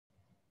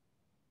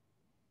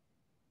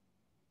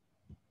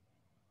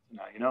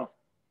you know.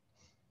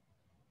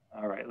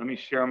 All right, let me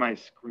share my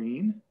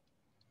screen.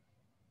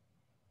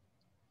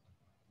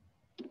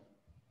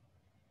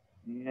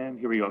 And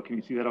here we go. Can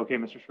you see that okay,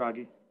 Mr.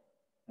 Schrage?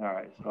 All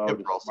right, so Yep,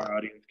 just our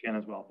audience can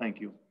as well. Thank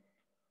you.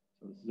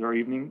 So this is our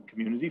evening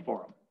community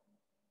forum.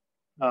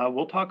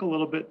 We'll talk a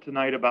little bit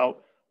tonight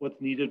about what's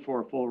needed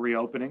for a full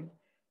reopening.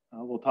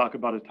 We'll talk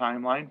about a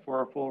timeline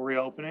for a full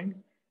reopening,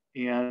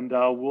 and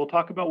we'll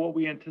talk about what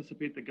we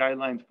anticipate the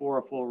guidelines for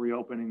a full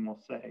reopening will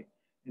say.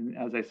 And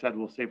as I said,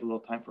 we'll save a little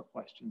time for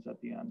questions at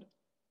the end.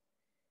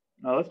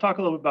 Now let's talk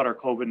a little bit about our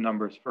COVID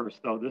numbers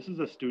first, though. This is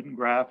a student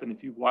graph, and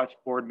if you've watched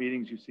board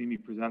meetings, you see me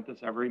present this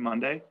every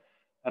Monday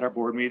at our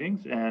board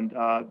meetings, and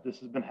this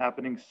has been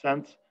happening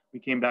since we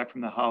came back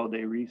from the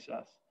holiday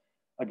recess.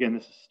 Again,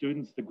 this is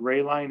students. The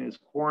gray line is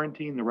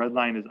quarantine. The red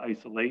line is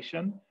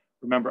isolation.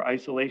 Remember,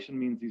 isolation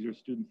means these are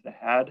students that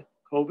had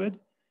COVID,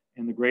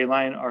 and the gray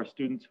line are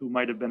students who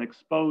might have been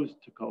exposed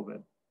to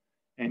COVID.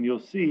 And you'll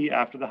see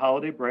after the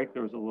holiday break,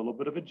 there was a little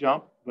bit of a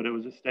jump, but it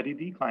was a steady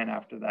decline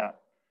after that.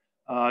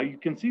 You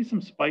can see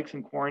some spikes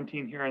in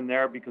quarantine here and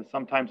there because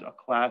sometimes a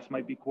class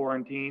might be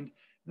quarantined.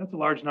 And that's a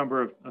large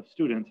number of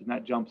students, and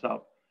that jumps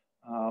up.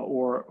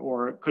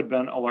 Or it could have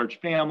been a large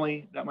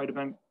family that might have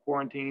been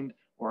quarantined,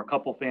 or a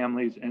couple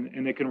families,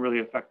 and it can really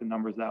affect the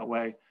numbers that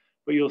way.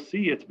 But you'll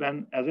see it's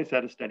been, as I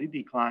said, a steady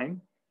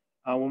decline.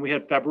 When we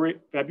had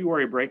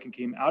February break and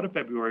came out of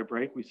February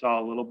break, we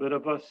saw a little bit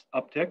of a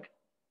uptick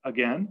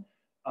again.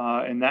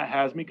 And that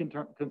has me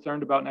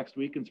concerned about next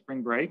week and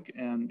spring break.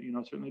 And, you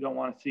know, certainly don't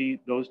want to see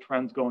those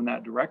trends go in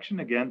that direction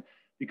again,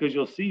 because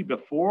you'll see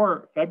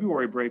before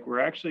February break, we're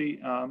actually,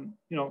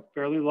 you know,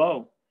 fairly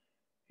low.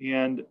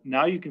 And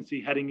now you can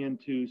see heading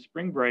into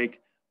spring break,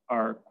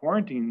 our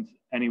quarantines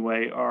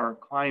anyway are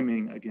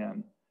climbing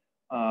again.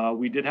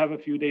 We did have a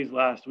few days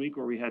last week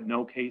where we had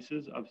no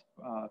cases of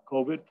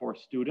COVID for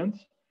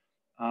students,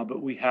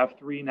 but we have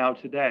 3 now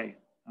today,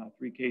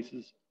 3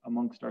 cases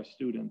amongst our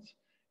students.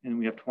 And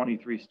we have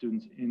 23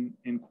 students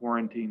in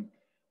quarantine.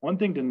 One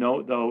thing to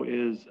note, though,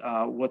 is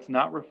what's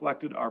not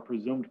reflected are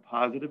presumed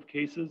positive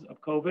cases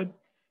of COVID.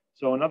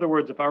 So in other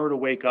words, if I were to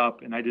wake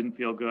up and I didn't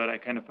feel good, I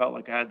kind of felt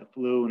like I had the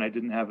flu and I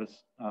didn't have a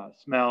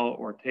smell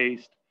or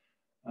taste,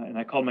 and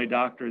I called my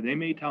doctor, they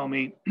may tell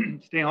me,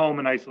 stay home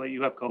and isolate,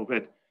 you have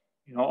COVID.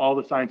 You know, all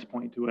the signs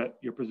point to it,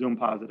 you're presumed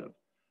positive.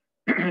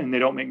 And they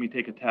don't make me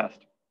take a test.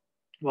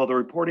 Well, the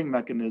reporting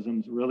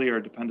mechanisms really are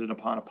dependent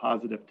upon a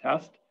positive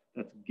test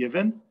that's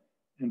given,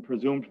 and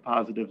presumed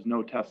positives,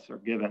 no tests are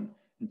given.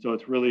 And so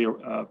it's really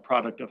a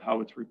product of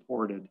how it's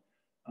reported.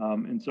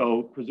 And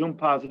so presumed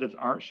positives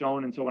aren't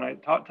shown. And so when I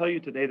tell you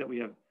today that we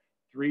have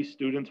 3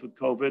 students with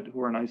COVID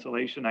who are in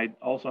isolation, I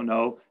also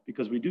know,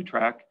 because we do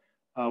track,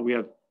 we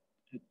have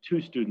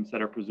 2 students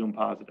that are presumed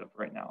positive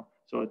right now.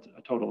 So it's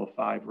a total of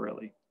 5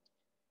 really.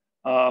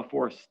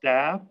 For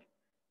staff,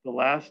 the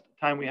last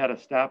time we had a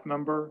staff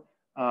member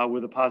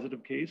with a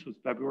positive case was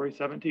February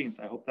 17th.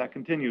 I hope that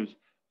continues.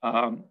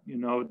 You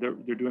know,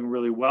 they're doing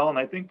really well. And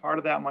I think part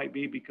of that might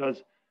be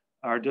because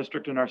our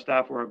district and our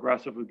staff were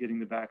aggressive with getting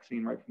the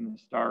vaccine right from the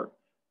start.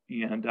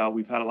 And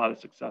we've had a lot of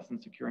success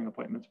in securing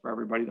appointments for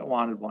everybody that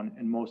wanted one,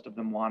 and most of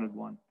them wanted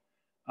one.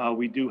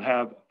 We do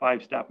have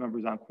 5 staff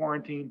members on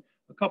quarantine.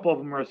 A couple of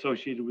them are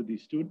associated with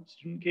these student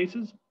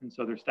cases. And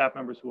so they're staff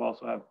members who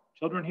also have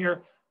children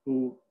here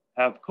who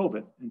have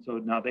COVID. And so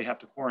now they have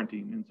to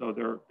quarantine. And so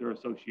they're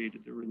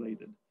associated, they're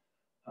related.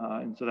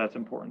 And so that's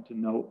important to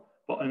note.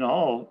 But in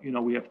all, you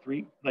know, we have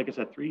 3, like I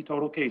said, 3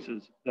 total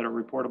cases that are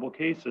reportable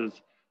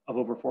cases of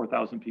over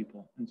 4,000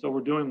 people. And so we're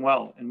doing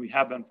well, and we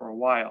have been for a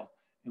while,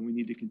 and we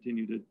need to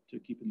continue to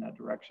keep in that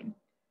direction.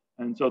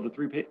 And so the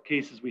 3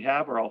 cases we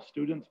have are all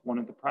students, 1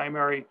 at the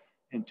primary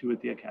and 2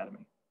 at the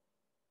academy.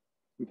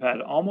 We've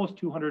had almost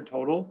 200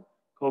 total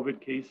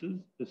COVID cases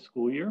this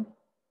school year.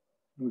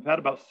 And we've had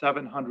about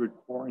 700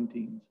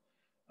 quarantines.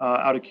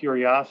 Out of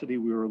curiosity,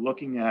 we were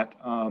looking at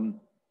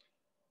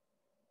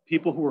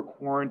people who were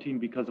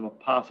quarantined because of a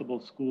possible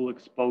school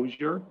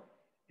exposure,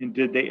 and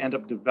did they end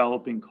up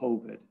developing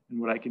COVID? And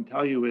what I can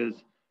tell you is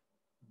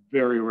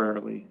very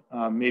rarely,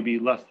 maybe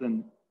less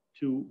than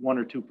 1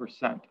 or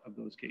 2% of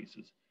those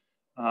cases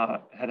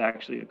had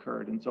actually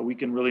occurred. And so we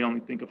can really only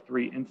think of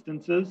 3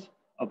 instances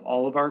of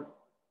all of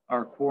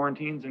our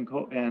quarantines and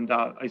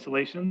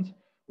isolations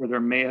where there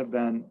may have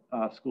been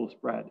school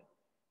spread.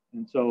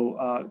 And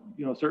so,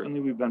 you know, certainly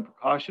we've been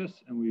precautious,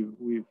 and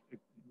we've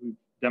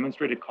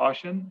demonstrated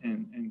caution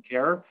and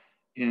care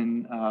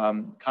in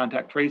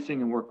contact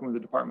tracing and working with the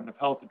Department of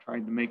Health and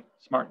trying to make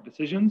smart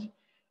decisions.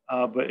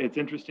 But it's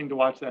interesting to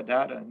watch that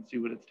data and see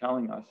what it's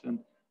telling us. And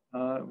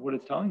what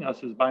it's telling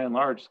us is, by and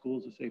large, school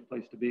is a safe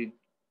place to be.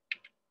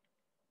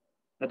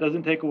 That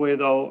doesn't take away,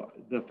 though,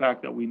 the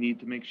fact that we need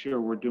to make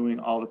sure we're doing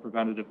all the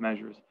preventative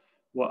measures.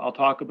 What I'll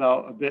talk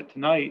about a bit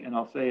tonight, and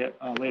I'll say it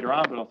later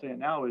on, but I'll say it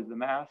now, is the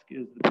mask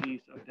is the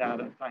piece of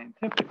data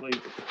scientifically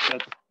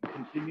that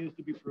continues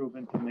to be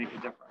proven to make a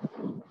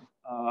difference.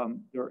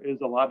 There is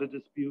a lot of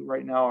dispute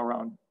right now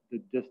around the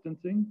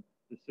distancing,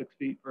 the 6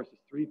 feet versus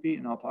 3 feet,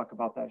 and I'll talk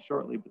about that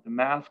shortly. But the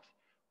masks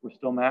We're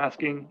still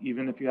masking,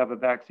 even if you have a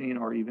vaccine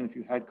or even if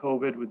you had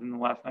COVID within the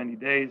last 90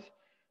 days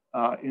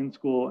in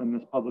school, in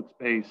this public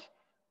space.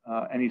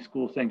 Any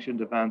school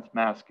sanctioned events,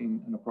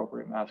 masking and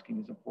appropriate masking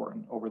is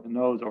important, over the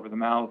nose, over the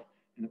mouth,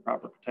 and the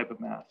proper type of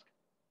mask.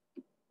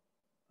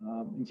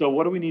 And so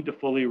what do we need to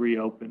fully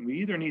reopen? We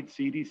either need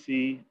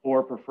CDC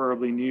or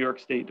preferably New York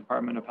State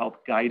Department of Health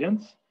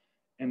guidance,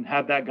 and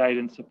have that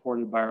guidance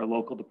supported by our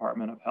local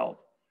Department of Health.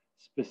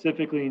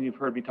 Specifically, and you've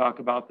heard me talk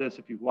about this,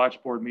 if you've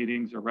watched board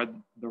meetings or read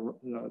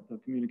the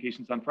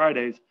communications on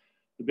Fridays,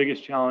 the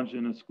biggest challenge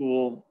in a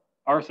school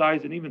our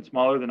size and even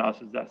smaller than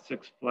us is that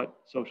 6-foot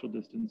social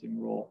distancing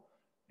rule.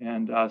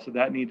 And so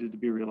that needed to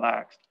be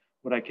relaxed.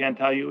 What I can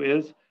tell you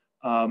is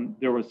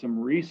there was some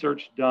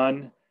research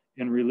done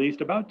and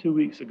released about 2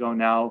 weeks ago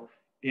now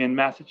in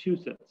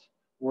Massachusetts,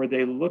 where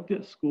they looked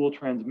at school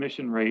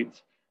transmission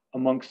rates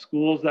amongst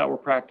schools that were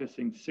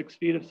practicing 6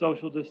 feet of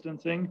social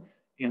distancing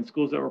and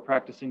schools that were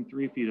practicing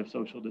 3 feet of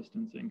social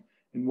distancing.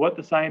 And what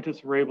the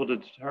scientists were able to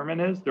determine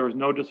is there was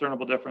no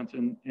discernible difference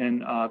in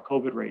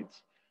COVID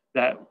rates,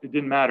 that it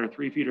didn't matter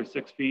 3 feet or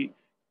 6 feet,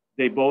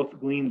 they both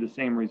gleaned the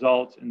same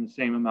results and the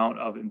same amount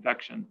of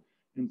infection.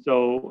 And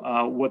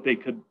so what they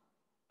could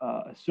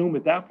assume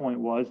at that point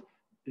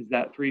is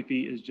that 3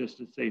 feet is just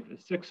as safe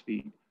as 6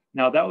 feet.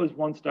 Now that was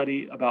one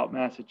study about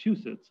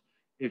Massachusetts.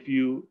 If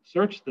you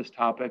search this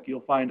topic, you'll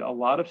find a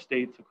lot of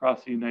states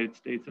across the United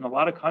States and a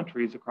lot of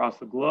countries across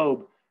the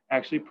globe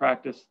actually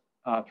practice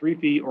 3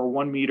 feet or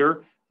 1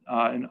 meter.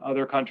 In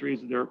other countries,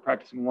 they're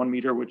practicing 1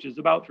 meter, which is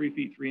about 3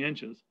 feet, 3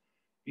 inches.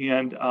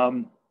 And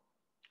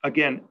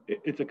again,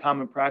 it's a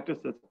common practice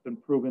that's been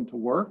proven to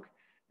work.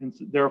 And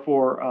so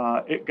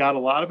therefore, it got a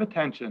lot of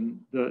attention,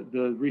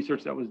 the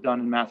research that was done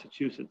in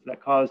Massachusetts,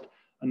 that caused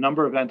a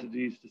number of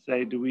entities to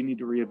say, do we need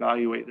to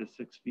reevaluate this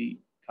 6 feet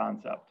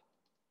concept?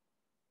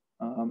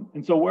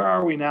 And so where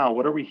are we now?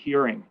 What are we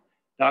hearing?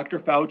 Dr.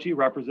 Fauci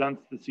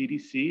represents the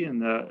CDC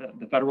and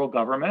the federal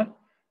government.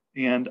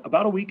 And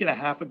about a week and a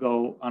half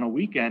ago on a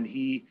weekend,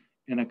 he,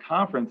 in a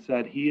conference,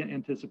 said he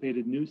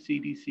anticipated new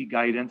CDC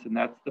guidance, and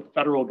that's the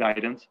federal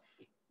guidance,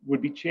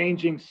 would be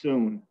changing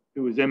soon.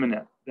 It was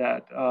imminent,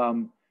 that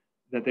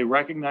they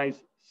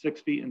recognize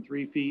 6 feet and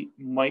 3 feet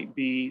might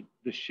be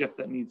the shift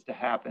that needs to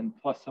happen,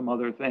 plus some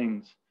other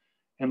things.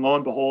 And lo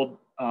and behold,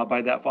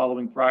 by that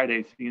following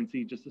Friday,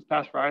 CDC, just this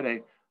past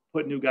Friday,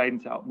 put new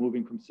guidance out,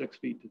 moving from 6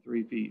 feet to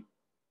 3 feet.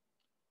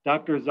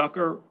 Dr.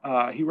 Zucker,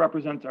 he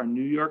represents our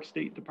New York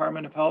State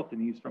Department of Health,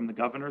 and he's from the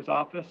governor's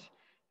office.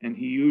 And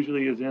he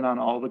usually is in on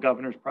all the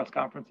governor's press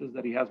conferences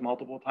that he has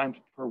multiple times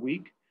per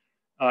week.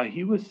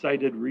 He was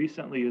cited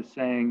recently as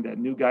saying that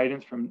new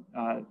guidance from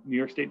New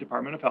York State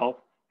Department of Health,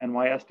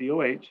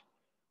 NYSDOH,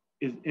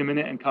 is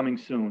imminent and coming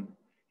soon.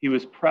 He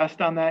was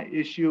pressed on that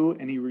issue,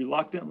 and he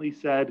reluctantly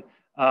said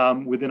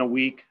within a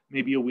week,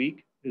 maybe a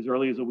week, as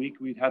early as a week,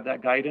 we'd have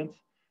that guidance.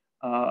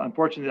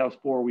 Unfortunately, that was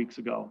 4 weeks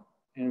ago.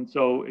 And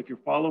so if you're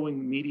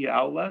following media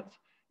outlets,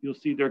 you'll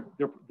see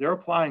they're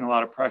applying a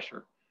lot of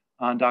pressure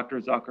on Dr.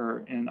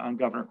 Zucker and on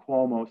Governor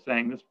Cuomo,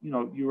 saying this,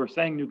 you were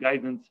saying new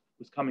guidance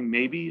was coming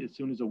maybe as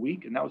soon as a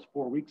week, and that was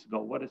 4 weeks ago.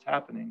 What is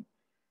happening?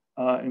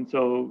 And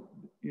so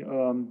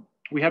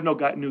we have no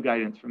new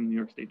guidance from the New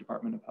York State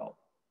Department of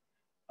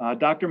Health.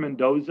 Dr.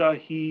 Mendoza,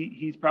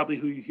 he's probably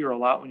who you hear a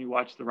lot when you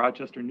watch the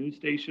Rochester news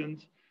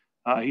stations.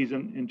 He's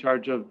in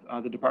charge of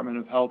the Department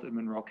of Health in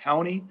Monroe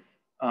County.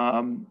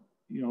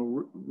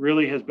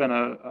 Really has been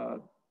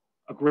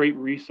a great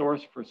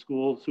resource for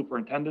school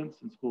superintendents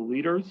and school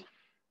leaders.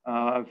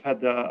 I've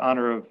had the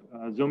honor of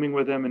Zooming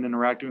with him and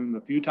interacting with him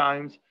a few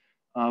times,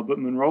 but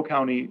Monroe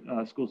County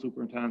school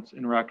superintendents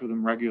interact with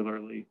him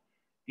regularly.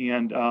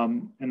 And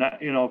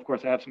of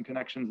course, I have some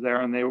connections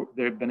there, and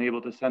they've been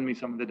able to send me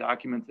some of the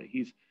documents that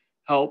he's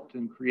helped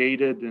and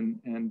created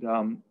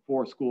and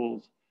for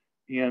schools.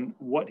 And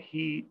what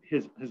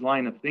his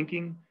line of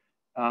thinking,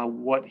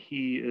 what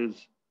he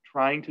is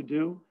trying to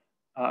do,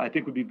 I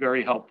think would be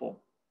very helpful.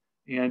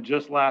 And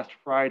just last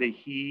Friday,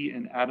 he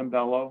and Adam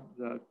Bello,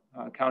 the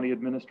county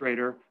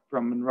administrator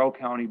from Monroe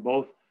County,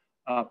 both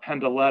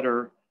penned a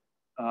letter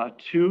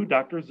to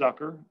Dr.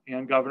 Zucker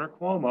and Governor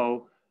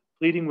Cuomo,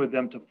 pleading with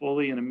them to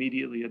fully and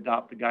immediately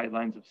adopt the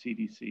guidelines of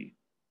CDC.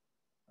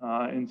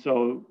 And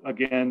so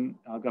again,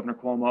 Governor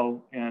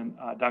Cuomo and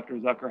Dr.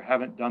 Zucker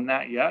haven't done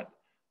that yet,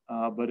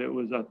 but it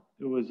was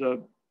a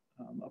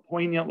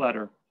poignant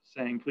letter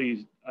saying,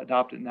 please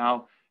adopt it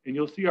now. And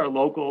you'll see our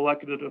local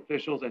elected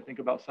officials, I think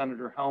about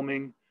Senator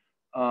Helming,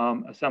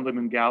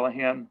 Assemblyman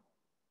Gallahan,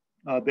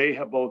 they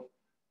have both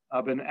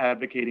been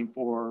advocating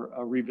for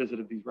a revisit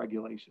of these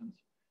regulations.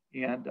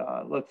 And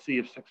let's see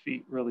if 6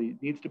 feet really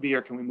needs to be,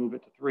 or can we move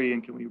it to 3,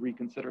 and can we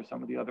reconsider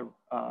some of the other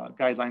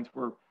guidelines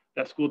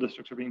that school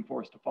districts are being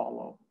forced to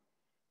follow.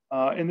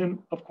 And then,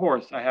 of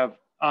course, I have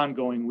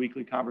ongoing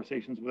weekly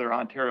conversations with our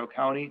Ontario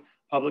County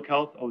Public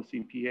Health,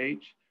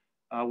 OCPH,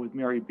 with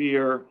Mary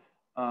Beer,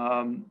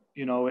 and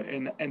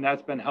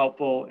that's been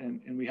helpful.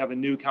 And we have a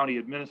new county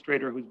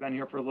administrator who's been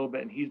here for a little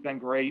bit, and he's been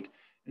great.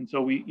 And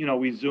so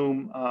we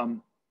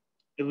Zoom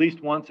at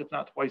least once, if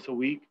not twice a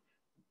week,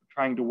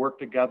 trying to work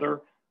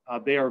together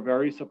They are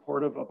very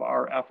supportive of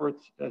our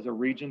efforts as a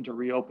region to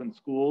reopen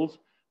schools,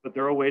 but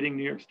they're awaiting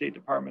New York State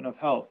Department of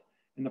Health.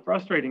 And the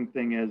frustrating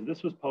thing is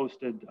this was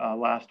posted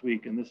last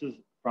week, and this is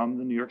from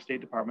the New York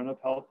State Department of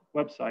Health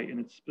website, and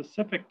it's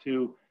specific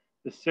to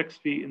the 6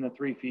 feet and the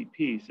 3 feet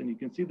piece. And you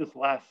can see this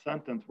last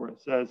sentence where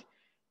it says,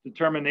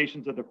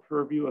 determinations of the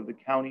purview of the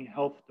county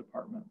health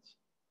departments.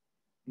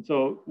 And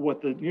so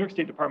what the New York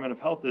State Department of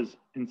Health is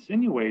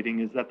insinuating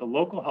is that the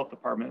local health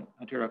department,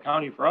 Ontario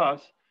County for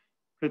us,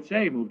 could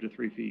say move to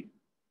 3 feet.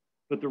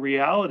 But the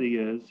reality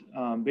is,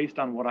 based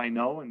on what I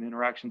know and the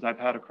interactions I've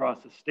had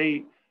across the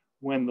state,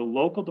 when the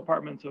local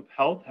departments of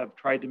health have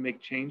tried to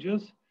make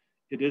changes,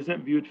 it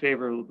isn't viewed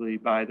favorably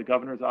by the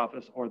governor's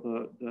office or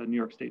the New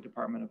York State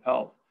Department of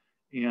Health.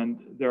 And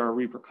there are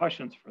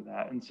repercussions for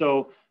that. And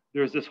so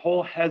there's this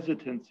whole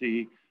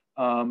hesitancy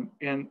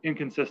and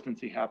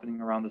inconsistency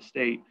happening around the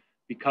state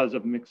because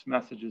of mixed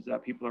messages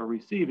that people are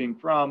receiving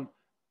from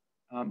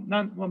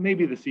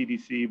maybe the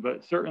CDC,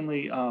 but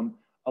certainly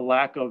a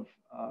lack of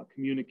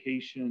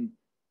communication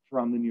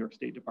from the New York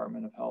State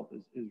Department of Health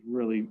is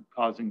really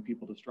causing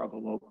people to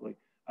struggle locally.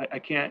 I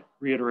can't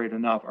reiterate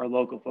enough, our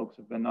local folks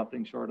have been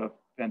nothing short of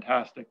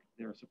fantastic.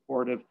 They're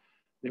supportive,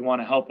 they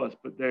want to help us,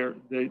 but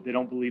they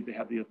don't believe they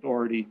have the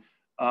authority.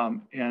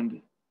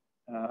 And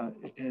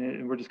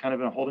we're just kind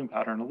of in a holding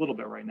pattern a little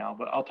bit right now,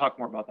 but I'll talk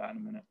more about that in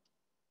a minute.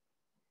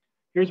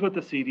 Here's what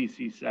the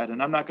CDC said,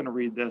 and I'm not going to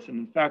read this. And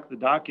in fact, the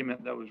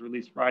document that was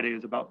released Friday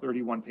is about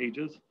 31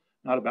 pages,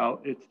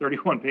 it's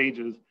 31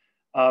 pages.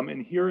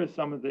 And here is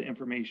some of the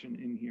information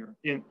in here,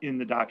 in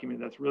the document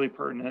that's really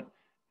pertinent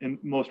and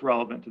most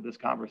relevant to this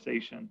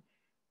conversation.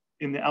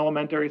 In the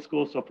elementary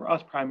schools, so for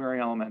us,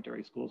 primary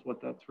elementary schools,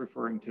 what that's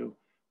referring to,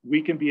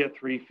 we can be at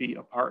 3 feet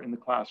apart in the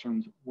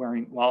classrooms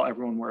while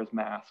everyone wears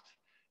masks.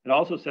 It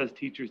also says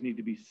teachers need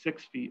to be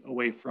 6 feet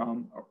away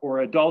from,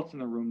 or adults in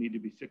the room need to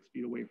be 6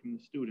 feet away from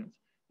the students.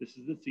 This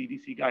is the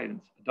CDC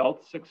guidance.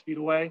 Adults 6 feet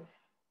away,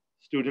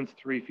 students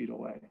 3 feet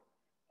away.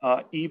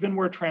 Even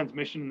where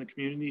transmission in the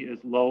community is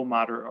low,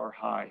 moderate, or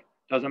high.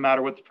 Doesn't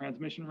matter what the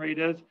transmission rate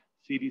is,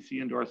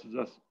 CDC endorses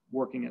us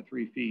working at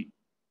 3 feet.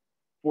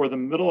 For the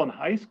middle and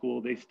high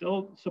school, they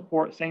still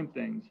support same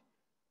things.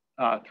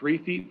 3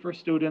 feet for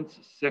students,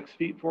 6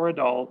 feet for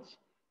adults,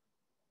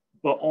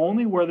 but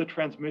only where the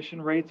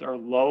transmission rates are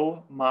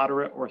low,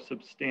 moderate, or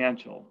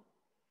substantial.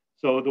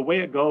 So the way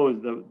it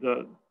goes,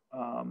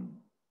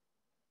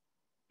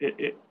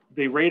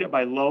 they rate it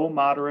by low,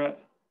 moderate,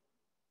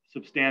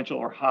 substantial,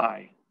 or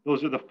high.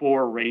 Those are the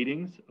 4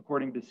 ratings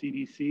according to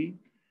CDC.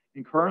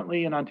 And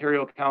currently in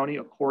Ontario County,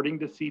 according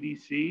to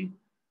CDC,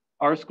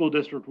 our school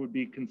district would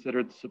be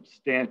considered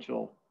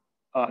substantial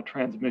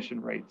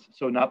transmission rates.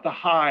 So not the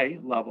high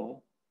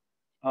level.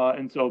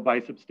 And so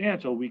by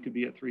substantial, we could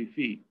be at 3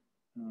 feet.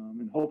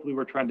 And hopefully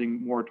we're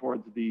trending more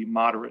towards the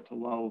moderate to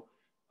low.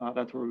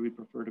 That's where we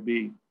prefer to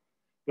be.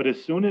 But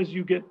as soon as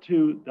you get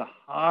to the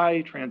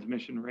high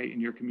transmission rate in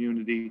your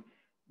community,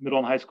 middle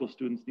and high school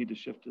students need to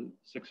shift to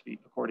 6 feet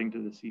according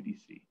to the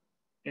CDC.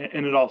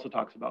 And it also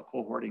talks about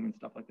cohorting and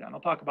stuff like that. And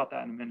I'll talk about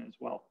that in a minute as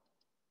well.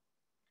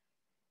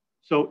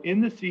 So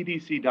in the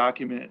CDC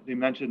document, they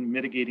mentioned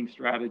mitigating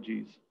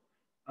strategies.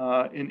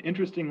 And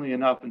interestingly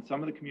enough, in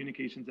some of the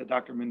communications that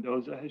Dr.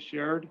 Mendoza has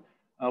shared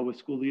with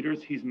school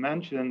leaders, he's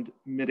mentioned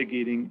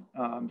mitigating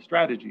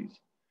strategies.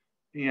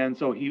 And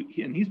so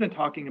he's been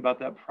talking about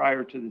that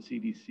prior to the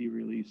CDC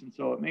release. And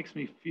so it makes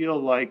me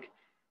feel like,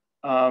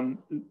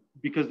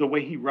 because the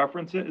way he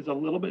referenced it is a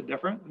little bit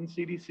different than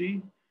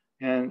CDC.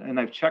 And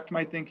I've checked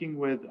my thinking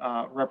with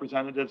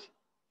representatives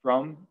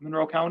from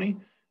Monroe County.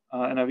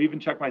 And I've even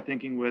checked my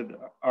thinking with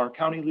our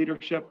county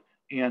leadership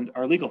and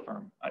our legal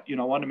firm. I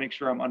want to make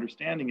sure I'm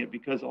understanding it,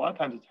 because a lot of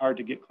times it's hard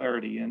to get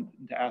clarity and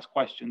to ask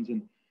questions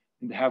and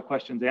to have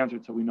questions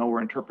answered so we know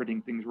we're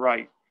interpreting things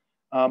right.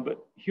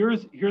 But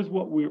here's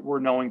what we're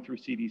knowing through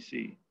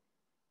CDC.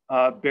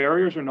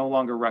 Barriers are no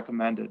longer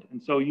recommended.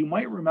 And so you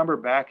might remember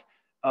back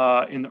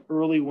in the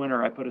early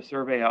winter, I put a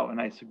survey out and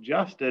I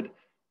suggested,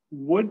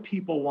 would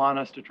people want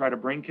us to try to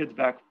bring kids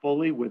back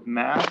fully with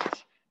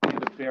masks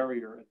and a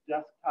barrier, a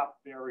desktop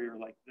barrier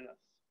like this?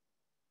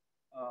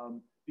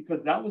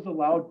 Because that was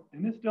allowed,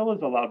 and it still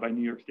is allowed by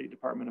New York State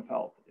Department of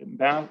Health,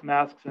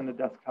 masks and a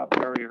desktop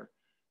barrier.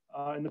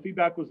 And the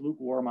feedback was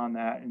lukewarm on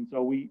that. And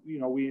so we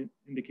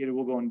indicated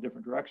we'll go in a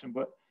different direction,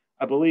 but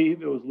I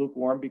believe it was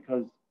lukewarm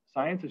because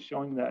science is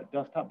showing that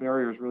desktop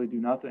barriers really do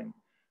nothing.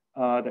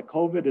 That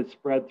COVID is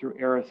spread through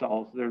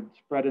aerosols, they're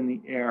spread in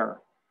the air.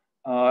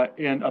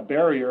 And a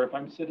barrier, if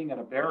I'm sitting at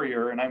a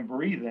barrier and I'm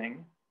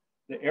breathing,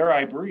 the air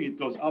I breathe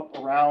goes up,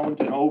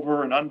 around, and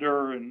over, and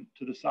under, and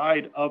to the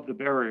side of the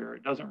barrier.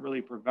 It doesn't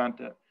really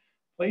prevent it.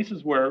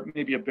 Places where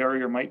maybe a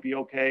barrier might be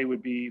okay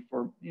would be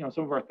for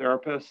some of our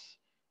therapists,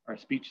 our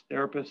speech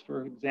therapists,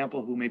 for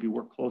example, who maybe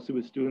work closely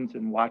with students,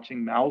 and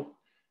watching mouth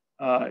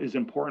is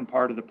an important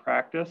part of the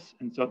practice.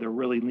 And so they're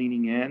really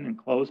leaning in and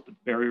close, but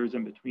barriers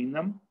in between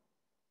them.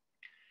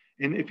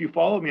 And if you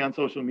follow me on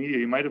social media,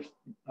 you might have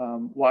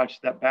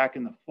watched that back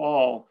in the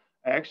fall.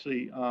 I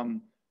actually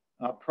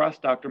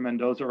pressed Dr.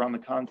 Mendoza around the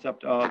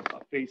concept of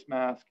a face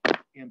mask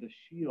and a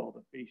shield,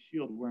 a face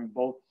shield, wearing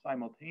both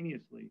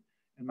simultaneously.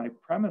 And my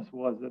premise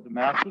was that the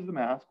mask was the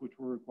mask, which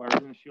were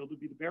required, and the shield would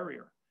be the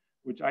barrier,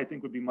 which I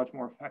think would be much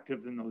more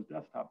effective than those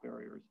desktop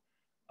barriers.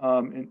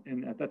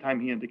 And at that time,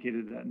 he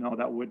indicated that no,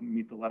 that wouldn't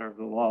meet the letter of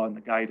the law and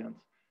the guidance.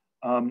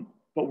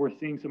 But we're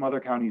seeing some other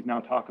counties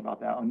now talk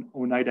about that.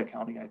 Oneida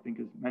County, I think,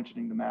 is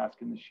mentioning the mask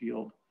and the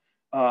shield.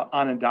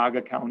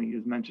 Onondaga County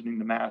is mentioning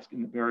the mask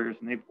and the barriers,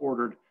 and they've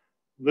ordered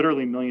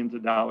literally millions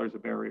of dollars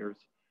of barriers.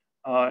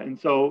 And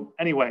so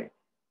anyway,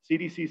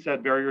 CDC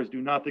said barriers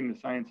do nothing. The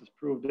science has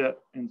proved it.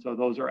 And so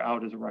those are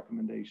out as a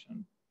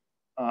recommendation.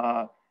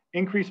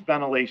 Increased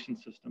ventilation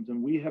systems.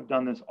 And we have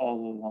done this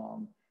all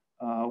along.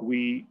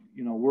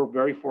 We're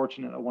very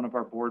fortunate that one of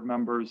our board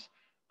members,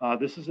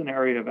 this is an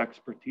area of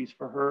expertise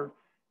for her.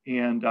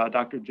 And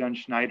Dr. Jen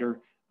Schneider,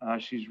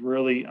 she's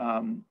really,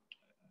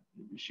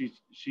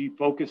 she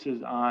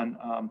focuses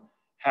on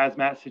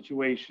hazmat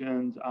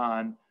situations,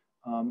 on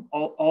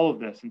all of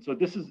this. And so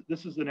this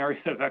is an area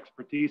of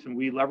expertise, and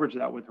we leverage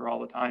that with her all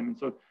the time. And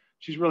so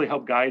she's really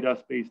helped guide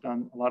us based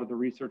on a lot of the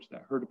research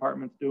that her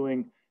department's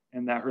doing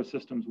and that her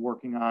system's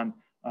working on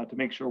to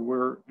make sure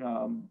we're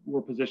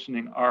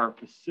positioning our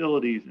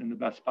facilities in the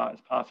best spot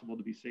as possible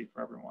to be safe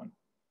for everyone.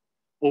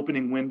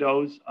 Opening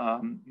windows,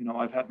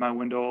 I've had my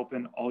window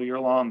open all year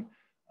long,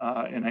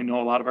 and I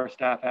know a lot of our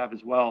staff have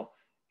as well,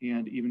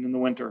 and even in the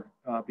winter,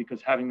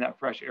 because having that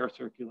fresh air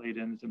circulate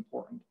in is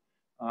important.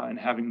 And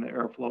having the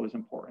airflow is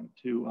important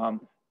to,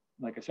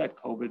 like I said,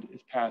 COVID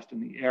is passed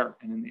in the air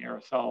and in the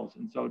aerosols.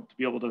 And so to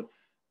be able to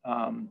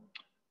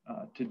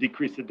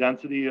decrease the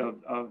density of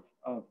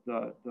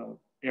the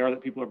air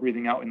that people are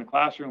breathing out in the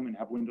classroom and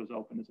have windows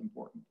open is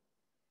important.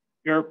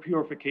 Air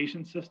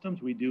purification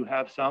systems, we do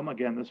have some.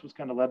 Again, this was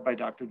kind of led by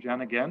Dr.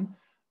 Jen again.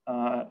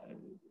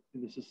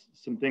 This is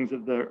some things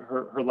that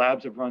her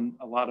labs have run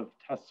a lot of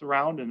tests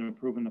around and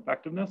improving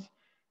effectiveness.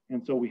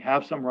 And so we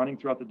have some running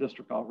throughout the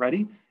district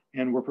already.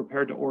 And we're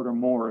prepared to order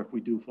more if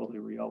we do fully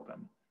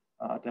reopen,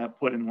 to have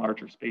put in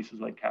larger spaces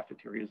like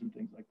cafeterias and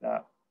things like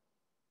that.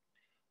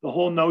 The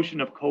whole notion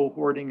of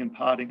cohorting and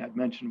podding I've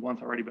mentioned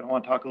once already, but I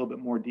want to talk a little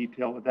bit more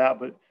detail with that.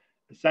 But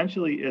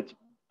essentially it's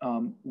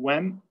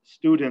when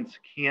students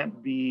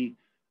can't be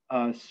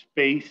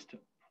spaced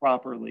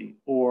properly,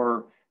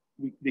 or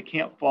they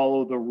can't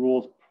follow the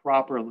rules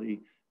properly,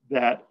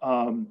 that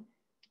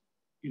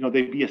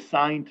they be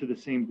assigned to the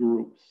same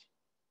groups.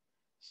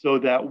 So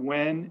that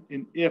when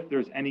and if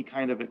there's any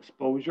kind of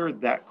exposure,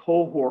 that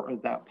cohort or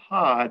that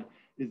pod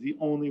is the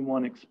only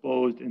one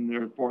exposed and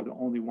therefore the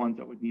only ones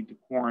that would need to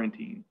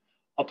quarantine.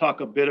 I'll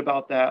talk a bit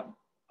about that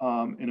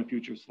in a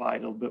future slide, a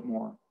little bit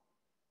more.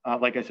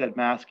 Like I said,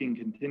 masking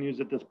continues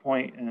at this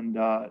point, and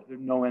there's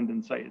no end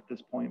in sight at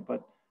this point,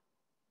 but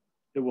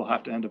it will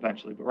have to end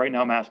eventually. But right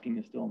now, masking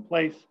is still in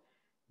place.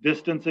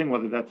 Distancing,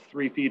 whether that's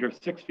 3 feet or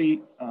 6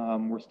 feet,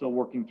 we're still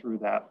working through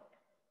that.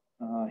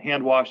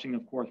 Hand washing,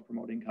 of course,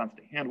 promoting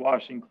constant hand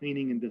washing,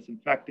 cleaning and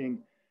disinfecting,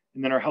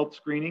 and then our health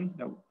screening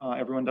that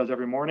everyone does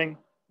every morning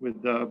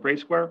with the Brave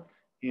Square,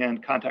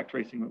 and contact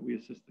tracing that we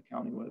assist the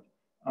county with.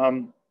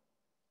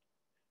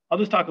 I'll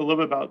just talk a little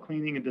bit about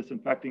cleaning and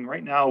disinfecting.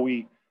 Right now,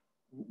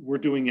 we're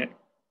doing it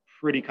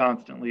pretty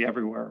constantly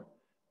everywhere.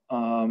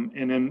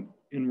 And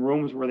in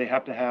rooms where they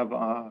have to have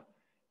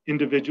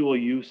individual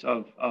use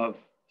of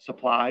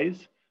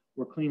supplies,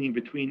 we're cleaning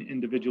between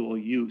individual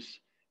use.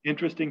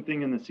 Interesting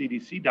thing in the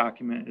CDC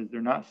document is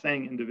they're not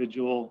saying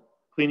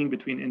cleaning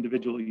between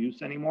individual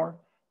use anymore.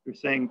 They're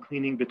saying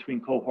cleaning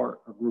between cohort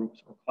or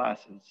groups or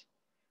classes.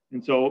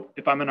 And so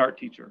if I'm an art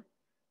teacher,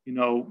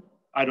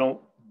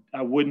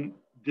 I wouldn't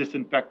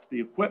disinfect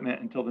the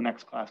equipment until the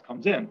next class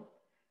comes in.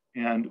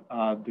 And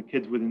the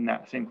kids within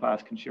that same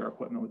class can share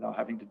equipment without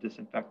having to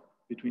disinfect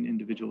between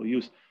individual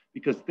use.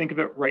 Because think of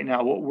it right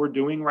now, what we're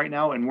doing right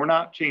now, and we're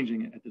not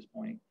changing it at this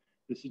point.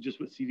 This is just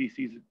what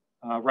CDC's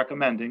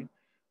recommending.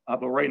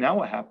 But right now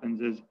what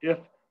happens is if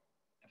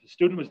a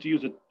student was to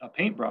use a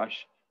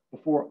paintbrush,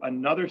 before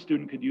another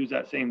student could use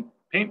that same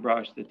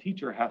paintbrush, the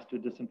teacher has to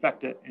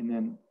disinfect it and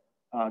then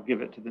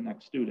give it to the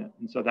next student.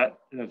 And so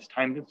that's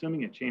time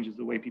consuming. It changes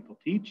the way people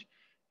teach,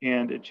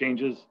 and it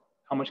changes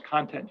how much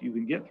content you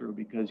can get through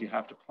because you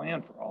have to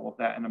plan for all of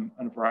that in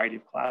a variety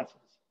of classes.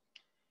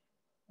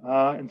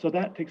 And so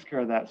that takes care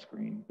of that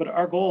screen. But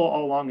our goal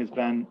all along has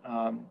been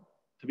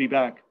to be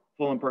back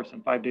full in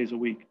person 5 days a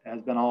week. It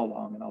has been all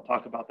along, and I'll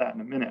talk about that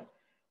in a minute,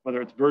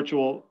 whether it's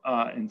virtual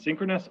and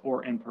synchronous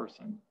or in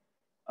person.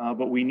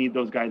 But we need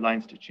those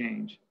guidelines to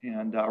change.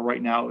 And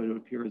right now it would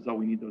appear as though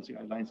we need those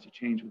guidelines to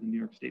change with the New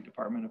York State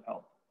Department of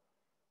Health.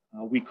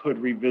 We could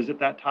revisit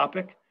that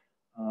topic.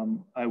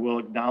 I will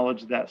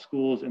acknowledge that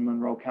schools in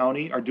Monroe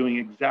County are doing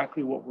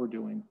exactly what we're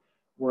doing.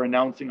 We're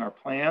announcing our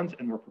plans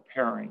and we're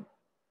preparing.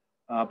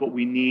 But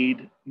we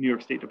need New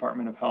York State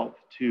Department of Health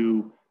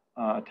to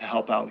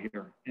help out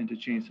here and to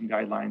change some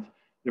guidelines.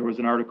 There was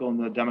an article in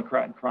the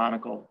Democrat and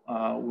Chronicle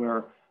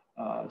where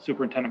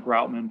Superintendent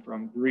Groutman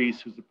from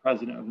Greece, who's the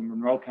president of the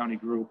Monroe County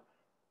group,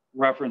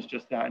 referenced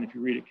just that. And if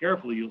you read it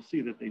carefully, you'll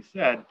see that they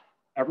said,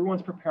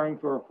 everyone's preparing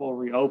for a full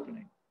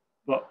reopening,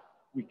 but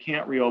we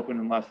can't reopen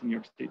unless the New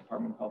York State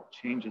Department of Health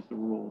changes the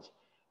rules.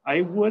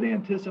 I would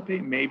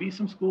anticipate maybe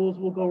some schools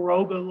will go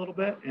rogue a little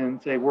bit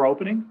and say we're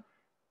opening,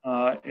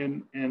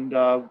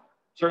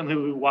 certainly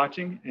we'll be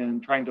watching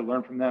and trying to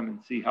learn from them and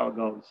see how it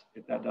goes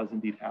if that does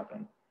indeed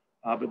happen.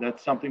 But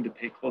that's something to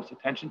pay close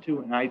attention to,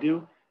 and I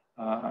do.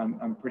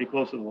 I'm pretty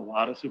close with a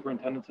lot of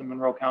superintendents in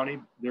Monroe County.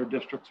 Their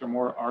districts are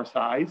more our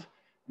size,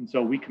 and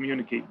so we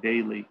communicate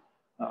daily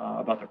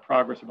about their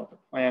progress, about their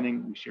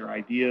planning. We share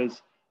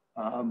ideas,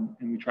 and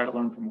we try to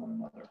learn from one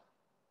another.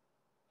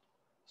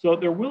 So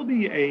there will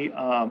be a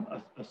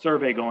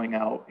survey going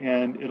out,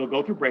 and it'll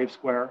go through Brave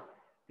Square,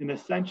 and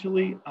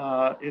essentially,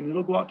 and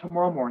it'll go out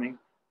tomorrow morning,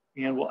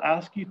 and we'll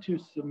ask you to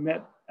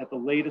submit at the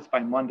latest by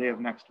Monday of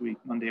next week,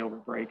 Monday over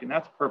break, and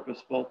that's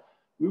purposeful.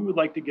 We would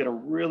like to get a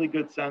really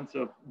good sense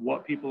of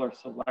what people are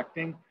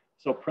selecting,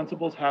 so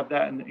principals have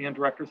that and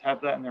directors have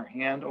that in their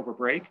hand over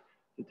break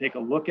to take a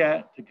look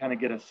at, to kind of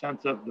get a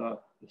sense of the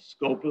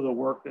scope of the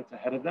work that's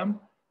ahead of them,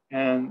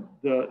 and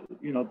the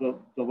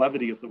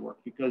levity of the work,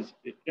 because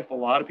if a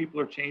lot of people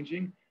are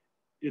changing,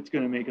 it's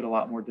going to make it a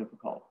lot more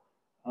difficult.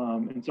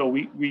 And so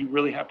we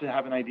really have to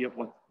have an idea of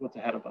what's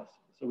ahead of us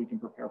so we can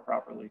prepare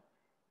properly.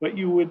 But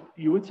you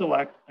would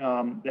select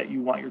that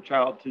you want your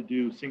child to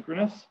do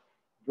synchronous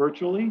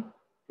virtually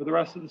for the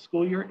rest of the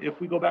school year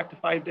if we go back to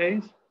 5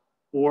 days,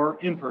 or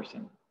in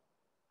person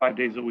 5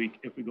 days a week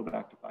if we go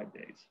back to 5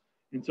 days.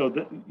 And so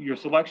your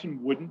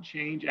selection wouldn't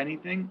change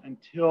anything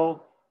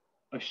until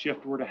a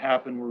shift were to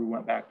happen where we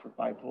went back for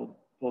 5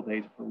 full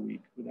days per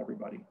week with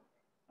everybody.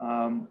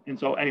 And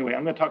so anyway,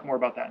 I'm going to talk more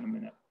about that in a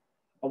minute.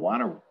 I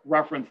want to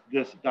reference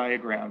this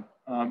diagram,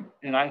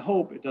 and I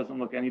hope it doesn't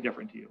look any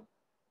different to you,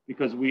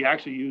 because we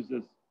actually use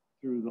this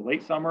through the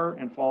late summer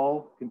and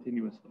fall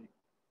continuously.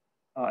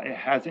 It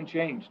hasn't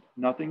changed.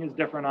 Nothing is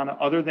different on it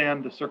other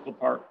than the circled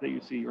part that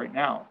you see right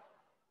now.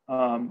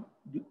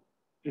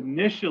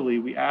 Initially,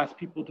 we asked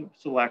people to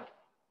select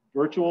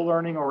virtual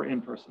learning or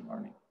in-person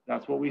learning.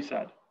 That's what we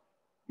said.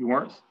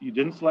 You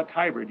didn't select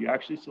hybrid, you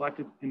actually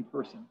selected in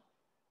person.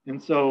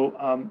 And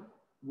so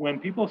when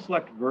people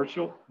select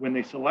when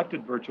they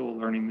selected virtual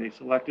learning, they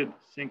selected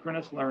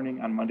synchronous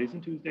learning on Mondays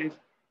and Tuesdays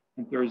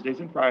and Thursdays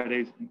and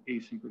Fridays, and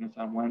asynchronous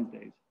on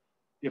Wednesdays.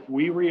 If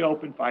we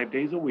reopen 5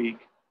 days a week,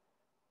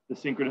 the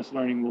synchronous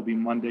learning will be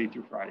Monday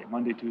through Friday,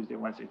 Monday, Tuesday,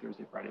 Wednesday,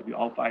 Thursday, Friday. It'll be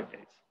all 5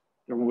 days.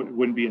 There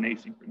wouldn't be an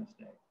asynchronous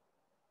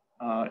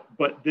day.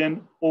 But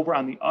then over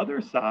on the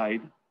other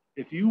side,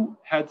 if you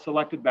had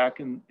selected back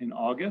in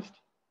August,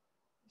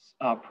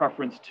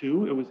 preference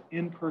 2, it was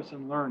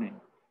in-person learning.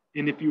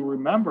 And if you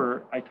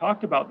remember, I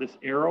talked about this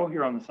arrow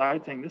here on the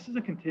side saying this is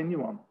a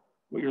continuum.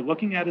 What you're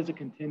looking at is a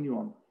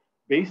continuum.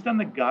 Based on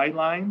the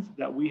guidelines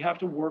that we have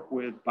to work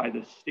with by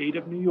the state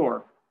of New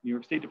York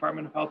State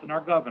Department of Health and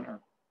our governor,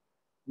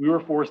 we were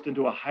forced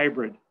into a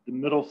hybrid, the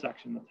middle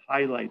section that's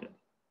highlighted.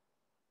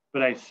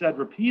 But I said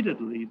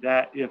repeatedly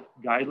that if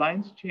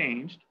guidelines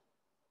changed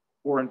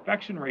or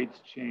infection rates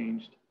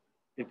changed,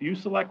 if you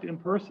select in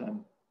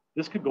person,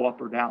 this could go up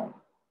or down.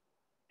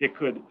 It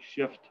could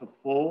shift to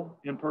full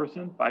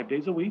in-person 5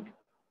 days a week,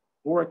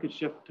 or it could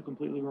shift to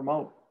completely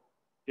remote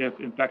if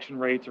infection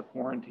rates or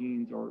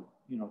quarantines or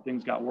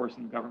things got worse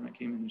and the government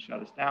came in and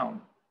shut us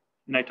down.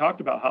 And I talked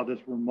about how this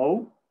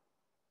remote,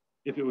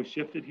 if it was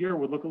shifted here,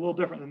 would look a little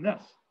different than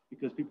this,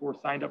 because people were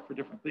signed up for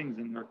different things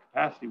and their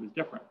capacity was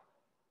different.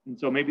 And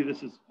so maybe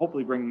this is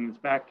hopefully bringing this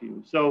back to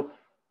you. So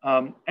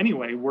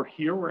anyway,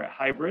 we're at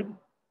hybrid.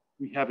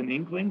 We have an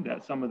inkling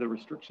that some of the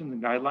restrictions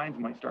and guidelines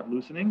might start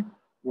loosening,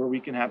 where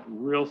we can have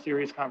real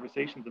serious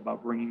conversations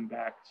about bringing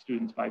back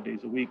students 5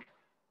 days a week,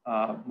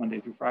 Monday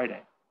through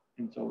Friday.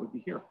 And so it would be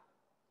here.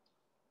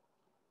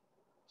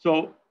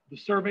 So the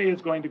survey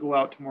is going to go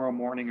out tomorrow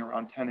morning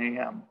around 10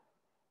 a.m.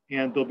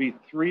 And there'll be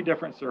 3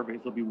 different surveys.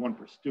 There'll be one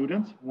for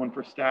students, one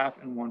for staff,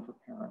 and one for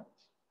parents.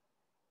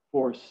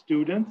 For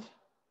students,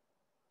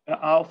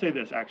 I'll say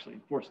this actually,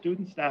 for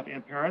students, staff,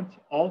 and parents,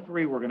 all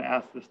 3 we're going to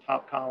ask this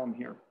top column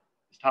here,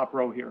 this top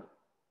row here.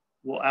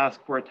 We'll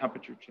ask for a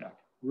temperature check.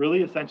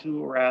 Really, essentially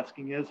what we're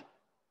asking is,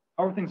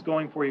 how are things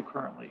going for you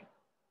currently?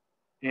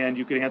 And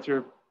you could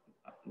answer,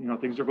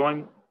 things are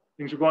going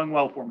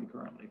well for me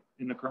currently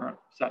in the current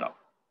setup.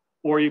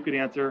 Or you could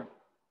answer,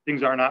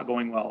 things are not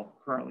going well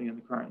currently in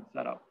the current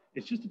setup.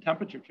 It's just a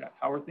temperature check.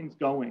 How are things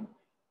going?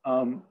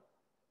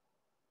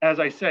 As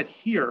I said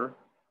here,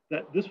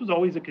 that this was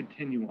always a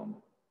continuum.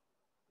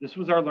 This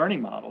was our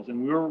learning models,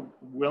 and we were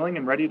willing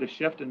and ready to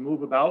shift and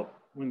move about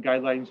when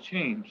guidelines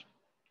changed.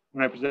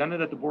 When I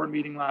presented at the board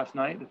meeting last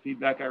night, the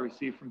feedback I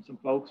received from some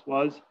folks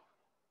was,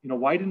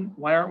 why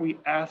aren't we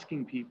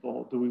asking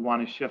people, do we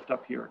want to shift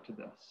up here to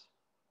this?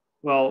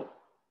 Well,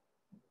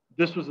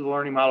 this was the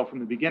learning model from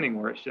the beginning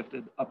where it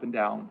shifted up and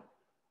down.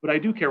 But I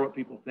do care what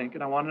people think,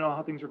 and I want to know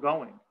how things are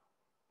going.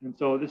 And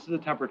so this is a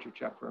temperature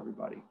check for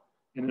everybody.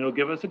 And it'll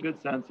give us a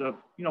good sense of,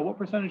 what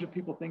percentage of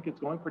people think it's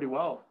going pretty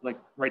well. Like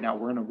right now,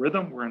 we're in a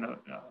rhythm, we're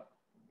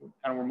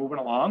moving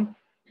along.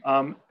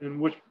 And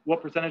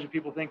what percentage of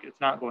people think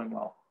it's not going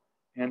well?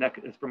 And that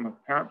is from a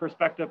parent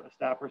perspective, a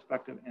staff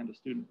perspective, and a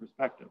student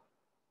perspective.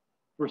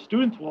 For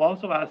students, we'll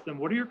also ask them,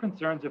 what are your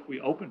concerns if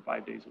we open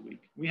 5 days a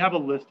week? We have a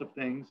list of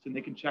things and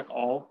they can check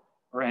all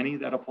or any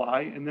that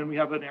apply. And then we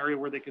have an area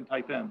where they can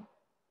type in.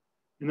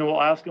 And then we'll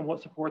ask them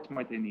what supports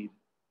might they need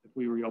if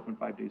we reopen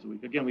 5 days a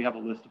week. Again, we have a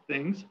list of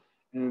things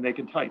and then they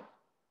can type.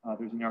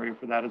 There's an area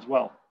for that as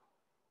well.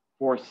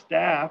 For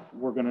staff,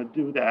 we're gonna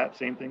do that,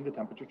 same thing, the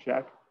temperature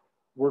check.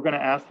 We're gonna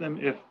ask them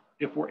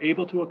if we're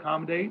able to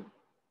accommodate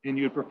and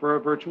you'd prefer a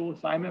virtual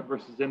assignment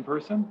versus in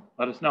person,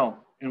 let us know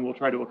and we'll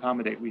try to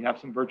accommodate. We have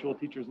some virtual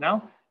teachers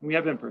now and we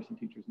have in-person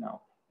teachers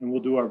now, and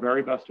we'll do our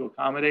very best to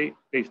accommodate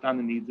based on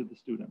the needs of the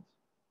students.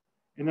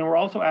 And then we're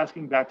also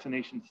asking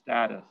vaccination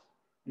status.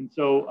 And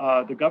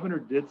so the governor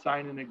did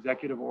sign an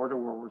executive order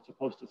where we're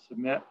supposed to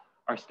submit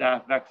our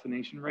staff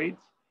vaccination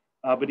rates,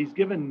 but he's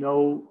given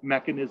no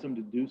mechanism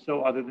to do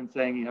so other than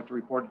saying you have to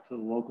report it to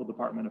the local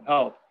Department of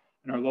Health.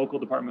 And our local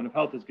Department of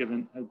Health has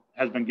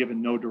been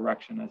given no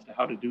direction as to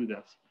how to do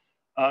this.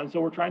 And so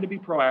we're trying to be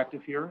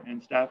proactive here,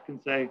 and staff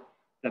can say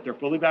that they're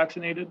fully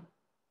vaccinated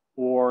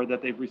or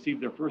that they've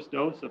received their first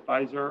dose of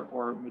Pfizer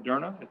or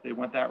Moderna if they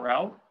went that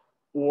route,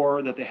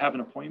 or that they have an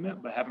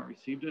appointment but haven't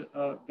received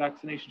a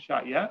vaccination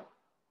shot yet,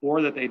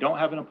 or that they don't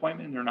have an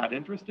appointment and they're not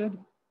interested,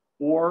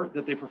 or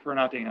that they prefer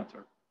not to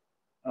answer.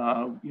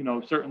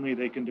 Certainly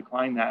they can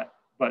decline that,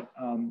 but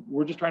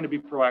we're just trying to be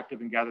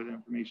proactive and gather the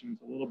information.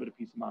 It's a little bit of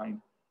peace of mind.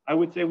 I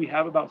would say we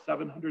have about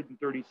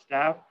 730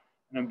 staff,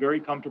 and I'm very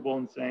comfortable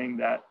in saying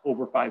that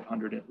over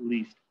 500 at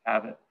least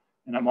have it.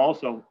 And I'm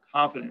also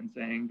confident in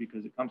saying,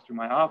 because it comes through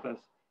my office,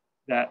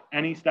 that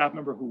any staff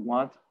member who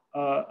wants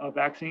a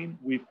vaccine,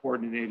 we've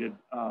coordinated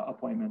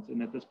appointments.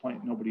 And at this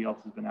point, nobody else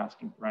has been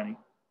asking for any.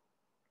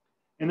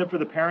 And then for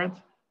the parents,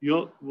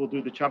 we'll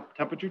do the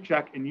temperature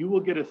check, and you will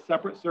get a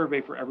separate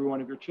survey for every one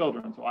of your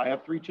children. So I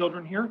have 3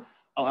 children here.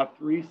 I'll have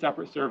 3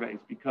 separate surveys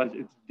because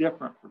it's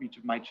different for each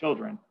of my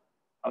children.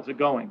 How's it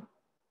going?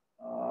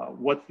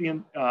 What's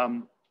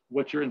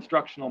your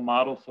instructional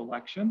model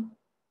selection?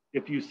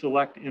 If you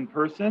select in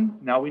person,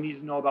 now we need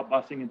to know about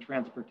busing and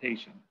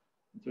transportation.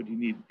 And so do you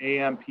need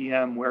AM,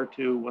 PM, where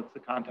to, what's the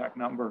contact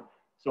number,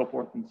 so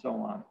forth and so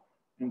on.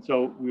 And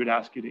so we would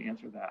ask you to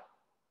answer that.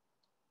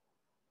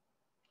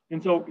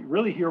 And so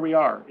really here we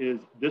are, is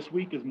this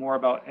week is more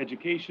about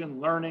education,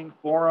 learning,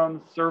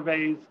 forums,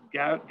 surveys,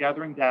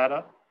 gathering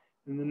data.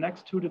 In the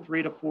next 2 to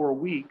 3 to 4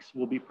 weeks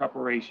will be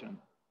preparation.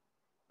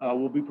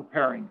 We'll be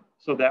preparing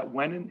so that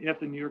when and if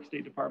the New York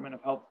State Department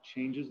of Health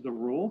changes the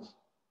rules,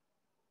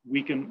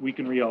 we can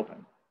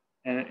reopen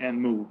and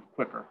move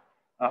quicker.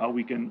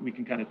 We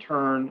can kind of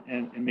turn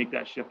and make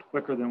that shift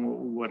quicker than what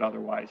we would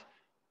otherwise.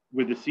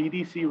 With the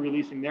CDC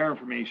releasing their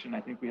information, I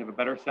think we have a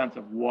better sense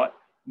of what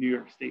New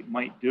York State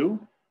might do.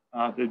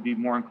 They'd be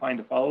more inclined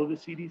to follow the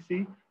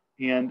CDC.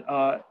 And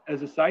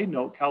as a side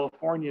note,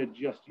 California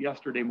just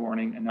yesterday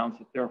morning announced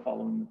that they're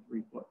following the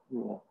 3-foot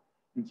rule.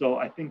 And so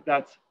I think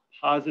that's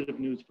positive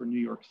news for New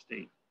York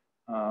State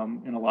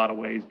in a lot of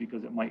ways,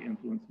 because it might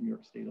influence New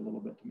York State a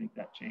little bit to make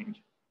that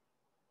change.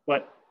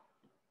 But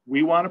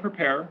we want to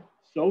prepare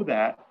so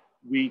that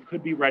we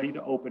could be ready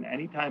to open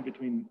anytime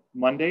between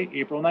Monday,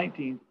 April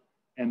 19th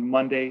and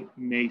Monday,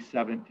 May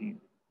 17th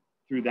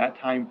through that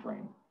time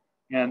frame.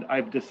 And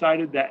I've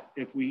decided that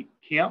if we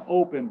can't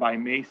open by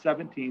May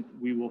 17th,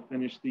 we will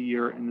finish the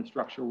year in the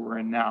structure we're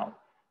in now.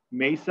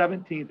 May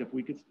 17th, if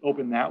we could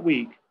open that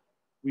week,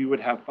 we would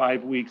have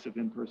 5 weeks of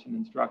in-person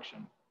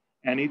instruction.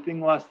 Anything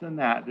less than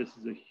that, this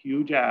is a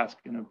huge ask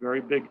and a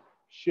very big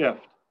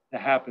shift to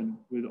happen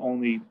with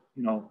only,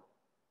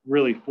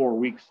 really 4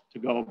 weeks to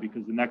go,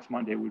 because the next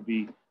Monday would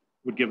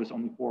give us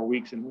only 4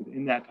 weeks, and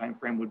within that time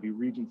frame would be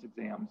Regents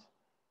exams.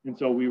 And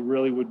so we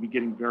really would be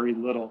getting very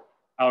little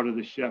out of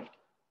the shift,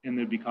 and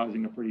they'd be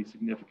causing a pretty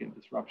significant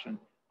disruption.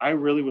 I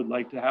really would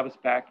like to have us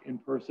back in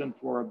person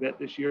for a bit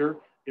this year.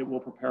 It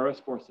will prepare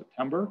us for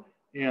September,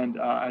 and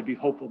I'd be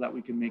hopeful that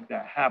we can make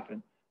that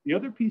happen. The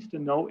other piece to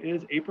note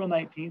is April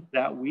 19th,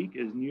 that week,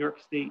 is New York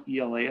State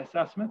ELA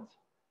assessments.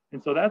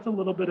 And so that's a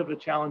little bit of a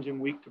challenging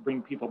week to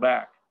bring people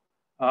back.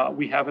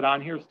 We have it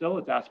on here still,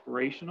 it's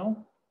aspirational,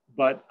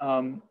 but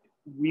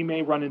we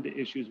may run into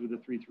issues with the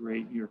 3 through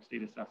 8 New York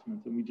State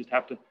assessments, and we just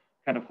have to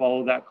kind of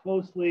follow that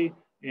closely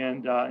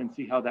and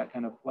see how that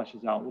kind of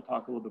fleshes out. We'll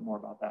talk a little bit more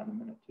about that in a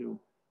minute too.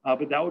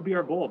 But that would be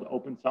our goal, to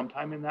open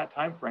sometime in that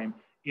time frame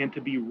and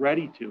to be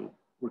ready to.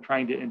 We're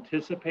trying to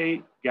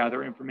anticipate,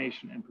 gather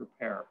information, and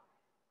prepare.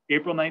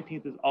 April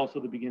 19th is also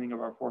the beginning of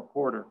our 4th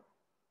quarter.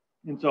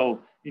 And so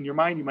in your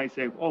mind, you might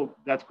say, oh,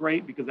 that's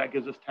great because that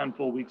gives us 10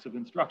 full weeks of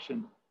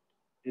instruction.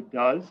 It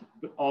does,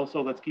 but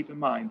also let's keep in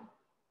mind,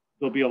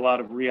 there'll be a lot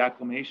of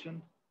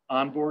reacclimation,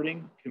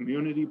 onboarding,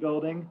 community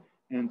building,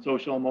 and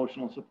social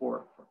emotional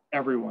support for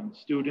everyone,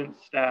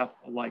 students, staff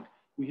alike.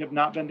 We have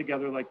not been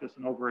together like this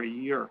in over a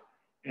year,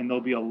 and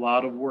there'll be a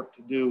lot of work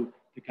to do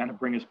to kind of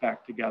bring us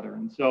back together.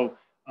 And so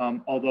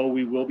although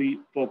we will be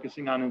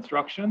focusing on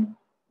instruction,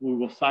 we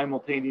will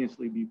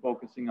simultaneously be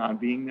focusing on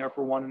being there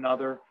for one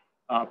another,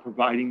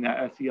 providing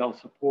that SEL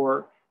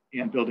support,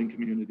 and building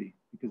community,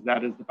 because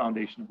that is the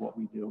foundation of what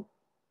we do.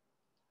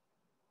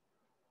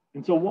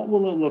 And so what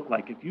will it look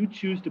like? If you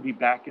choose to be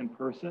back in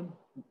person,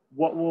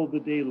 what will the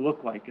day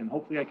look like? And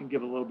hopefully I can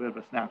give a little bit of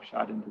a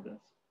snapshot into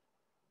this.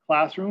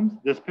 Classrooms,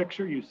 this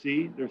picture you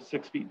see, there's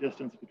 6 feet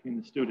distance between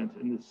the students.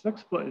 And the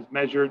 6 foot is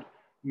measured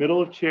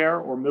middle of chair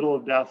or middle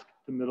of desk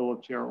to middle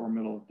of chair or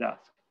middle of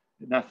desk.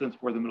 In essence,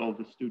 where the middle of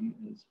the student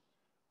is.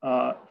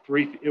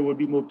 It would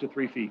be moved to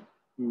 3 feet.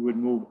 We would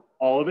move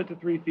all of it to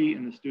 3 feet,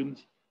 and the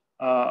students,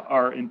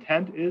 our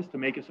intent is to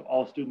make it so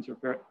all students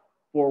are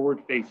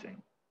forward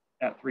facing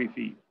at 3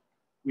 feet.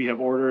 We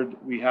have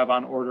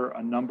on order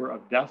a number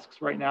of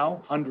desks right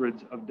now,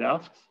 hundreds of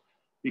desks,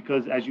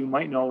 because as you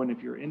might know, and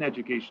if you're in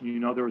education, you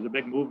know there was a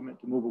big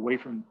movement to move away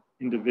from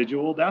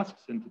individual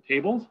desks into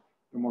tables.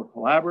 They're more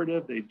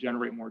collaborative, they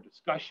generate more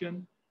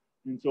discussion.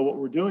 And so what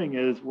we're doing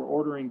is we're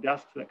ordering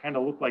desks that kind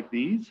of look like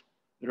these,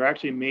 that are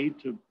actually made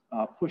to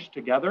push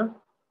together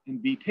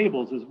and be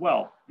tables as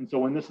well. And so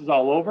when this is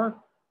all over,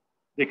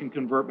 they can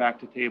convert back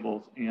to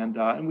tables.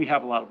 And we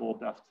have a lot of old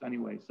desks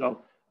anyway.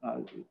 So,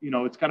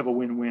 it's kind of a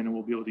win-win, and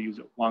we'll be able to use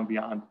it long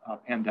beyond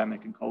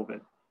pandemic and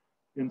COVID.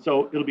 And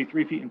so it'll be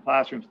 3 feet in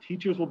classrooms.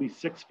 Teachers will be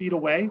 6 feet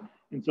away.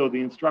 And so the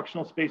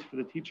instructional space for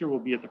the teacher will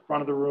be at the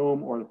front of the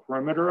room or the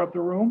perimeter of the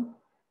room.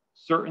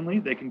 Certainly,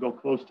 they can go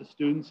close to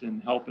students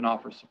and help and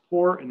offer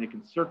support, and they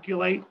can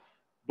circulate.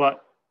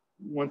 But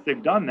once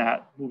they've done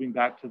that, moving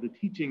back to the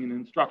teaching and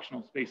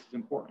instructional space is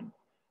important.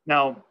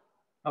 Now,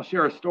 I'll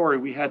share a story.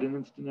 We had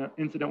an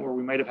incident where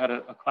we might have had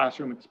a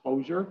classroom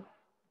exposure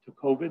to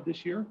COVID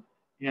this year.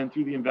 And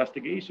through the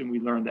investigation, we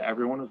learned that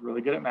everyone was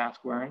really good at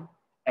mask wearing.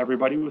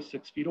 Everybody was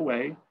 6 feet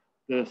away.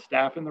 The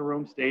staff in the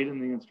room stayed in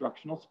the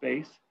instructional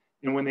space.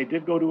 And when they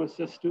did go to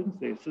assist students,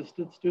 they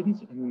assisted students,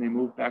 and then they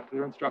moved back to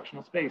their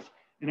instructional space.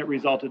 And it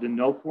resulted in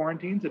no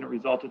quarantines, and it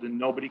resulted in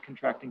nobody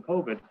contracting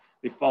COVID.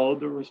 They followed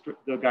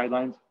the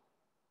guidelines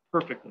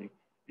perfectly.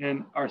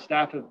 And our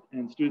staff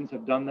and students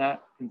have done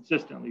that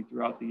consistently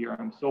throughout the year.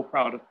 I'm so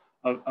proud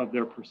of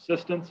their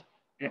persistence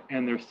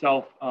and their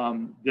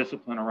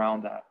self-discipline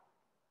around that.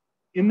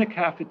 In the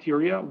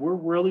cafeteria, we're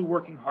really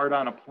working hard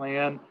on a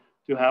plan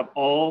to have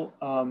all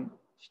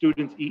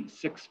students eat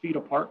 6 feet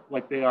apart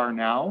like they are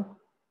now.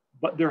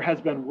 But there has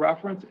been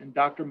reference in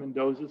Dr.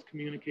 Mendoza's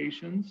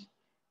communications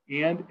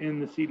and in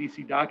the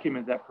CDC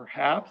document that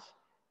perhaps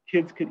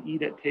kids could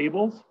eat at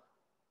tables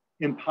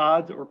in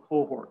pods or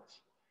cohorts.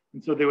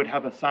 And so they would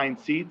have assigned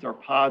seats or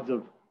pods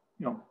of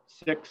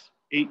 6,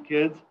 8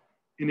 kids.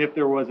 And if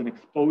there was an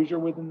exposure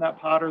within that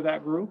pod or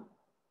that group,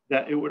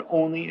 that it would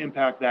only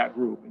impact that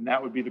group. And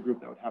that would be the group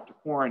that would have to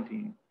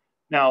quarantine.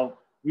 Now,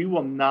 we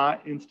will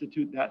not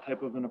institute that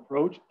type of an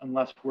approach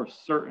unless we're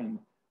certain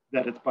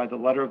that it's by the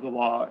letter of the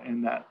law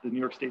and that the New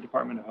York State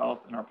Department of Health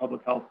and our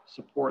public health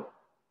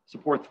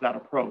supports that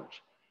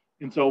approach.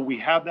 And so we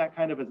have that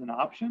kind of as an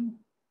option.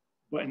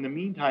 But in the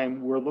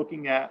meantime, we're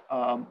looking at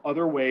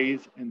other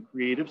ways and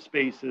creative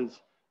spaces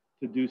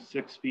to do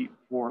 6 feet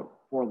for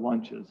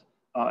lunches.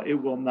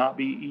 It will not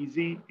be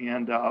easy,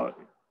 and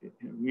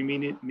we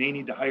may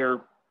need to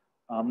hire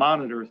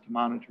monitors to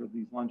monitor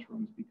these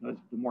lunchrooms, because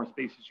the more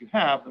spaces you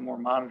have, the more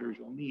monitors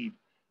you'll need.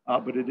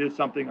 But it is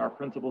something our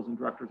principals and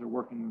directors are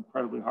working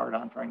incredibly hard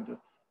on, trying to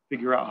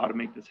figure out how to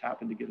make this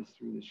happen to get us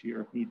through this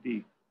year if need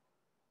be.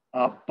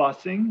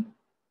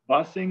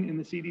 Busing in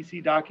the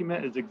CDC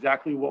document is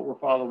exactly what we're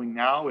following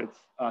now. It's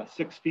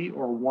 6 feet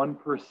or 1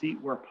 per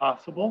seat where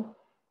possible.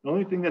 The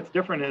only thing that's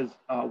different is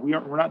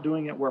we're not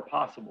doing it where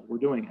possible. We're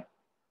doing it.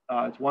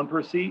 It's 1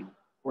 per seat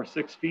or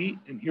 6 feet.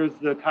 And here's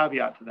the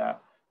caveat to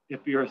that.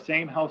 If you're a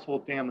same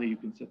household family, you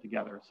can sit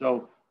together.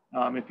 So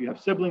if you have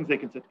siblings, they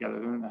can sit together.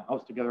 They're in the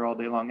house together all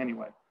day long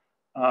anyway.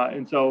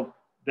 And so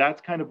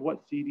that's kind of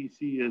what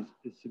CDC is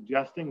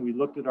suggesting. We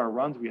looked at our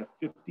runs. We have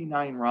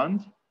 59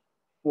 runs.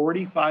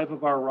 45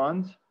 of our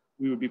runs,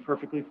 we would be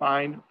perfectly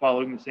fine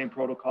following the same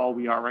protocol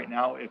we are right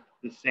now if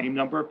the same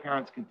number of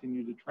parents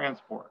continue to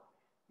transport.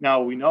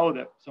 Now, we know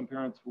that some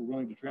parents were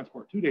willing to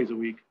transport 2 days a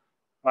week.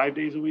 5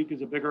 days a week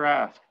is a bigger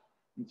ask.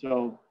 And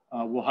so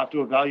we'll have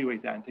to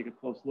evaluate that and take a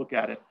close look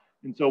at it.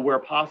 And so where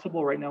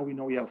possible, right now we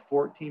know we have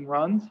 14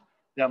 runs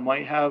that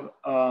might have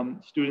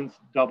students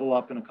double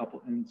up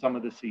in some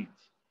of the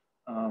seats.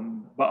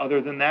 But other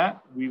than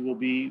that, we will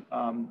be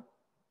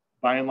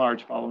by and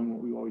large following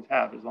what we always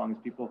have, as long as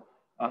people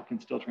can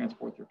still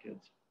transport their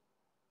kids.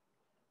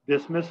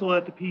 Dismissal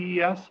at the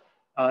PES,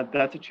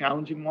 that's a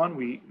challenging one.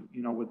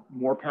 With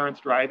more parents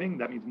driving,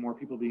 that means more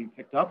people being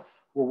picked up.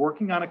 We're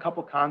working on a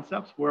couple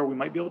concepts where we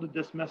might be able to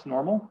dismiss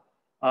normal,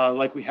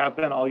 like we have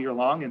been all year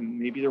long, and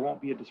maybe there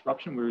won't be a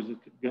disruption where it's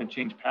going to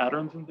change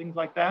patterns and things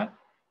like that.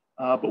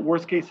 But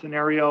worst case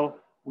scenario,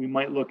 we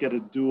might look at a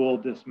dual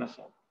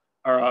dismissal,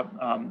 or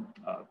a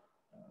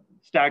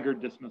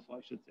staggered dismissal,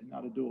 I should say,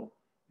 not a dual.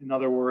 In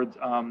other words,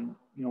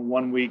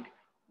 1 week,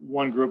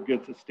 one group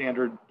gets a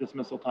standard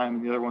dismissal time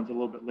and the other one's a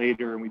little bit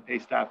later, and we pay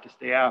staff to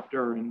stay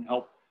after and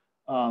help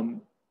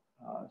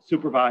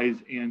supervise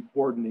and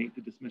coordinate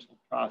the dismissal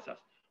process.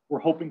 We're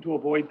hoping to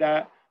avoid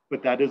that,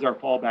 but that is our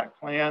fallback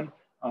plan.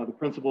 The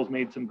principals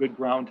made some good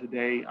ground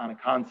today on a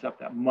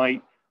concept that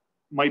might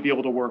be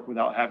able to work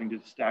without having to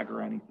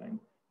stagger anything.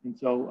 And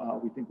so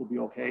we think we'll be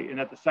okay. And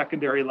at the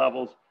secondary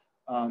levels,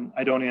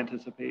 I don't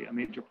anticipate a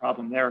major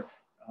problem there.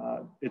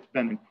 It's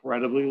been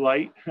incredibly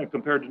light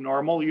compared to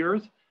normal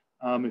years.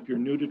 If you're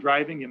new to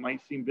driving, it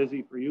might seem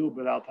busy for you,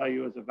 but I'll tell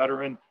you as a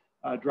veteran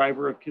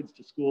driver of kids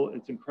to school,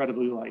 it's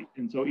incredibly light.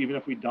 And so even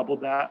if we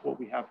doubled that, what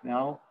we have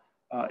now,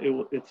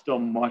 it's still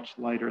much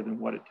lighter than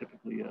what it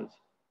typically is.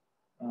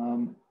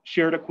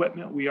 Shared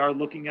equipment, we are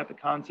looking at the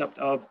concept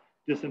of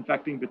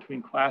disinfecting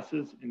between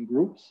classes and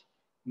groups,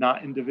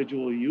 not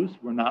individual use.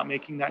 We're not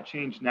making that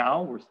change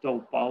now. We're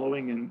still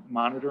following and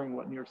monitoring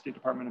what New York State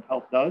Department of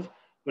Health does,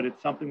 but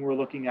it's something we're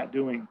looking at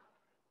doing.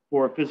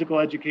 For physical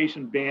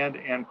education, band,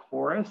 and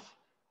chorus,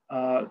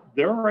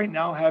 they're right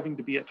now having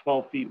to be at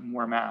 12 feet and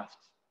wear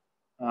masks.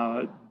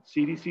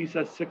 CDC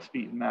says 6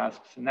 feet in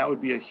masks, and that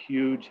would be a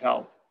huge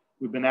help.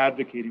 We've been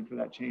advocating for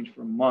that change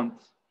for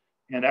months.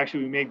 And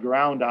actually, we made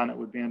ground on it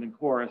with band and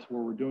chorus,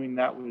 where we're doing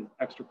that with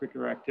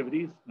extracurricular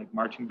activities like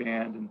marching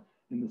band and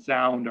in the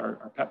sound,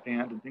 our pep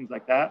band and things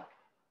like that.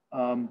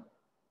 And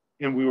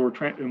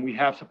we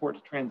have support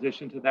to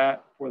transition to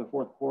that for the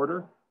fourth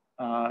quarter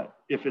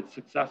if it's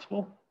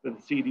successful. But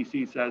the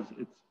CDC says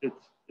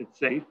it's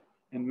safe,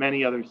 and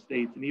many other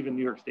states, and even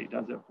New York State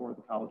does it for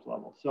the college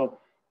level. So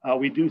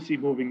we do see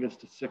moving this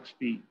to 6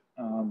 feet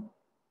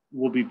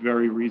will be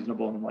very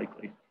reasonable and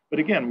likely. But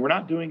again, we're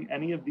not doing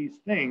any of these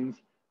things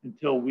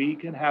until we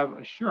can have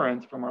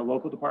assurance from our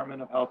local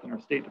Department of Health and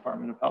our state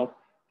Department of Health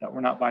that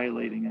we're not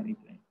violating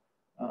anything.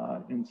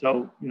 And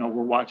so, we're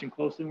watching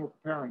closely and we're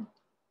preparing.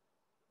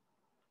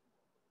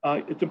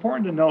 It's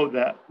important to know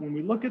that when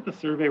we look at the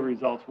survey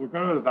results, we're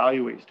going to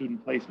evaluate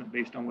student placement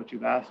based on what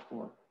you've asked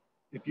for.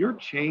 If you're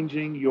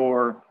changing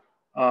your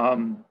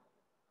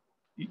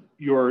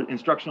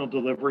instructional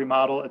delivery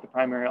model at the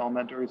primary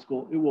elementary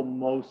school, it will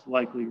most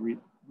likely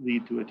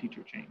lead to a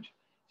teacher change.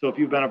 So if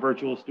you've been a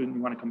virtual student,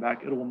 you want to come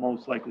back, it will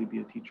most likely be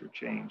a teacher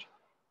change.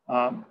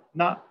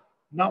 Not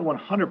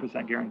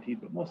 100%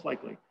 guaranteed, but most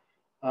likely.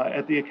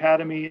 At the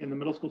academy, in the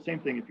middle school, same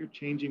thing. If you're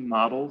changing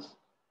models,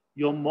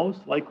 you'll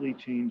most likely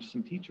change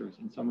some teachers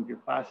in some of your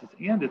classes.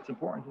 And it's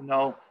important to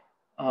know,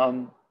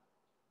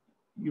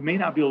 you may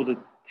not be able to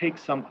take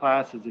some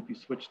classes if you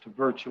switch to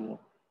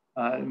virtual.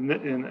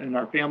 And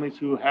our families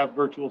who have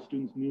virtual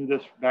students knew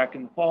this back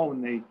in the fall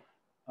when they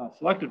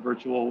selected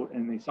virtual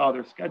and they saw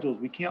their schedules.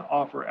 We can't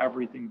offer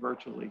everything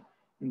virtually.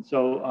 And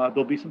so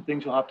there'll be some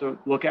things you'll have to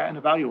look at and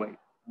evaluate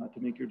to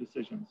make your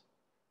decisions.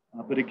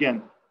 But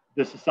again,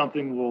 this is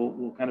something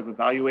we'll kind of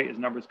evaluate as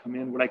numbers come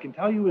in. What I can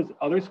tell you is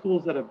other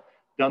schools that have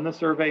done the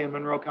survey in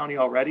Monroe County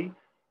already,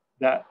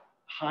 that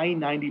high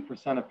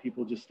 90% of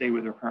people just stay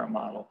with their current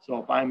model. So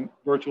if I'm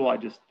virtual, I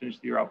just finish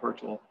the year out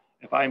virtual.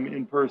 If I'm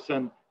in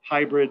person,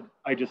 hybrid,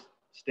 I just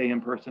stay in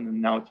person,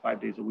 and now it's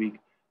 5 days a week.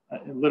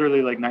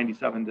 Literally like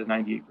 97 to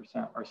 98%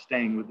 are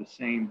staying with the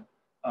same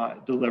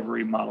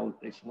delivery model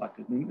that they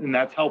selected. And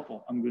that's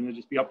helpful. I'm going to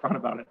just be upfront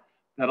about it.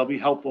 That'll be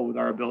helpful with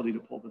our ability to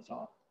pull this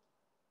off.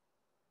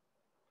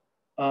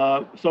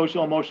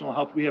 Social emotional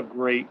health, we have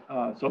great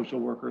social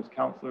workers,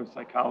 counselors,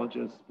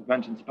 psychologists,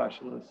 prevention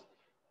specialists,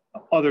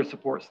 other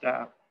support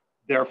staff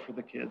there for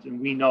the kids.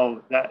 And we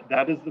know that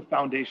that is the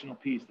foundational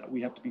piece that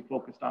we have to be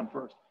focused on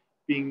first,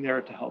 being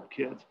there to help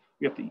kids.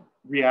 We have to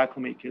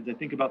reacclimate kids. I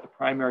think about the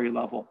primary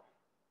level.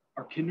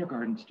 Our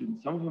kindergarten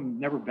students, some of them have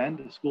never been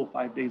to school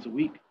 5 days a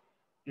week.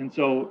 And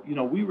so,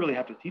 we really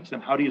have to teach them,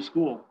 how do you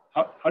school?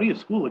 How do you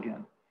school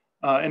again?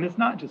 And it's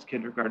not just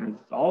kindergartners,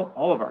 it's all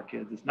of our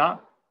kids. It's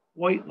not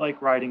quite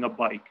like riding a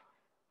bike.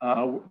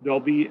 There'll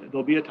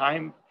be a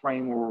time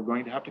frame where we're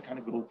going to have to kind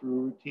of go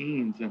through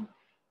routines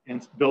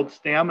and build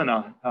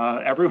stamina.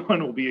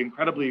 Everyone will be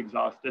incredibly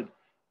exhausted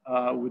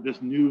with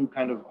this new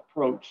kind of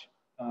approach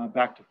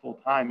back to full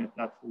time if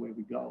that's the way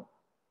we go.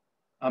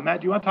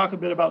 Matt, do you want to talk a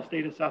bit about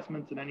state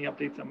assessments and any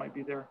updates that might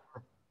be there?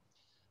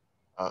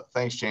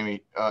 Thanks,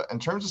 Jamie. In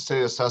terms of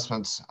state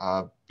assessments,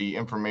 the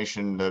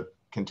information that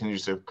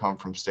continues to come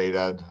from state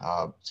ed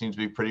seems to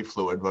be pretty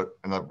fluid, but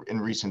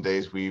in recent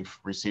days, we've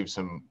received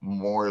some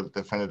more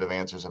definitive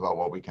answers about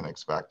what we can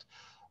expect.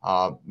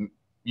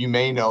 You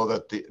may know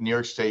that the New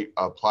York State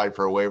applied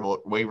for a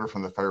waiver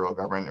from the federal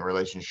government in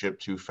relationship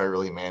to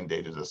federally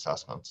mandated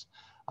assessments,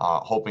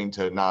 hoping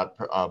to not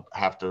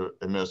have to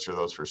administer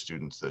those for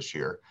students this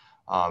year.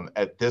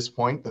 At this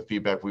point, the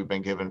feedback we've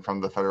been given from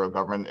the federal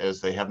government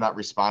is they have not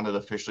responded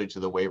officially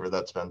to the waiver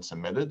that's been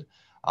submitted.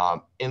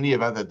 In the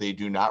event that they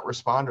do not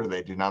respond or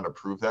they do not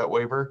approve that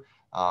waiver,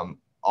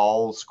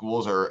 all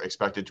schools are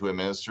expected to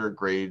administer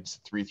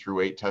grades 3 through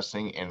 8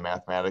 testing in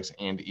mathematics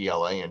and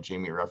ELA. And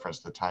Jamie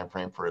referenced the time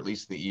frame for at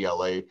least the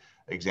ELA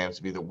exams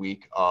to be the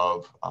week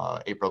of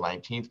April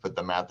 19th, but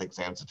the math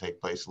exams to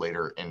take place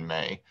later in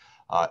May.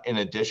 In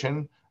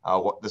addition,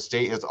 the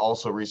state has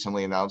also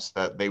recently announced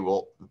that they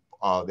will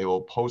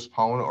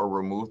postpone or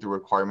remove the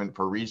requirement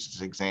for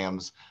Regents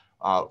exams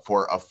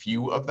for a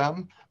few of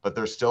them, but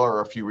there still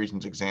are a few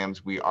Regents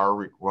exams we are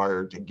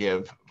required to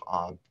give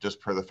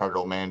just per the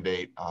federal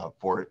mandate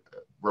for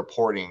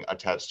reporting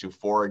attached to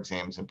 4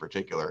 exams in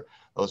particular.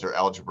 Those are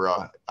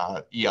algebra,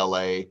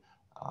 ELA,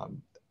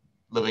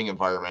 living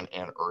environment,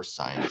 and earth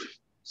science.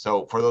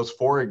 So for those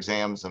 4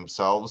 exams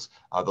themselves,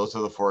 those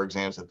are the 4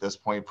 exams at this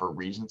point for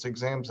Regents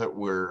exams that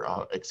we're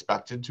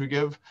expected to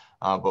give,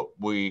 but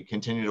we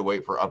continue to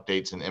wait for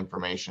updates and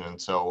information. And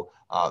so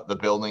the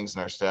buildings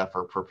and our staff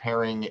are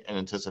preparing in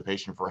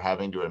anticipation for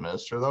having to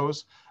administer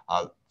those.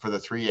 For the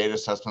 3-8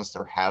 assessments,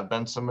 there have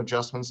been some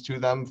adjustments to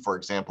them. For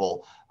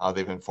example,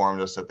 they've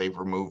informed us that they've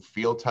removed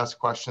field test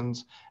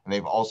questions, and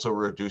they've also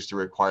reduced the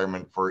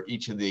requirement for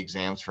each of the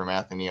exams for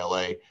math and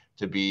ELA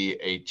to be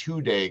a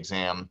 2-day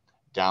exam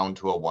down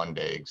to a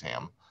 1-day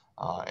exam.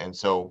 And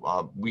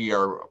so we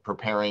are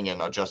preparing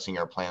and adjusting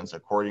our plans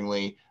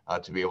accordingly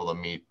to be able to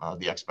meet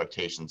the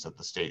expectations that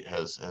the state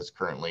has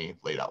currently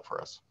laid out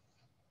for us.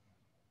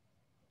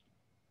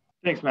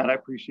 Thanks, Matt. I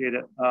appreciate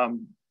it.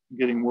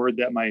 Getting word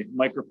that my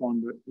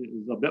microphone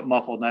is a bit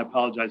muffled, and I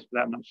apologize for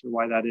that. I'm not sure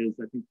why that is.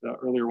 I think the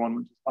earlier one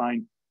went just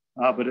fine,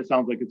 but it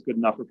sounds like it's good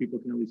enough for people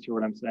can at least hear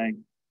what I'm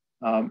saying.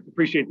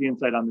 Appreciate the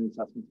insight on the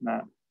assessments,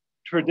 Matt.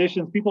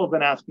 Traditions, people have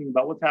been asking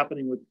about what's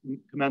happening with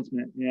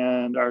commencement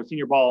and our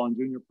senior ball and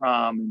junior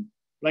prom. And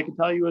what I can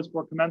tell you is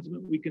for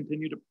commencement, we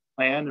continue to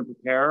plan and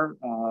prepare.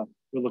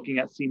 We're looking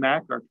at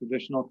CMAC, our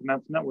traditional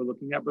commencement. We're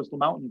looking at Bristol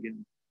Mountain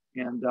again.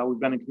 And we've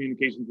been in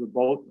communications with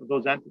both of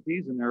those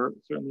entities, and they're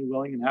certainly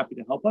willing and happy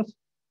to help us.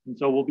 And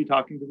so we'll be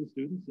talking to the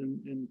students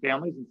and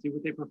families and see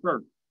what they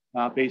prefer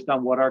based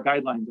on what our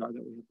guidelines are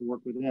that we have to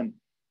work within.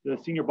 The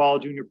senior ball,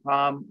 junior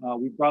prom,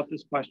 we brought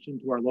this question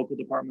to our local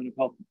Department of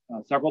Health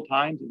several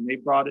times, and they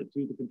brought it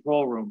to the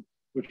control room,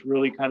 which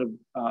really kind of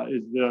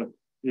is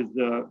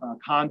the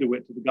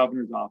conduit to the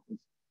governor's office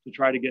to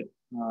try to get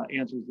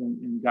answers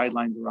and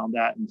guidelines around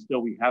that. And still,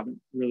 we haven't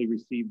really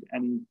received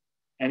any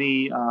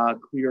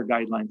clear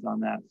guidelines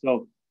on that.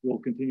 So we'll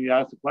continue to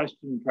ask the question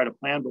and try to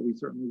plan, but we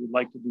certainly would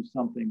like to do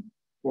something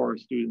for our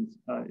students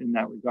in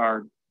that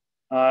regard.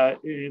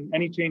 In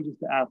any changes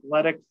to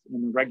athletics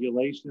and the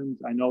regulations,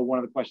 I know one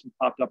of the questions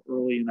popped up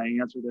early and I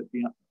answered it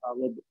a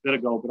little bit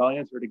ago, but I'll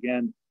answer it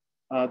again.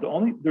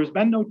 There's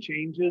been no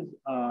changes.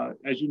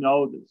 As you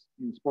know,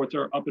 sports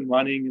are up and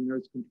running and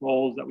there's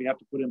controls that we have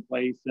to put in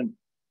place, and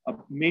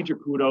major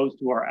kudos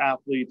to our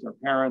athletes, our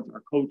parents,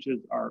 our coaches,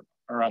 our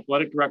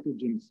athletic director,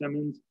 Jim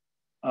Simmons,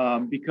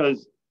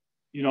 because,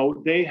 you know,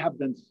 they have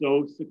been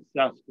so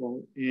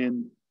successful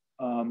in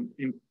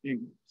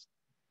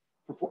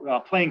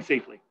playing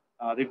safely.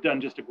 They've done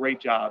just a great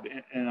job,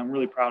 and I'm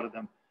really proud of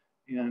them,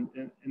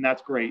 and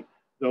that's great.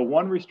 The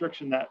one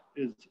restriction that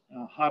is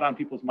hot on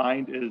people's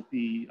mind is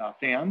the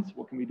fans.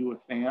 What can we do with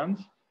fans?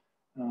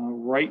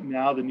 Right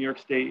now, the New York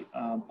State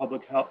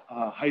Public Health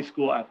High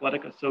School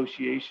Athletic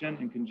Association,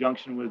 in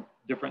conjunction with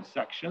different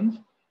sections,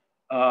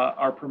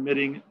 are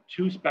permitting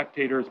 2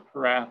 spectators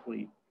per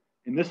athlete.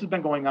 And this has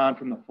been going on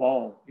from the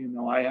fall. You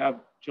know, I have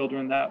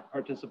children that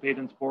participate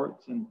in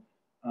sports, and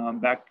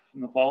back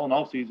from the fall and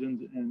all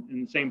seasons,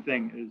 and the same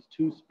thing is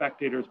 2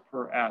 spectators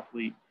per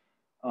athlete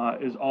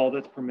is all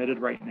that's permitted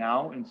right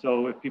now. And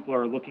so if people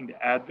are looking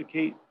to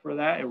advocate for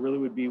that, it really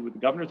would be with the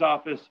governor's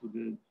office, with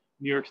the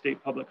New York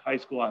State Public High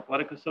School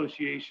Athletic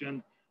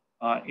Association,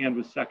 and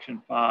with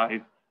Section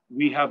 5.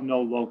 We have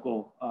no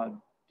local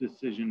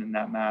decision in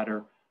that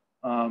matter.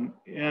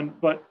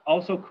 But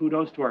also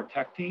kudos to our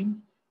tech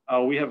team.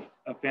 We have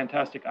a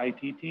fantastic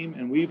IT team,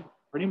 and we've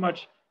pretty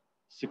much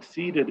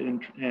succeeded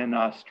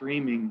in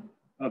streaming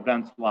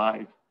events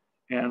live,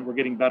 and we're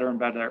getting better and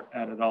better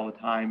at it all the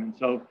time. And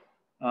so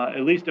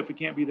at least if we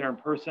can't be there in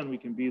person, we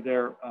can be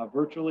there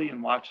virtually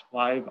and watch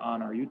live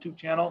on our YouTube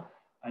channel.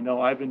 I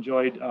know I've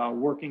enjoyed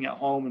working at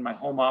home in my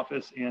home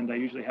office, and I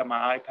usually have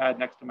my iPad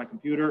next to my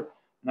computer,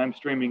 and I'm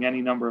streaming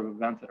any number of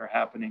events that are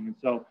happening. And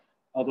so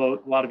although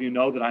a lot of you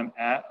know that I'm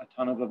at a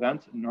ton of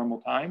events in normal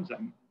times,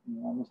 I'm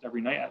almost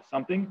every night at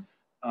something,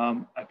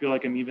 I feel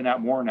like I'm even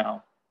at more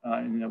now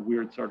in a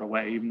weird sort of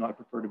way, even though I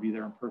prefer to be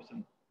there in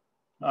person.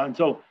 And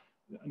so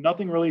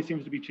nothing really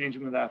seems to be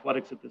changing with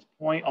athletics at this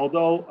point,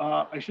 although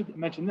I should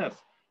mention this.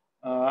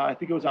 I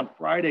think it was on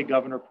Friday,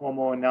 Governor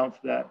Cuomo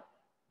announced that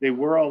they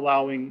were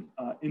allowing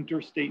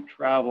interstate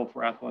travel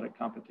for athletic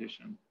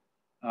competition.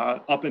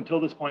 Up until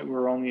this point, we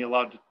were only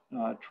allowed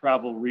to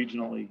travel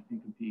regionally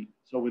and compete.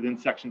 So within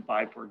Section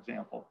 5, for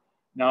example.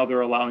 Now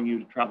they're allowing you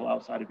to travel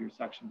outside of your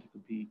section to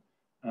compete.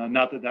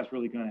 Not that that's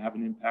really going to have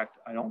an impact,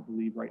 I don't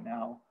believe right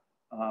now,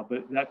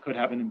 but that could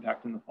have an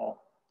impact in the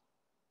fall.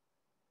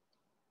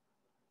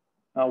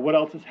 What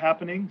else is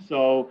happening?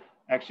 So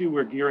actually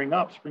we're gearing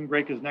up. Spring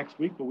break is next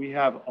week, but we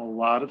have a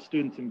lot of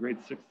students in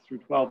grades 6 through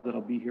 12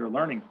 that'll be here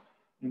learning.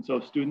 And so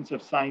students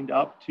have signed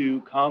up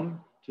to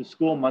come to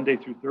school Monday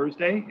through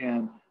Thursday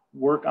and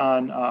work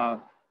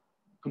on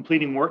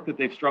completing work that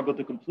they've struggled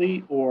to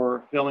complete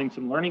or filling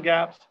some learning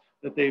gaps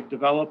that they've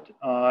developed.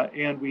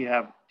 And we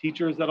have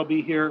teachers that'll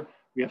be here.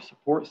 We have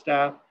support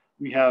staff.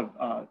 We have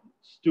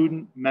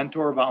student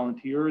mentor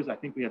volunteers. I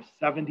think we have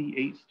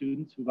 78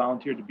 students who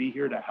volunteered to be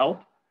here to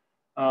help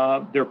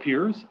their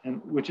peers,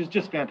 and which is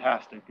just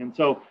fantastic. And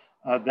so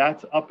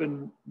that's up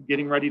and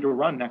getting ready to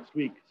run next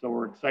week. So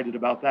we're excited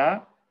about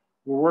that.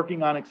 We're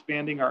working on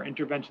expanding our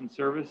intervention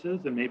services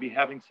and maybe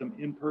having some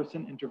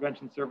in-person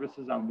intervention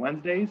services on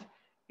Wednesdays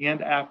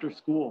and after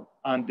school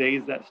on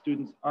days that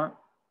students aren't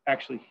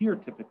actually here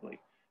typically.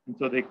 And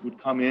so they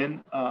would come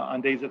in on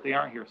days that they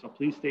aren't here. So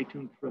please stay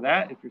tuned for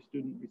that if your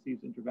student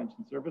receives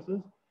intervention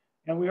services.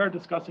 And we are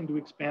discussing to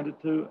expand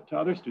it to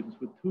other students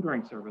with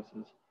tutoring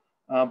services.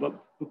 But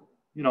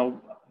you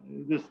know,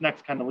 this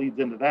next kind of leads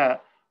into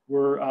that.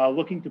 We're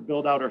looking to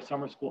build out our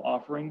summer school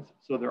offerings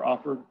so they're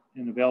offered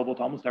and available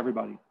to almost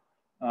everybody.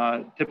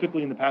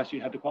 Typically in the past,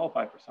 you had to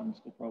qualify for summer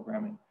school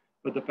programming,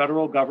 but the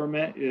federal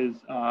government is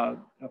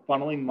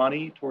funneling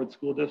money towards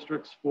school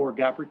districts for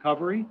gap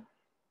recovery.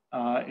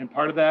 And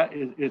part of that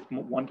is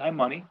one-time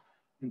money.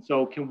 And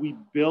so can we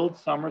build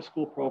summer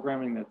school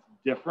programming that's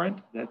different,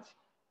 that's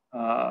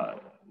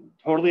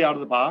totally out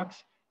of the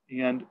box?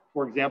 And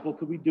for example,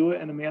 could we do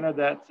it in a manner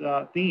that's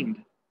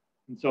themed?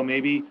 And so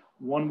maybe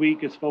 1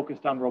 week is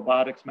focused on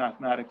robotics,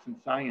 mathematics, and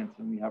science.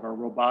 And we have our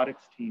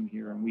robotics team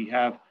here, and we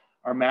have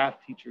our math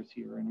teachers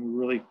here, and we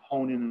really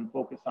hone in and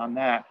focus on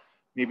that.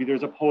 Maybe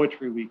there's a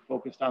poetry week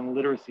focused on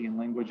literacy and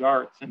language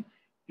arts. And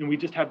we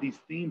just have these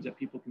themes that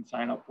people can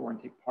sign up for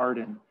and take part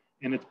in.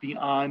 And it's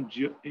beyond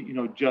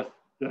just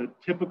the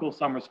typical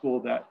summer school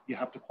that you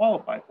have to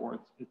qualify for.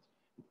 It's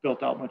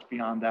built out much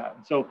beyond that.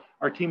 And so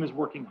our team is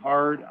working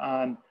hard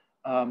on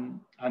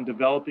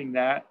developing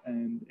that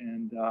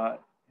and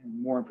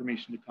more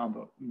information to come.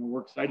 But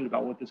we're excited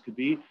about what this could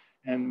be.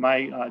 And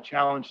my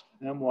challenge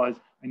to them was,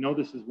 I know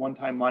this is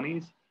one-time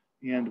monies,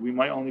 and we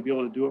might only be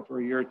able to do it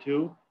for a year or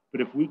two. But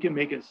if we can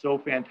make it so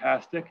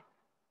fantastic,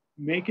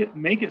 make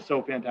it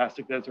so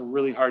fantastic that it's a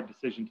really hard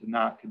decision to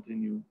not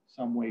continue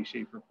some way,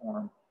 shape, or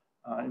form.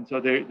 And so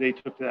they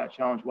took to that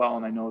challenge well,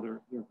 and I know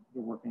they're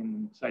working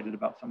and excited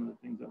about some of the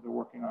things that they're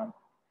working on.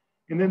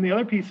 And then the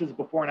other piece is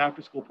before and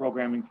after school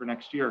programming for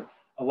next year.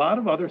 A lot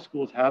of other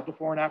schools have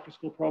before and after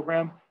school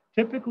program.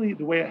 Typically,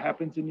 the way it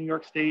happens in New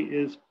York State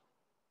is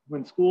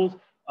when schools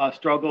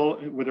struggle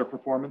with their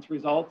performance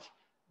results,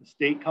 the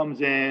state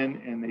comes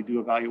in and they do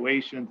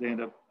evaluations. They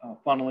end up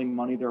funneling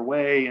money their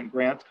way, and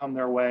grants come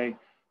their way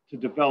to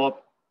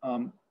develop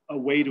a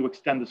way to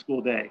extend the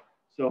school day.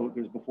 So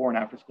there's before and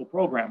after school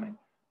programming.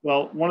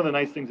 Well, one of the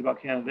nice things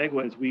about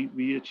Canandaigua is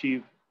we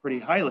achieve pretty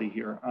highly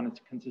here on a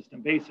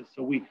consistent basis.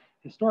 So we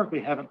historically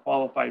haven't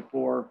qualified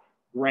for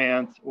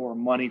grants or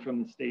money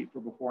from the state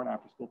for before and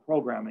after school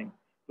programming,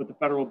 but the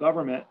federal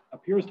government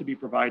appears to be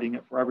providing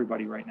it for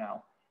everybody right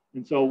now.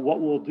 And so what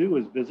we'll do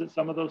is visit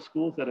some of those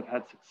schools that have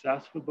had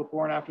success with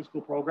before and after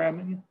school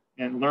programming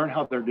and learn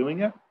how they're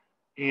doing it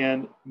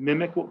and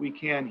mimic what we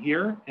can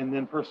here and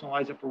then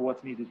personalize it for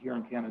what's needed here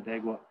in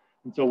Canandaigua.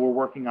 And so we're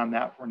working on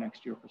that for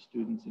next year for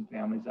students and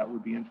families that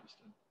would be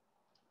interested.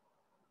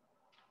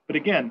 But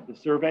again, the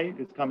survey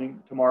is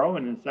coming tomorrow,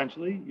 and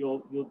essentially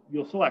you'll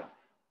select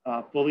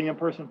fully in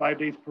person 5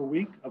 days per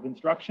week of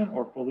instruction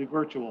or fully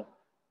virtual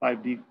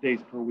 5 days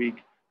per week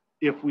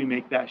if we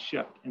make that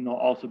shift. And there'll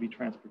also be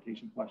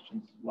transportation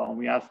questions as well. And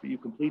we ask that you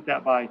complete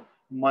that by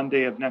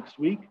Monday of next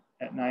week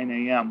at 9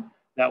 a.m.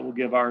 That will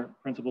give our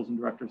principals and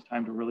directors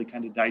time to really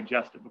kind of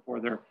digest it before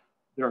their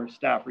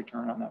staff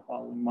return on that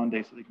following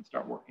Monday so they can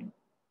start working.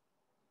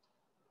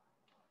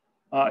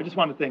 I just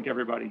want to thank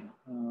everybody.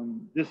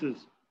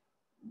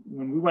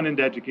 When we went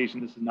into education,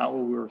 this is not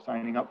what we were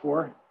signing up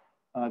for.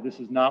 This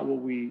is not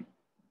what we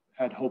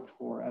had hoped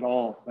for at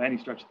all by any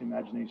stretch of the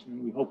imagination.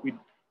 And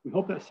we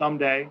hope that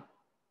someday,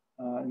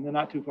 in the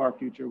not too far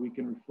future, we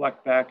can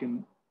reflect back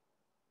and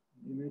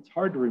it's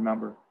hard to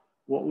remember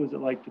what was it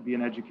like to be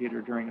an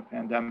educator during a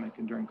pandemic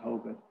and during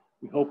COVID.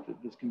 We hope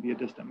that this can be a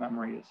distant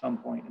memory at some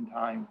point in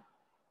time.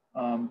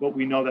 But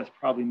we know that's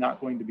probably not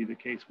going to be the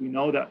case. We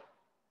know that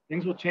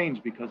things will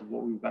change because of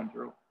what we've been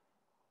through.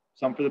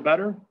 Some for the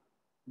better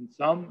and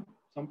some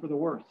for the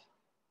worse.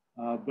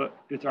 But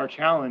it's our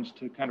challenge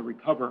to kind of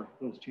recover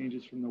those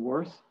changes from the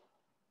worst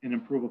and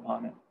improve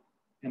upon it.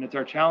 And it's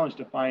our challenge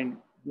to find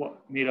what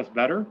made us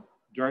better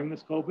during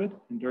this COVID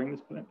and during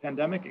this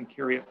pandemic and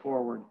carry it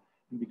forward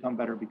and become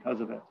better because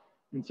of it.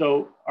 And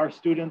so our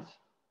students,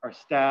 our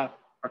staff,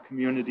 our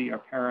community, our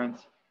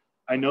parents,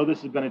 I know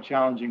this has been a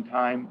challenging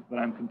time, but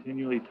I'm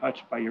continually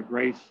touched by your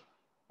grace,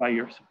 by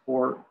your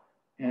support,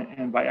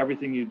 and by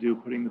everything you do,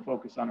 putting the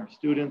focus on our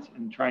students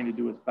and trying to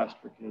do what's best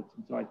for kids.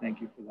 And so I thank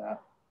you for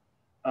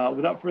that.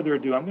 Without further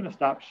ado, I'm going to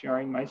stop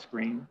sharing my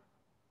screen.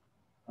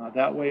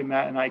 That way,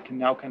 Matt and I can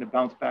now kind of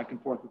bounce back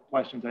and forth with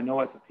questions. I know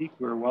at the peak,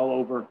 we were well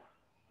over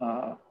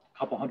a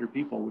couple hundred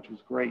people, which was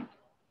great.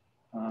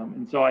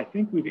 And so I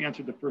think we've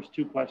answered the first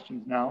two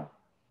questions now.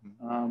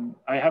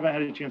 I haven't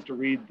had a chance to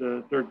read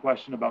the third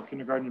question about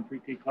kindergarten and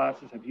pre-K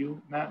classes. Have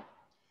you, Matt?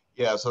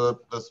 Yeah, so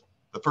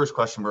the first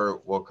question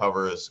we'll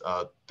cover is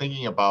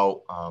thinking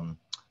about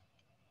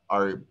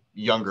our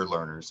younger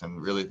learners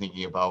and really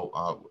thinking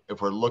about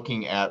if we're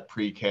looking at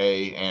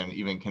pre-K and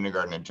even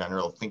kindergarten in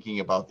general, thinking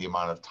about the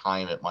amount of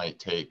time it might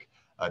take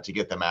to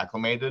get them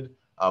acclimated,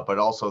 but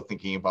also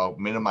thinking about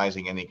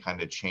minimizing any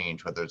kind of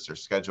change, whether it's their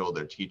schedule,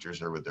 their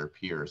teachers, or with their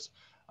peers.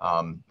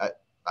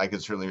 I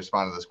can certainly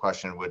respond to this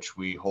question, which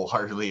we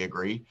wholeheartedly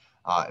agree.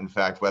 In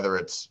fact, whether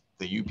it's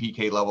the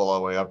UPK level all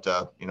the way up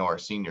to, our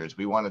seniors,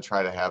 we want to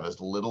try to have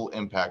as little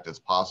impact as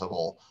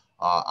possible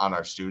on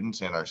our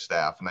students and our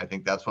staff. And I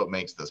think that's what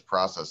makes this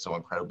process so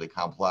incredibly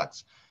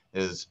complex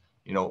is,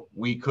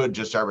 we could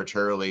just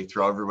arbitrarily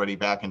throw everybody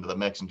back into the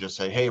mix and just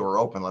say, hey, we're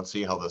open, let's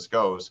see how this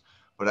goes.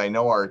 But I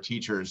know our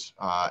teachers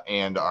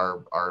and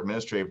our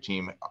administrative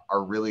team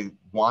are really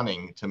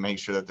wanting to make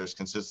sure that there's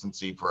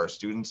consistency for our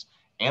students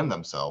and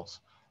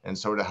themselves. And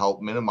so to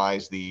help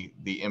minimize the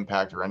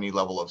impact or any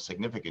level of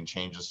significant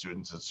change to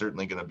students is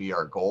certainly going to be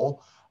our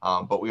goal.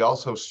 But we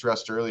also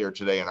stressed earlier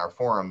today in our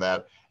forum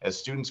that as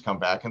students come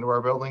back into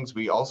our buildings,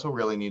 we also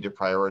really need to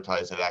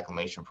prioritize that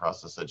acclimation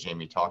process that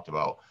Jamie talked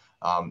about.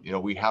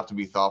 We have to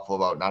be thoughtful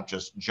about not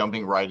just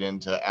jumping right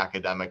into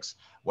academics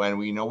when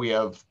we know we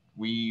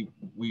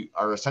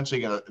are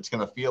essentially it's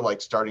going to feel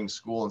like starting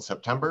school in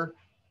September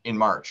in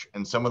March.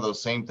 And some of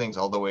those same things,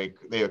 although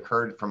they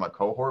occurred from a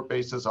cohort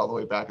basis all the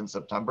way back in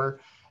September,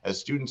 as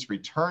students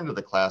return to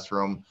the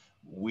classroom,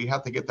 we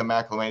have to get them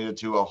acclimated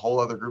to a whole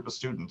other group of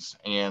students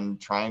and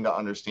trying to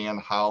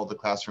understand how the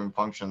classroom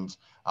functions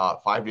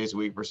 5 days a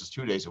week versus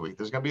 2 days a week.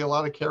 There's going to be a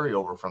lot of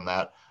carryover from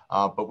that,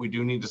 but we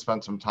do need to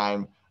spend some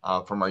time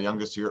from our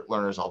youngest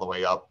learners all the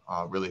way up,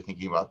 really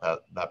thinking about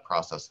that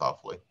process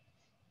thoughtfully.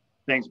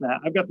 Thanks, Matt.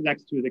 I've got the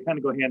next two. They kind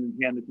of go hand in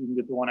hand if you can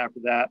get the one after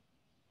that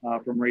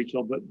from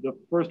Rachel. But the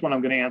first one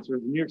I'm going to answer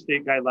is the New York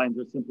State guidelines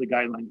are simply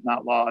guidelines,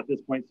 not law. At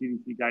this point,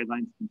 CDC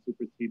guidelines can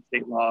supersede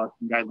state law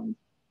and guidelines.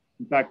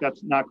 In fact,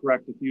 that's not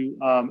correct. If you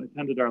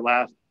attended our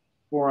last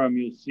forum,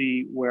 you'll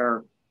see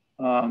where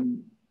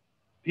NYSED,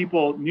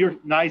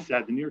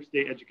 the New York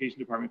State Education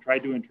Department,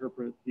 tried to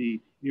interpret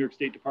the New York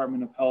State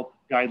Department of Health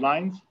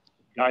guidelines,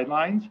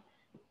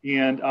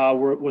 and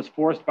was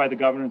forced by the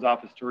governor's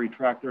office to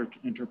retract their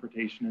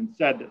interpretation and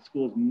said that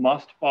schools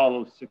must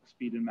follow 6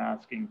 feet in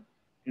masking,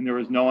 and there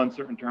was no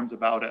uncertain terms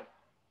about it.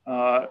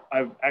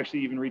 I've actually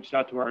even reached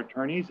out to our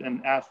attorneys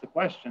and asked the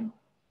question,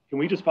 can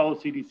we just follow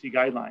CDC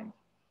guidelines?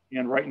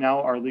 And right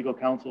now our legal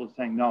counsel is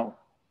saying, no,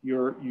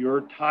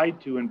 you're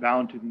tied to and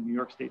bound to the New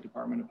York State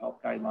Department of Health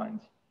guidelines.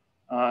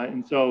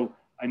 And so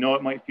I know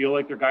it might feel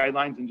like they're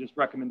guidelines and just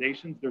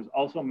recommendations. There's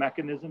also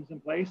mechanisms in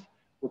place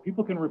where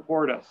people can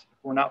report us if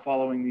we're not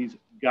following these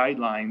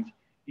guidelines.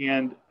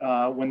 And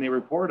when they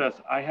report us,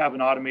 I have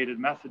an automated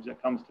message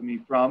that comes to me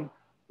from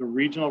the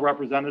regional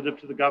representative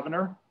to the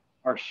governor,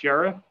 our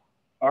sheriff,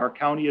 our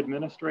county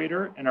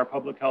administrator, and our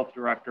public health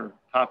director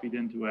copied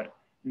into it.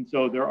 And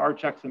so there are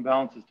checks and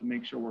balances to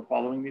make sure we're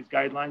following these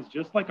guidelines.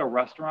 Just like a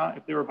restaurant,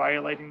 if they were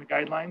violating the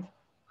guidelines,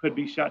 could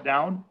be shut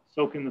down,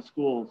 so can the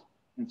schools.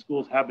 And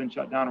schools have been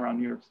shut down around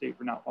New York State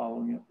for not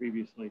following it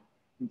previously.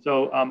 And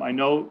so I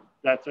know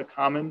that's a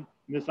common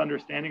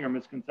misunderstanding or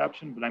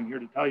misconception, but I'm here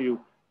to tell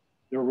you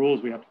there are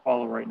rules we have to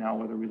follow right now,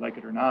 whether we like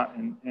it or not.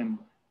 And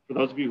for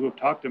those of you who have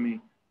talked to me,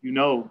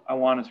 I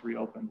want us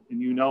reopened.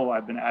 And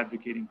I've been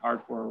advocating hard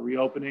for a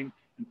reopening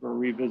and for a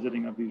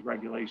revisiting of these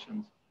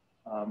regulations.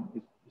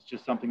 It's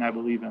just something I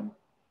believe in.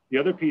 The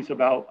other piece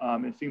about,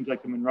 it seems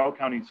like the Monroe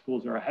County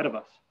schools are ahead of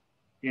us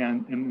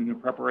and in the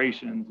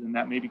preparations, and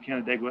that maybe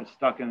Canandaigua is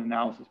stuck in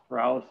analysis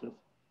paralysis.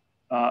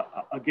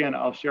 Again,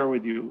 I'll share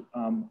with you,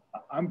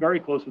 I'm very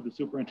close with the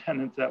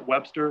superintendents at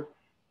Webster,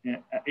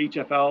 at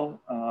HFL,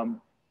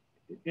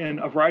 and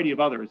a variety of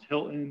others,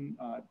 Hilton,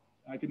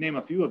 I could name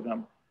a few of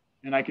them.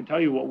 And I can tell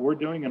you what we're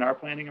doing in our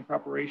planning and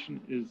preparation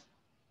is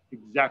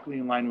exactly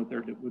in line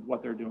with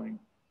what they're doing.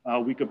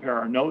 We compare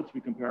our notes,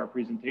 we compare our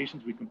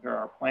presentations, we compare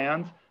our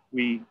plans,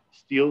 we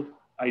steal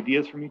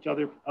ideas from each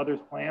other's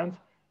plans.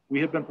 We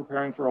have been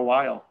preparing for a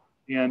while,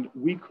 and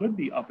we could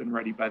be up and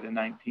ready by the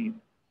 19th.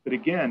 But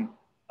again,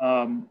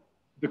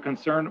 the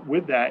concern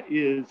with that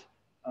is,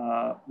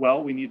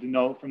 we need to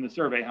know from the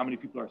survey how many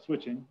people are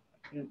switching.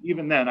 And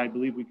even then, I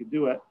believe we could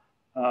do it.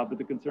 But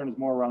the concern is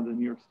more around the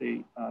New York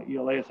State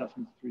ELA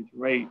assessments 3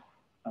 through 8.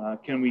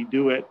 Can we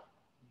do it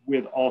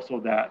with also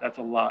that? That's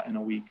a lot in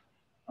a week.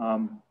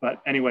 But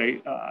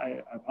anyway,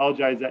 I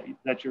apologize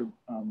that your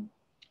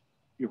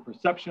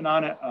perception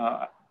on it.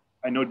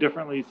 I know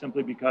differently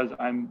simply because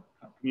I'm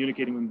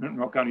communicating with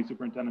Monroe County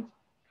superintendents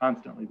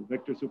constantly. The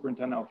Victor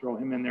superintendent, I'll throw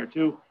him in there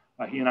too.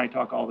 He and I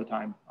talk all the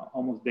time,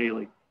 almost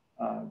daily.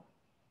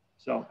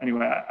 So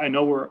anyway, I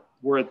know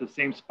we're at the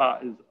same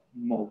spot as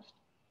most.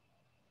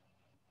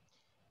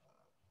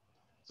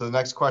 So the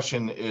next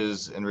question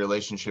is in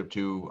relationship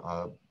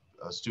to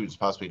students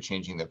possibly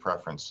changing their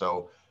preference.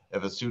 So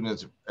if a student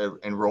is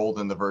enrolled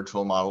in the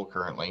virtual model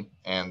currently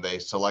and they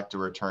select to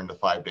return to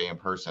 5-day in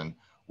person,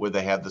 would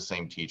they have the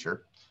same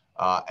teacher?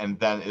 And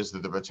then is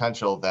there the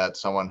potential that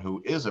someone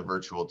who is a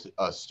virtual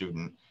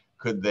student,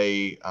 would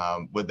they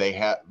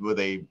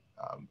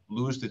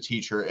lose the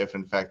teacher if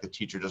in fact the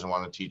teacher doesn't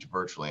want to teach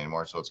virtually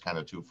anymore? So it's kind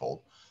of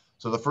twofold.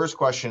 So the first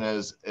question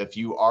is, if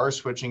you are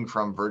switching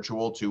from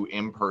virtual to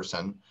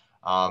in-person,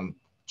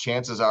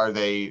 chances are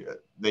they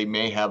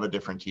may have a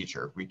different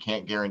teacher. We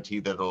can't guarantee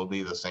that it'll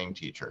be the same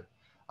teacher.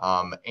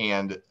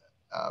 And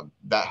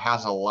that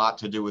has a lot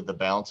to do with the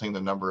balancing the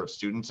number of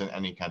students and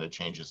any kind of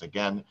changes.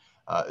 Again,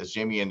 as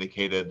Jamie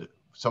indicated,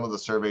 some of the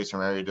surveys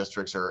from area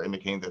districts are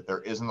indicating that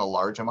there isn't a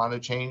large amount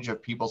of change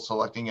of people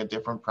selecting a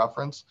different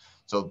preference.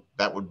 So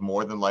that would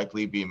more than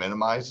likely be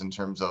minimized in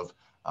terms of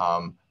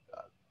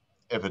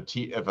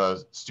if a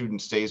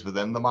student stays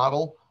within the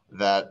model,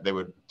 that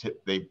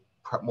they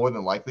more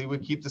than likely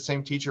would keep the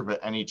same teacher, but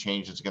any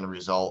change is going to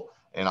result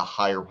in a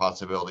higher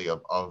possibility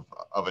of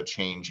a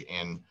change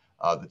in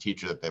the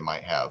teacher that they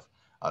might have.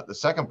 The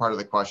second part of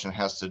the question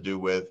has to do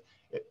with,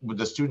 would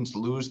the students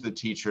lose the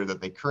teacher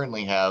that they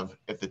currently have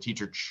if the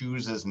teacher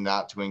chooses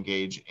not to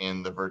engage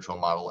in the virtual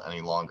model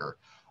any longer?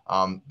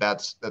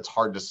 That's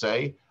hard to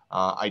say.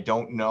 I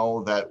don't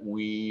know that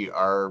we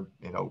are,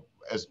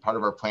 as part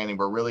of our planning,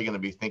 we're really going to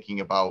be thinking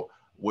about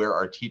where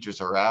our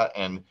teachers are at.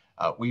 And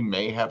we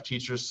may have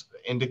teachers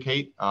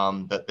indicate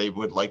that they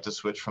would like to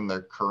switch from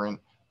their current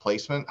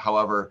placement.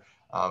 However,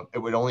 it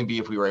would only be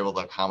if we were able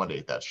to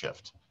accommodate that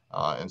shift.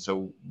 And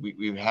so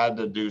we've had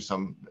to do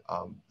some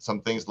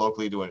things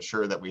locally to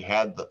ensure that we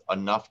had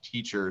enough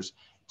teachers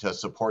to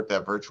support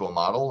that virtual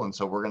model. And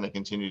so we're going to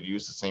continue to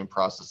use the same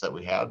process that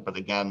we had. But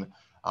again,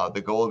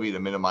 the goal would be to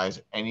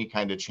minimize any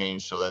kind of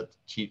change so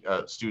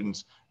that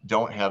students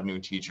don't have new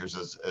teachers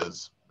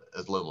as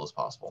little as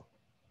possible.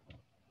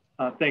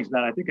 Thanks,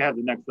 Matt. I think I have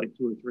the next like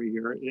 2 or 3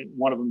 here.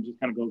 One of them just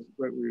kind of goes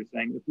right where you're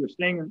saying. If you're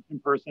staying in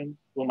person,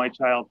 will my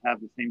child have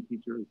the same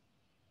teachers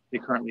they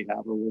currently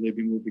have, or will they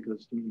be moved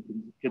because students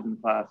and kids in the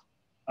class?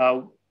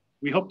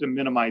 We hope to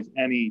minimize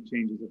any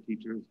changes of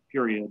teachers,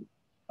 period.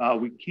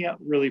 We can't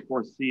really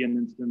foresee an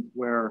instance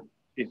where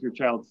if your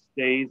child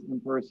stays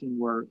in person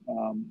where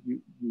you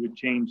would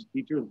change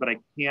teachers, but I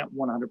can't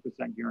 100%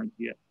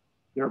 guarantee it.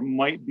 There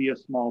might be a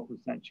small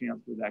percent chance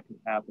where that could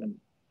happen.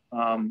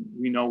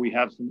 We know we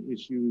have some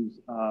issues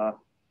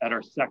at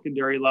our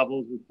secondary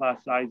levels with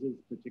class sizes,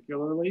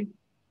 particularly.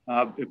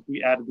 If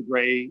we added the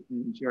gray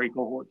and cherry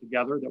cohort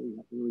together, that we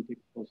have to really take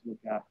a close look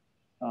at.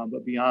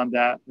 But beyond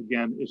that,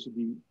 again, it should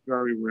be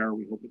very rare.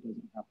 We hope it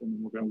doesn't happen,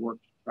 and we're going to work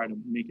to try to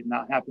make it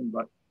not happen,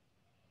 but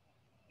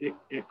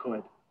it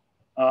could.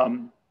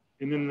 And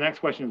then the next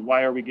question is,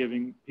 why are we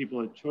giving people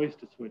a choice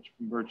to switch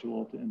from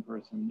virtual to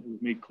in-person? It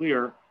was made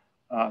clear,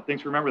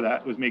 thanks for remember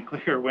that, it was made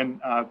clear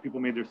when people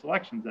made their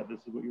selections that this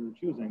is what you were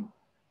choosing.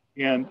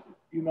 And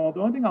the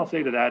only thing I'll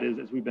say to that is,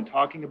 as we've been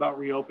talking about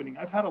reopening,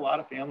 I've had a lot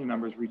of family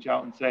members reach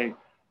out and say,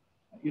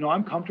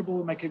 I'm comfortable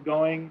with my kid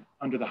going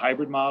under the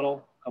hybrid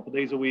model, a couple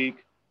days a week,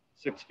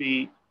 6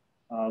 feet,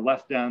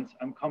 less dense.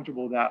 I'm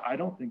comfortable with that. I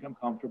don't think I'm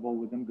comfortable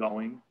with them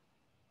going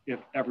if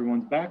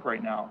everyone's back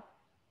right now.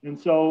 And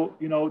so,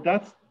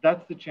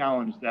 that's the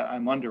challenge that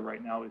I'm under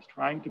right now, is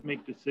trying to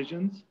make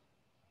decisions,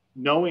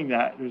 knowing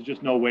that there's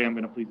just no way I'm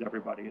going to please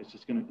everybody.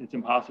 It's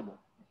impossible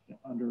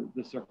under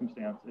this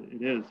circumstance.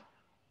 It is.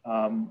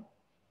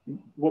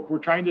 What we're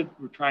trying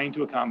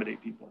to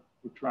accommodate people.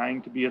 We're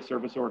trying to be a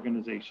service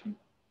organization.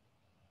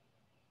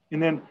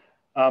 And then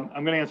I'm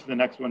going to answer the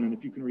next one, and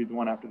if you can read the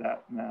one after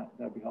that, Matt,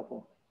 that'd be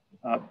helpful.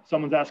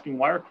 Someone's asking,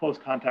 why are close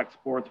contact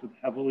sports with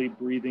heavily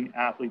breathing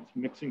athletes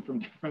mixing from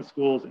different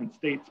schools and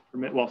states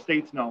permit? Well,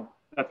 states, no,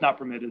 that's not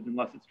permitted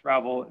unless it's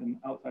travel and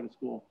outside of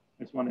school.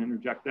 I just want to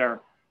interject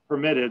there.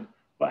 Permitted,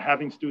 but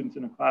having students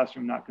in a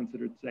classroom not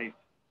considered safe.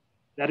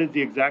 That is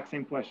the exact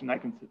same question I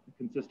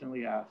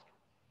consistently ask.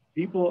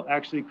 People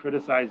actually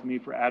criticize me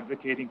for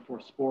advocating for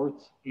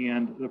sports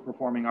and the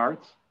performing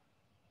arts.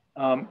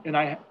 And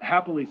I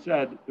happily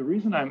said, the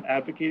reason I'm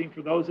advocating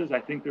for those is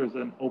I think there's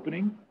an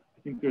opening.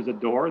 I think there's a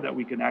door that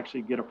we can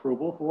actually get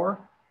approval for.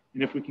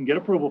 And if we can get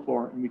approval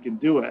for it and we can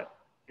do it,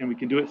 and we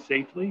can do it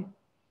safely,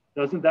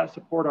 doesn't that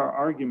support our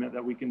argument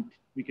that we can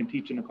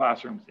teach in a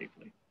classroom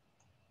safely?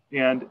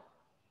 And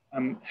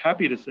I'm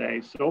happy to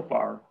say so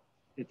far,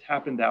 it's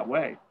happened that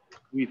way.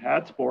 We've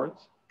had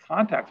sports,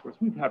 contact sports,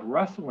 we've had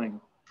wrestling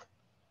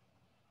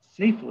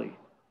safely.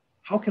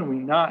 How can we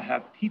not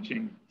have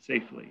teaching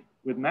safely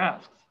with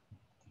masks?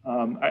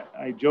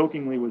 I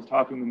jokingly was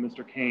talking with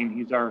Mr. Kane.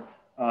 He's our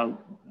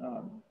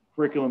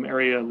curriculum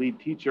area lead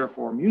teacher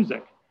for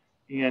music.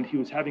 And he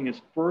was having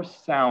his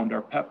first sound,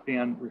 our pep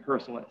band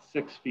rehearsal, at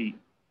 6 feet.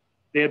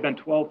 They had been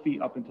 12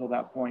 feet up until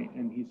that point.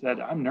 And he said,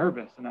 I'm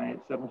nervous. And I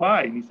said,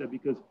 why? And he said,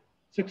 because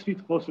 6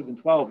 feet's closer than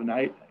 12. And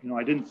I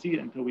didn't see it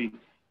until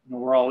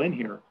we're all in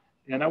here.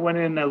 And I went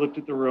in and I looked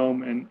at the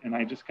room and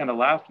I just kind of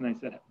laughed and I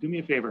said, do me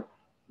a favor,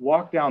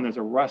 walk down, there's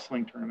a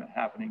wrestling tournament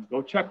happening.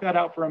 Go check that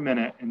out for a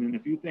minute. And then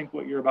if you think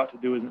what you're about to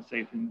do isn't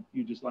safe, then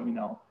you just let me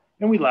know.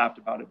 And we laughed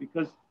about it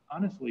because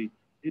honestly,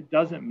 it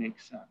doesn't make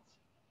sense.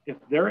 If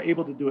they're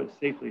able to do it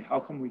safely, how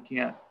come we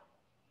can't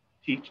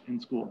teach in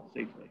school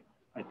safely?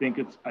 I think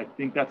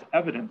that's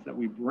evidence that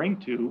we bring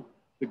to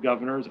the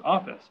governor's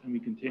office and we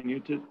continue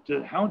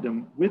to hound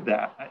him with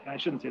that. I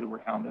shouldn't say the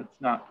word hound, that's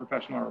not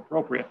professional or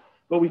appropriate,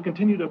 but we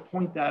continue to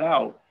point that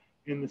out.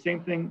 And the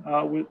same thing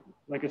with,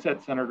 like I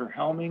said, Senator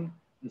Helming,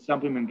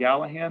 Assemblyman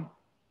Gallahan,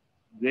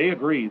 they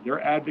agree,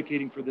 they're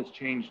advocating for this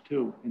change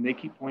too. And they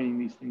keep pointing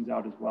these things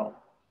out as well.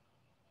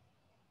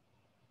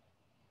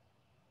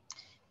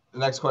 The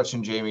next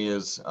question, Jamie,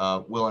 is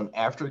will an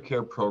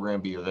aftercare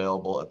program be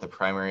available at the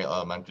primary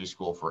elementary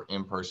school for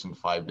in-person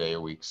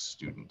 5-day-a-week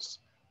students?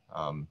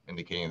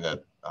 indicating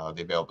that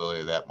the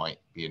availability of that might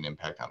be an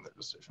impact on their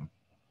decision.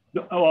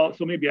 Oh, well,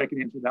 so maybe I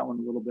can answer that one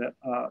a little bit.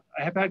 I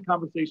have had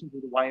conversations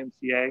with the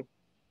YMCA.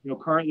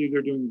 Currently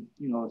they're doing,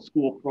 a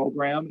school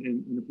program,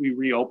 and if we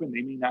reopen,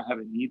 they may not have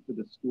a need for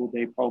the school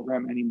day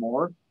program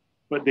anymore,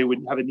 but they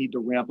would have a need to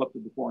ramp up the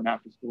before and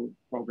after school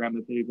program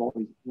that they've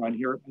always run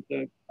here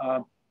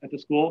at the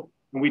school.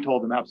 And we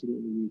told them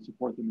absolutely we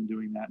support them in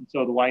doing that. And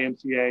so the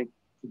YMCA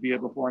would be a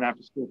before and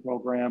after school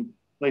program.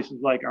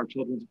 Places like our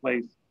Children's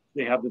Place,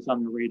 they have this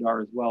on their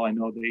radar as well. I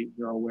know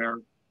they're aware.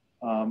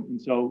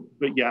 And so,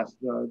 but yes,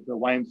 the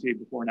YMCA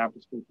before and after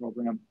school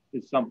program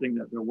is something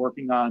that they're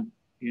working on,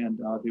 and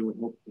they would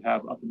hope to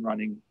have up and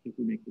running if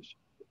we make this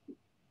shift.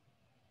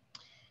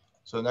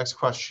 So the next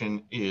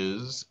question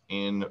is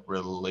in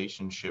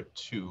relationship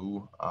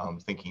to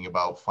thinking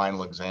about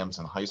final exams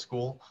in high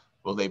school.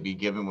 Will they be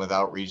given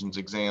without Regents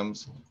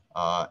exams?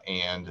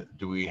 And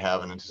do we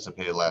have an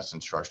anticipated last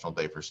instructional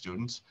day for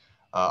students?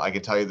 I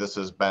can tell you this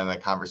has been a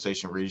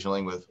conversation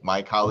regionally with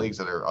my colleagues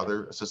that are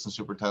other assistant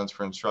superintendents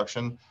for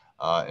instruction,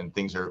 and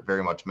things are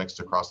very much mixed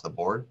across the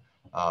board.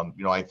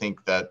 I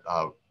think that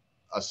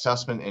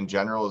assessment in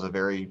general is a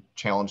very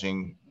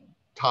challenging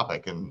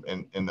topic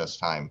in this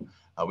time.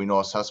 We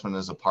know assessment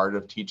is a part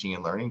of teaching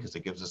and learning because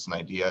it gives us an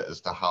idea as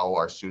to how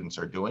our students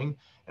are doing.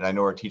 And I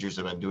know our teachers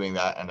have been doing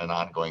that in an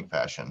ongoing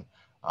fashion.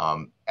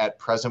 At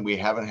present, we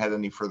haven't had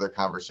any further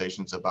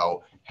conversations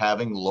about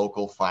having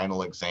local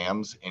final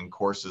exams in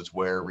courses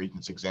where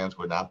Regents exams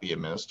would not be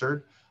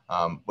administered.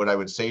 What I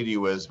would say to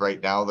you is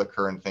right now, the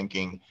current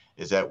thinking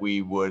is that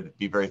we would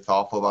be very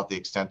thoughtful about the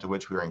extent to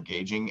which we are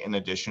engaging in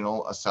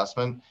additional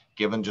assessment,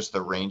 given just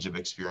the range of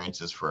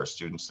experiences for our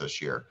students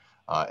this year.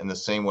 In the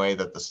same way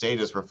that the state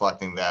is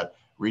reflecting that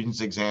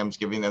Regents exams,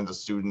 giving them to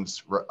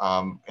students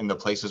in the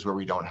places where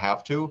we don't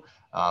have to,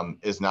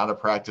 is not a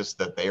practice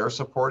that they are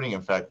supporting.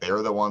 In fact,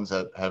 they're the ones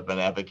that have been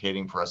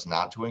advocating for us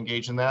not to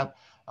engage in that.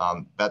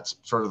 That's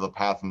sort of the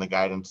path and the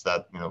guidance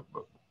that,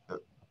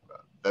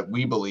 that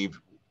we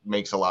believe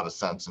makes a lot of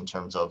sense in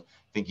terms of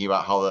thinking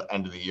about how the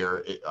end of the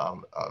year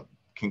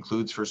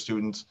concludes for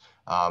students,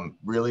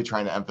 really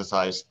trying to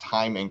emphasize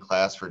time in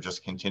class for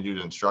just continued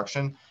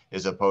instruction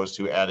as opposed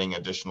to adding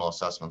additional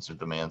assessments or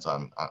demands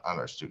on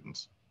our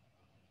students.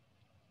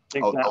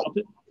 Thanks, Matt.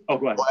 Oh,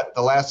 go ahead.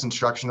 The last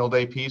instructional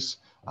day piece.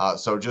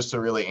 So just to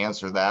really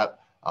answer that,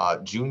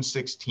 June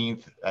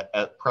 16th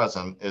at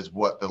present is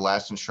what the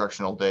last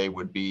instructional day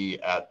would be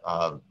at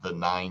the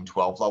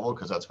 9-12 level,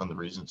 because that's when the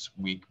Regents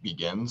week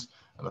begins.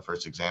 And the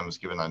first exam is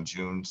given on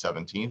June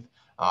 17th.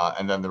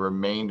 And then the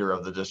remainder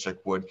of the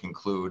district would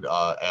conclude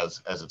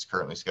as it's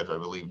currently scheduled.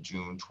 I believe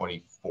June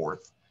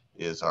 24th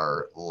is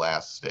our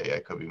last day. I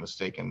could be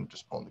mistaken,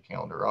 just pulling the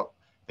calendar up.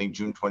 I think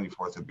June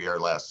 24th would be our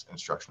last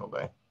instructional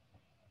day.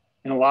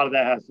 And a lot of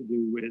that has to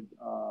do with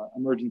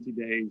emergency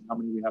days, how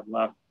many we have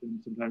left,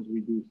 and sometimes we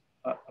do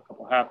a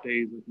couple half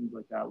days or things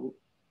like that.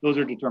 Those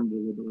are determined a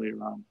little bit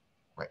later on.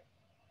 Right.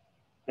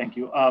 Thank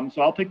you.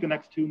 So I'll take the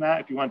next two,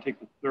 Matt. If you want to take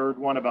the third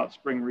one about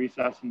spring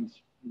recess, and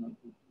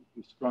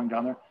you're scrolling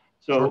down there.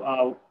 So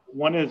sure.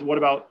 One is, what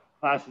about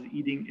classes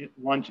eating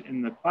lunch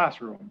in the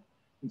classroom?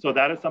 And so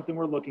that is something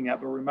we're looking at.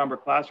 But remember,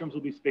 classrooms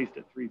will be spaced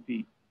at 3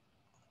 feet.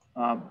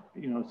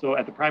 So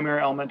at the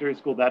primary elementary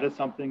school, that is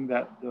something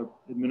that the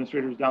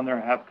administrators down there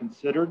have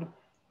considered,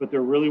 but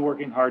they're really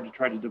working hard to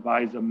try to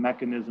devise a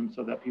mechanism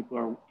so that people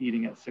are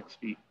eating at 6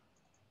 feet.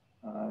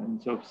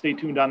 And so stay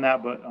tuned on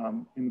that, but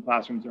in the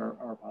classrooms are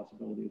a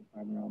possibility at the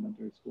primary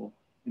elementary school,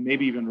 and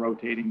maybe even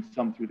rotating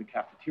some through the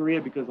cafeteria,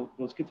 because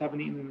those kids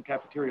haven't eaten in the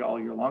cafeteria all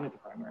year long at the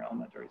primary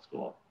elementary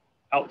school.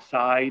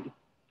 Outside,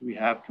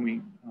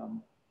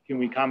 can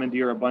we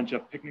commandeer a bunch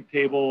of picnic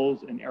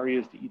tables and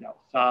areas to eat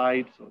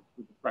outside, so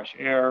with the fresh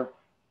air,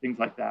 things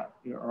like that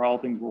are all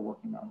things we're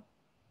working on.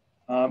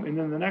 And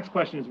then the next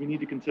question is, we need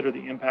to consider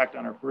the impact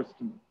on our first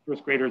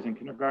graders and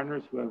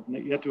kindergartners who have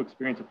yet to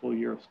experience a full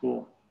year of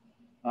school.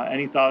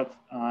 Any thoughts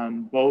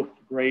on both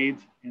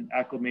grades and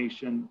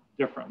acclimation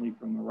differently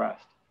from the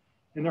rest?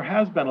 And there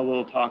has been a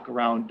little talk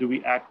around, do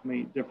we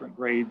acclimate different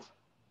grades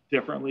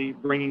differently,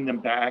 bringing them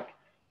back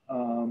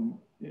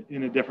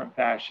in a different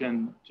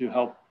fashion to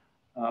help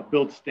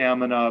build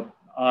stamina,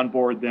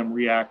 onboard them,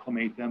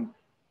 reacclimate them.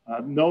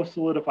 No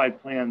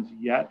solidified plans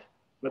yet,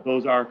 but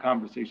those are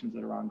conversations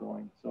that are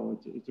ongoing. So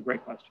it's a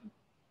great question.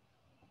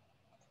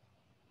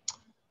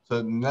 So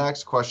the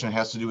next question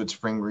has to do with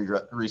spring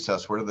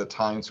recess. What are the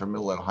times for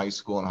middle and high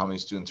school, and how many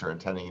students are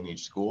attending in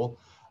each school?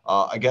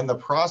 Again, the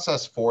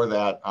process for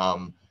that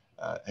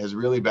has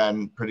really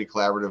been pretty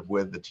collaborative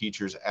with the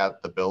teachers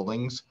at the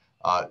buildings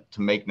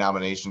to make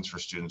nominations for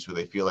students who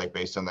they feel like,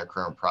 based on their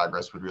current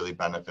progress, would really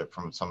benefit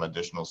from some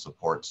additional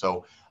support.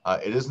 So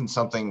it isn't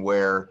something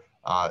where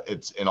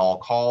it's an all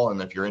call, and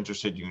if you're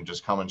interested, you can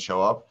just come and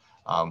show up.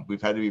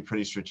 We've had to be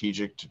pretty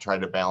strategic to try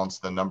to balance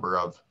the number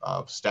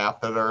of staff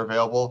that are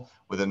available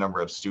with the number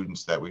of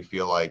students that we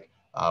feel like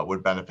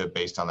would benefit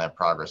based on that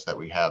progress that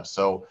we have.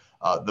 So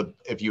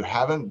if you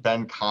haven't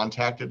been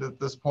contacted at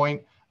this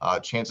point,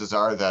 chances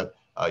are that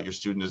your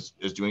student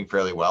is doing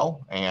fairly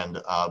well,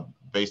 and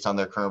based on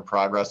their current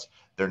progress,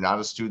 They're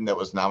not a student that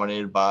was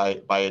nominated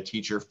by a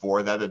teacher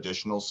for that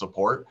additional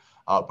support.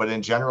 But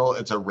in general,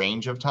 it's a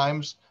range of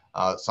times.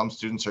 Some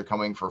students are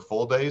coming for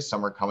full days,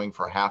 some are coming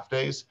for half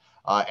days.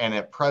 And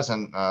at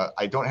present,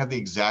 I don't have the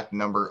exact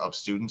number of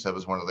students. That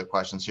was one of the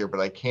questions here, but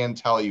I can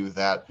tell you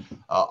that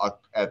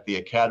at the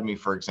Academy,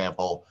 for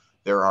example,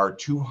 there are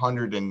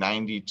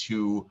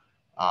 292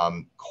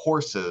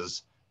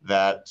 courses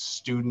that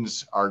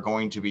students are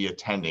going to be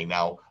attending.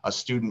 Now, a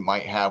student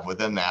might have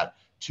within that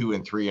 2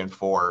 and 3 and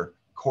 4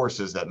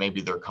 courses that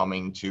maybe they're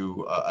coming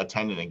to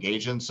attend and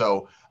engage in.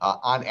 So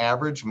on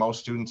average, most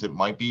students, it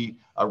might be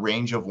a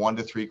range of 1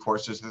 to 3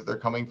 courses that they're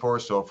coming for.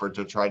 So if we're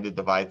to try to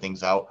divide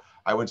things out,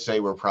 I would say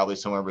we're probably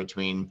somewhere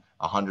between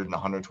 100 and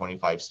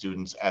 125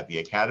 students at the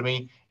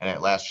Academy. And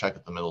at last check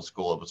at the middle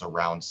school, it was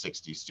around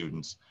 60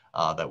 students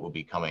that will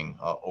be coming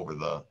over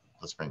the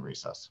spring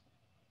recess.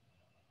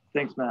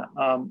 Thanks, Matt.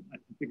 I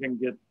think I can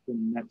get the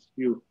next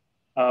few.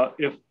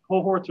 If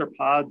cohorts or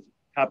pods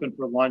happen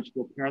for lunch,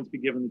 will parents be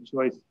given the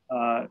choice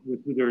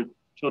with who their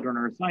children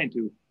are assigned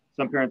to?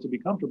 Some parents will be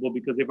comfortable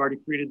because they've already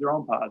created their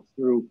own pods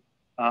through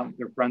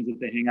their friends that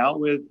they hang out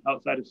with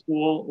outside of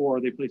school or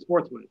they play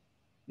sports with.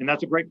 And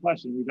that's a great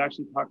question. We've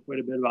actually talked quite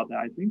a bit about that.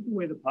 I think the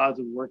way the pods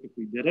would work if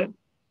we did it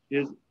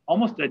is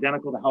almost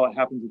identical to how it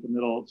happens at the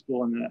middle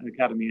school and the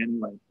academy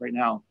anyway. Right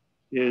now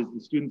is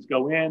the students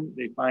go in,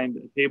 they find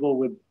a table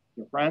with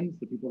their friends,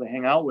 the people they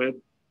hang out with,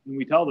 and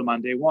we tell them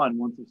on day one,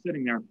 once they're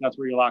sitting there, that's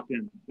where you're locked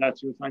in.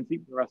 That's your assigned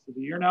seat for the rest of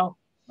the year now.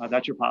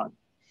 That's your pod.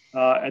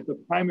 At the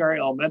primary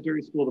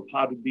elementary school, the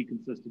pod would be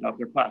consisted of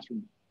their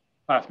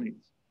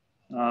classmates,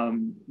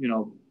 you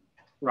know,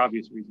 for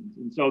obvious reasons.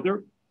 And so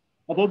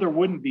although there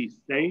wouldn't be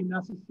say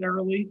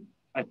necessarily,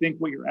 I think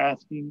what you're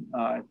asking,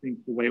 I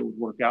think the way it would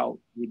work out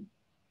would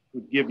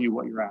give you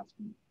what you're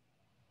asking.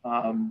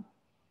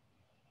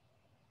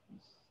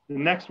 The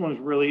next one is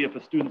really if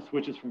a student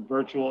switches from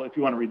virtual, if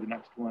you want to read the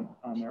next one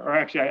on there, or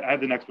actually I have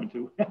the next one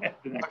too. The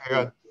next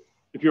one,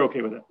 if you're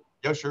okay with it.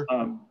 Yeah, sure.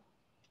 Do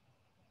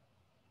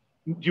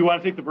you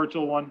want to take the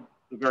virtual one,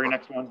 the very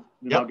next one?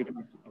 Then I'll get the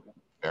next one. Okay.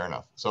 Fair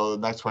enough. So the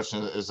next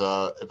question is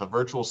if a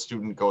virtual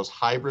student goes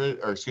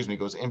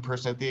goes in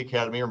person at the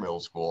academy or middle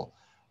school,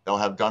 they'll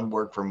have done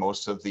work for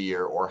most of the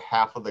year or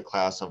half of the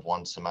class of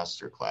one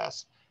semester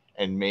class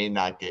and may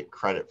not get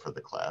credit for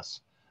the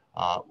class.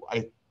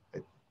 I'm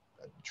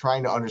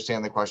trying to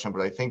understand the question,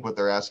 but I think what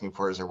they're asking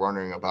for is they're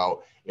wondering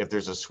about if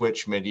there's a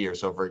switch mid-year.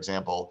 So for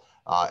example,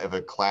 if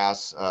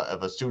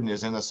a student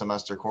is in a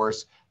semester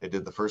course, they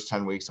did the first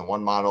 10 weeks in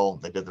one model,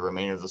 they did the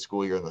remainder of the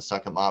school year in the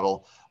second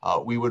model,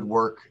 we would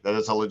work, that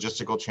is a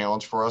logistical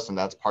challenge for us, and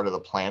that's part of the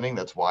planning.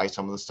 That's why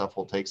some of the stuff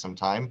will take some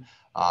time.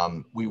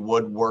 We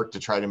would work to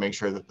try to make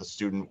sure that the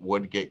student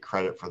would get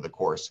credit for the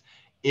course.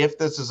 If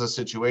this is a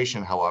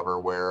situation, however,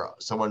 where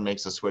someone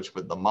makes a switch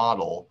with the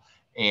model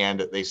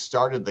and they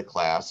started the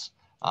class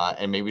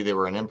and maybe they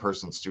were an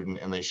in-person student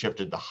and they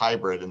shifted to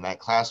hybrid and that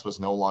class was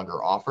no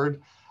longer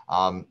offered,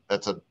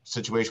 that's a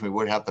situation we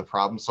would have to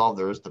problem solve.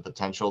 There is the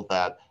potential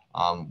that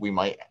we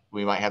might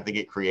have to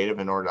get creative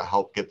in order to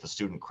help get the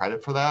student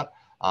credit for that.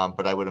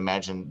 But I would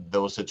imagine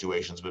those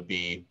situations would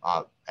be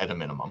at a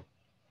minimum.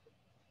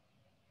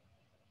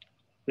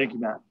 Thank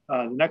you, Matt.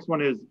 The next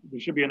one is there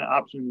should be an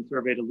option in the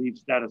survey to leave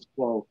status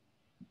quo.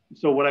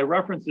 So what I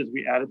referenced is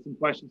we added some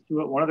questions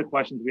to it. One of the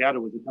questions we added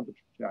was a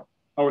temperature check.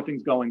 How are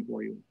things going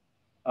for you?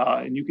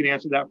 And you can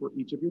answer that for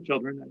each of your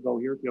children that go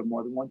here if you have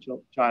more than one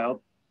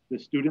child. The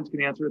students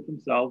can answer it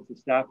themselves. The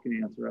staff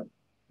can answer it.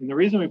 And the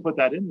reason we put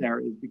that in there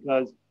is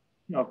because,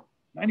 you know,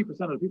 90%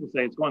 of the people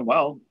say it's going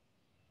well.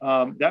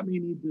 That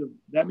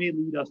may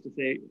lead us to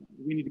say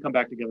we need to come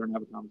back together and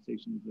have a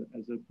conversation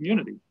as a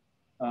community.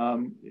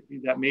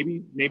 That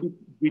maybe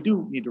we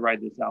do need to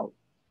ride this out.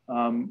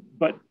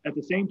 But at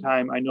the same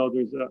time, I know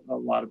there's a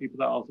lot of people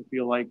that also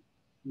feel like,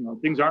 you know,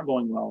 things aren't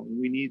going well, and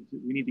we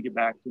need to get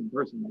back to in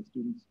person.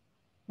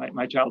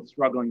 My child's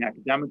struggling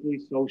academically,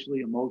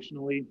 socially,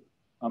 emotionally.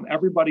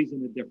 Everybody's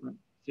in a different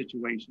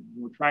situation.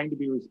 We're trying to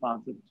be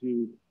responsive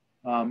to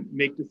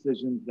make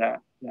decisions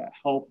that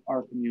help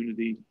our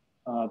community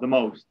the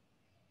most.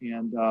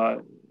 And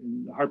the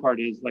hard part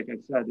is, like I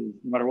said, is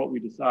no matter what we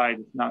decide,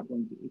 it's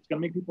going to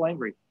make people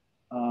angry.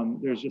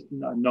 There's just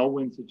a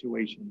no-win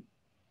situation.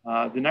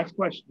 The next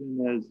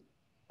question is,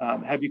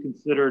 have you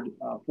considered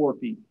 4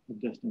 feet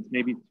of distance?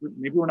 Maybe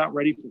we're not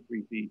ready for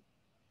 3 feet.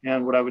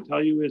 And what I would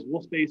tell you is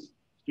we'll space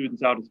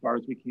students out as far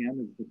as we can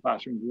as the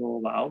classrooms will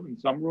allow. And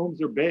some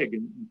rooms are big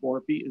and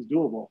 4 feet is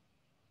doable.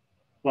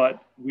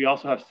 But we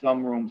also have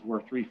some rooms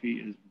where 3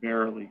 feet is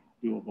barely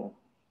doable.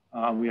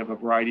 We have a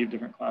variety of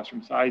different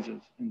classroom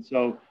sizes. And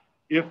so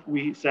if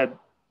we said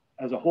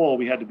as a whole,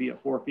 we had to be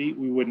at 4 feet,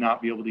 we would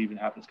not be able to even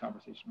have this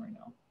conversation right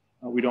now.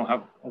 We don't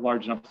have a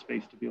large enough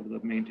space to be able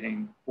to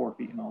maintain 4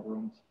 feet in all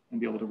rooms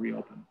and be able to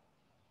reopen.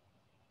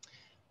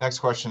 Next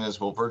question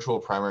is, will virtual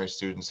primary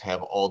students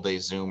have all day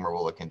Zoom or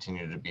will it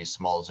continue to be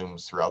small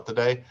Zooms throughout the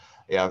day?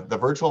 Yeah, the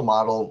virtual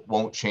model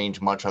won't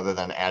change much other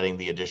than adding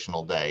the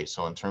additional day.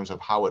 So in terms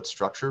of how it's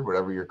structured,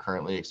 whatever you're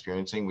currently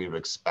experiencing, we would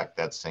expect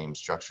that same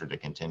structure to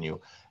continue.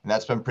 And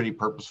that's been pretty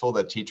purposeful,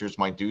 that teachers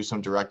might do some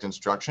direct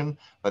instruction,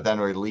 but then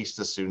release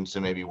the students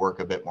to maybe work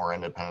a bit more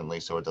independently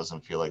so it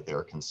doesn't feel like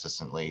they're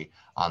consistently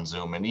on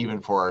Zoom. And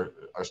even for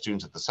our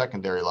students at the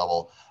secondary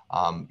level,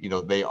 you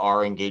know, they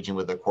are engaging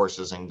with their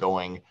courses and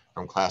going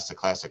from class to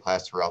class to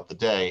class throughout the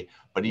day.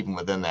 But even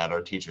within that,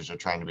 our teachers are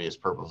trying to be as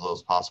purposeful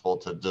as possible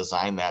to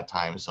design that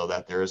time so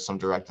that there is some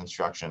direct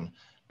instruction,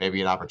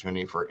 maybe an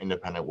opportunity for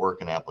independent work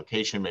and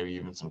application, maybe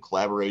even some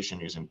collaboration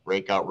using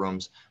breakout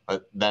rooms,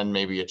 but then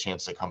maybe a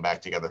chance to come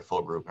back together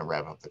full group and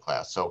wrap up the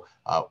class. So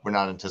we're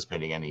not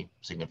anticipating any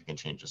significant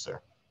changes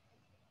there.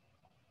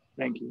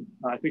 Thank you.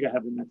 I think I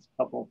have the next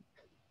couple.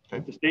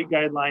 Okay. The state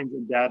guidelines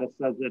and data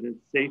says that it's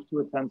safe to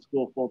attend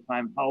school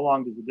full-time. How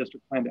long does the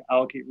district plan to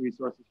allocate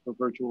resources for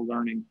virtual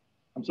learning?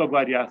 I'm so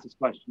glad you asked this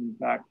question. In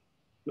fact,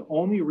 the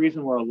only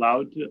reason we're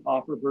allowed to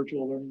offer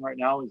virtual learning right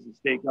now is the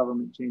state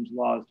government changed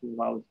laws to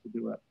allow us to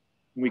do it.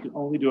 And we can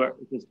only do it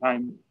at this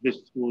time,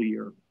 this school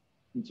year.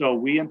 And so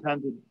we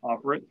intend to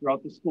offer it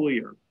throughout the school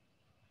year.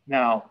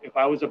 Now, if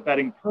I was a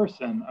betting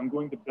person, I'm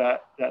going to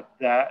bet that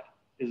that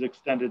is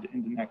extended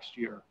into next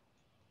year.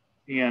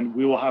 And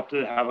we will have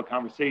to have a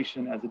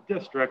conversation as a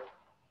district.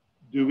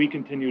 Do we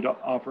continue to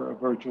offer a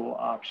virtual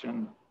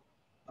option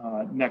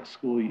next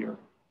school year?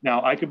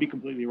 Now, I could be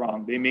completely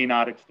wrong. They may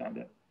not extend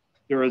it.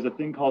 There is a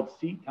thing called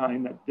seat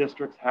time that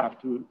districts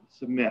have to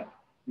submit.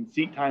 And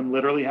seat time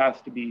literally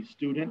has to be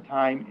student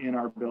time in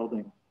our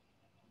building.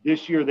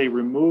 This year, they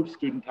removed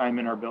student time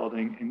in our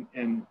building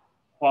and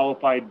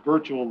qualified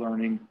virtual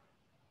learning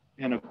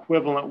and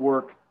equivalent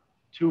work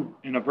to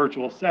in a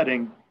virtual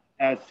setting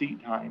as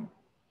seat time.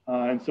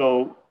 And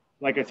so,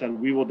 like I said,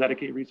 we will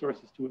dedicate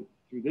resources to it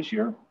through this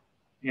year,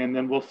 and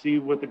then we'll see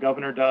what the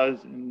governor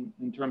does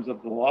in terms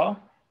of the law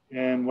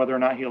and whether or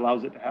not he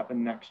allows it to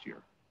happen next year.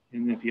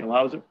 And if he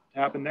allows it to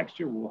happen next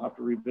year, we'll have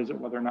to revisit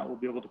whether or not we'll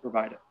be able to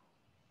provide it.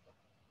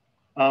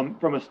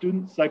 From a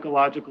student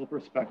psychological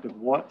perspective,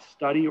 what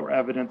study or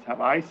evidence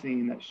have I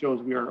seen that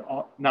shows we are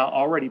now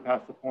already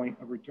past the point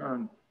of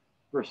return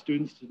for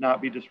students to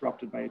not be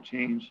disrupted by a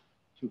change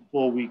to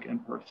full week in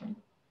person?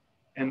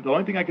 And the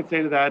only thing I could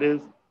say to that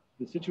is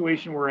the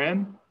situation we're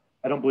in,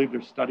 I don't believe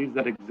there's studies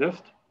that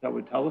exist that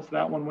would tell us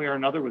that one way or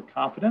another with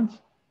confidence.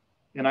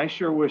 And I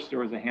sure wish there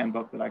was a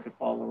handbook that I could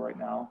follow right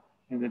now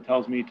and that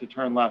tells me to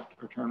turn left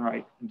or turn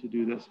right and to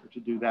do this or to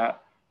do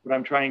that. What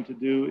I'm trying to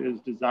do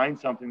is design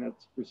something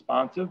that's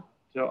responsive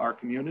to our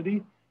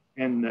community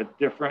and the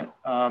different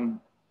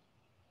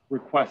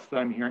requests that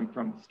I'm hearing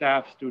from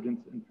staff,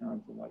 students, and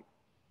parents alike.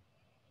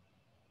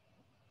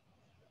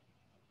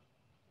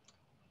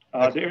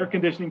 The air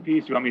conditioning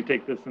piece, you want me to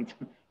take this since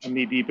I'm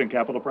knee deep in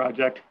capital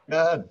project?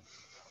 Good.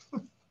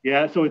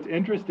 Yeah, so it's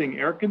interesting.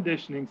 Air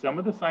conditioning, some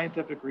of the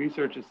scientific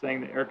research is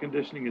saying that air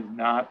conditioning is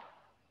not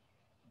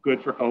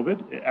good for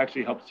COVID. It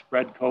actually helps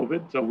spread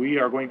COVID. So we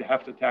are going to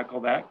have to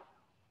tackle that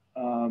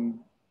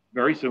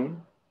very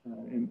soon.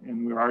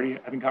 And we're already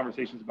having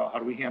conversations about how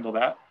do we handle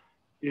that.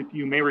 If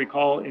you may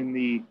recall, in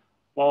the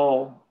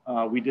fall,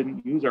 we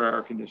didn't use our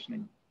air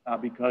conditioning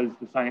because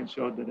the science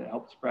showed that it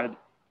helped spread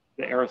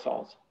the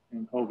aerosols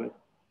in COVID.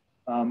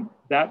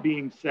 That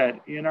being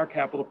said, in our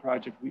capital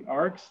project, we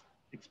are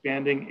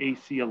expanding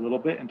AC a little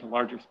bit into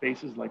larger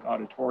spaces like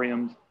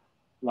auditoriums,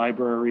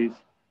 libraries,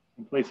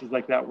 and places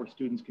like that where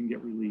students can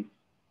get relief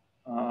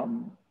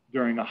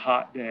during a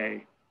hot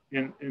day.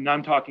 And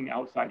I'm talking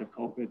outside of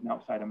COVID and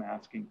outside of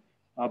masking.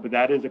 But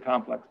that is a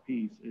complex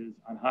piece, is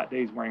on hot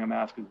days, wearing a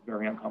mask is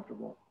very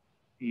uncomfortable.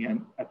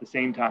 And at the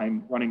same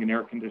time, running an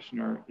air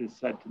conditioner is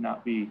said to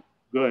not be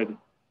good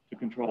to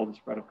control the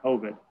spread of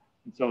COVID.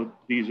 And so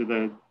these are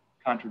the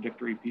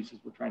contradictory pieces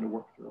we're trying to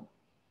work through.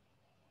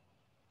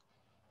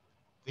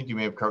 I think you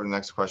may have covered the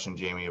next question,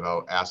 Jamie,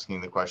 about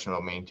asking the question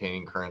about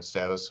maintaining current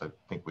status. I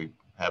think we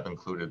have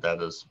included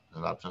that as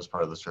an option as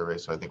part of the survey,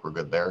 so I think we're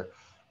good there.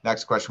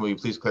 Next question, will you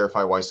please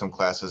clarify why some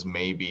classes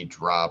may be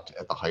dropped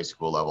at the high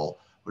school level?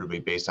 Would it be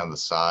based on the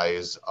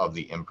size of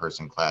the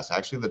in-person class?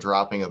 Actually, the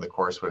dropping of the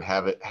course would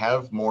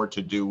have more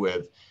to do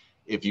with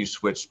if you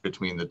switched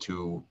between the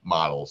two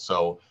models.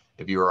 So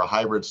if you were a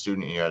hybrid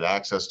student and you had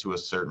access to a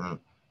certain,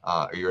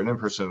 or you're an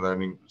in-person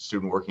learning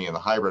student working in the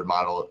hybrid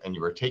model and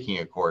you were taking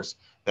a course,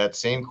 that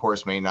same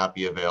course may not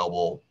be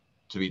available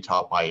to be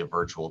taught by a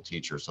virtual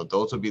teacher. So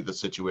those would be the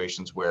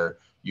situations where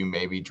you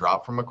may be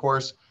dropped from a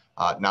course,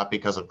 not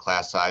because of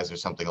class size or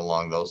something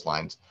along those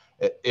lines.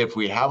 If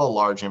we have a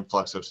large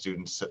influx of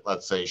students,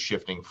 let's say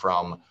shifting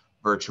from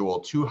virtual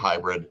to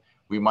hybrid,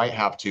 we might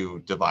have to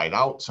divide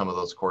out some of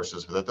those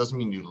courses, but that doesn't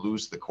mean you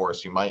lose the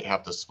course. You might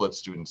have to split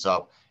students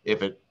up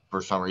if it,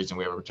 for some reason,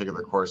 we have a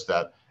particular course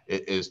that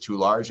is too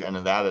large. And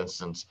in that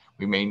instance,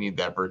 we may need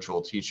that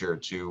virtual teacher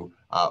to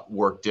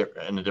work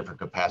in a different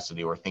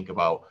capacity or think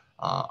about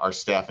our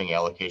staffing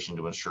allocation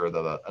to ensure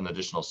that an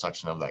additional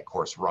section of that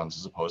course runs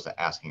as opposed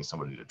to asking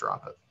somebody to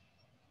drop it.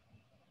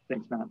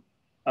 Thanks, Matt.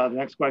 The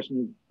next question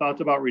is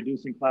thoughts about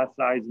reducing class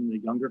size in the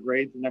younger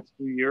grades the next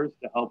few years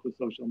to help with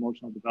social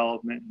emotional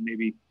development and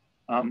maybe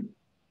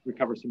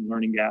recover some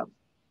learning gaps.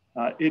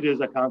 It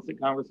is a constant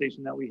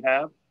conversation that we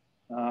have.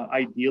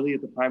 Ideally,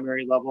 at the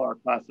primary level, our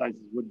class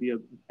sizes would be a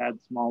tad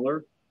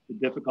smaller. The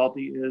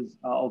difficulty is,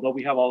 although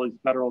we have all these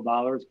federal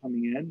dollars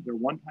coming in, they're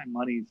one-time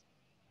monies.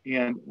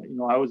 And, you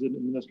know, I was an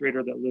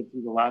administrator that lived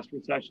through the last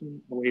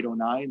recession, 08,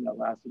 09, that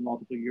lasted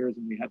multiple years,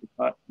 and we had to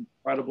cut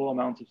incredible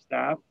amounts of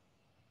staff.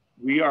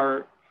 We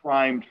are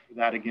primed for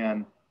that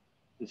again.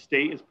 The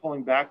state is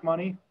pulling back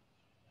money,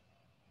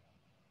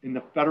 and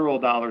the federal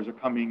dollars are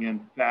coming in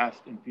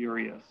fast and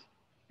furious.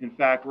 In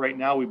fact, right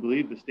now, we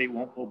believe the state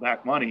won't pull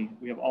back money.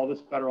 We have all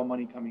this federal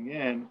money coming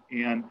in,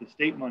 and the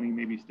state money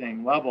may be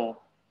staying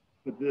level,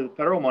 but the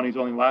federal money is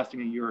only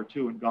lasting a year or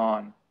two and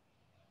gone.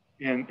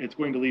 And it's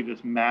going to leave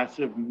this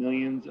massive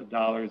millions of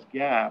dollars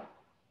gap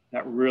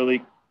that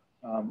really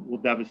will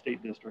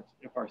devastate districts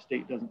if our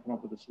state doesn't come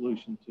up with a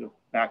solution to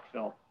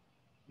backfill.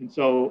 And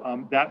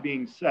so that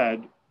being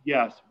said,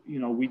 yes, you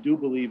know, we do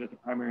believe at the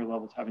primary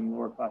levels having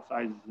lower class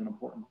sizes is an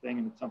important thing,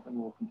 and it's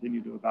something we'll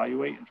continue to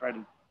evaluate and try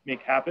to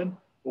make happen.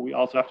 But we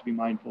also have to be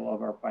mindful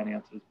of our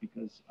finances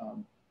because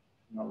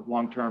you know,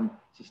 long-term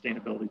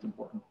sustainability is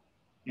important.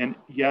 And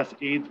yes,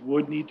 aides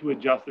would need to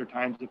adjust their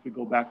times if we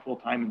go back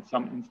full-time in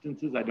some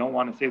instances. I don't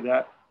want to say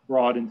that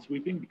broad and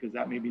sweeping because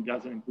that maybe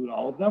doesn't include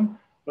all of them.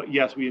 But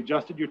yes, we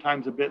adjusted your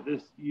times a bit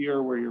this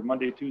year where your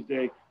Monday,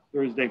 Tuesday,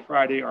 Thursday,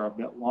 Friday are a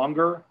bit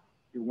longer.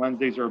 Your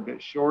Wednesdays are a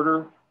bit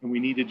shorter, and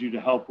we needed you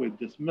to help with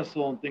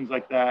dismissal and things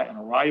like that and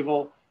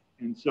arrival.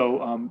 And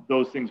so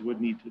those things would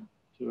need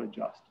to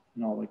adjust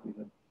in all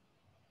likelihood.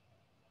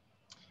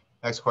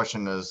 Next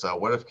question is,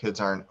 what if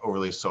kids aren't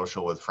overly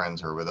social with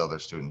friends or with other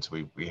students?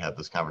 We had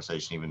this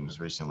conversation even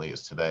as recently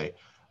as today.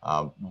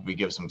 We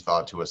give some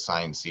thought to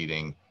assigned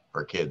seating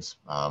for kids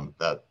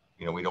that,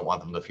 you know, we don't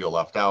want them to feel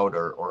left out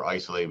or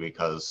isolated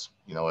because,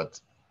 you know,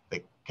 it's,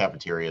 the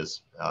cafeteria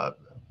is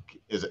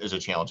a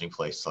challenging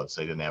place, let's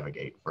say, to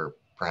navigate for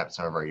perhaps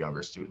some of our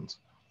younger students.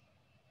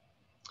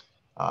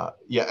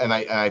 Yeah, and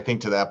I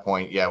think to that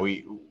point, yeah,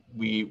 we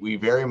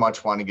very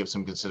much want to give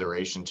some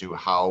consideration to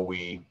how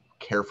we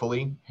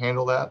carefully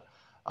handle that.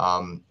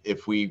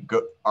 If we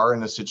are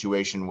in a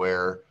situation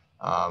where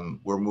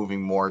we're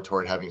moving more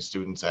toward having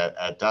students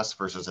at desks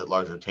versus at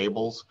larger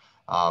tables,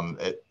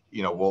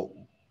 it'll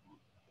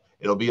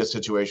be a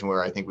situation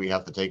where I think we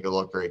have to take a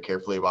look very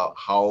carefully about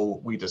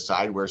how we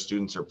decide where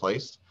students are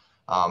placed.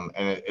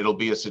 And it'll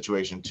be a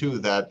situation too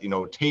that, you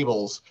know,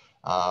 tables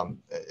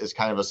is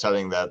kind of a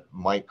setting that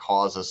might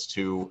cause us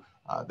to,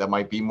 that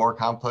might be more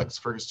complex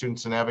for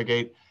students to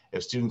navigate.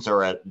 If students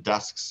are at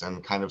desks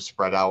and kind of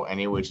spread out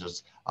anyway, which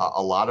is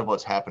a lot of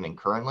what's happening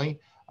currently,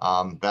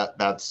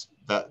 that's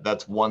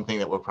one thing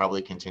that will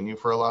probably continue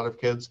for a lot of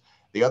kids.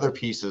 The other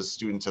piece is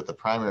students at the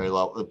primary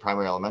level, the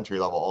primary elementary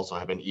level, also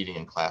have been eating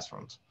in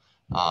classrooms.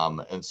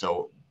 And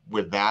so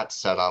with that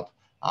setup,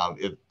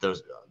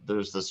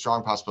 there's the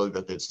strong possibility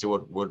that they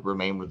still would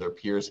remain with their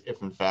peers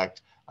if in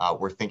fact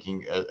we're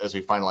thinking as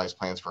we finalize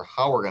plans for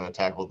how we're going to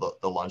tackle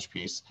the lunch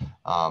piece,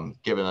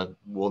 given that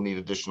we'll need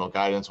additional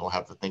guidance, we'll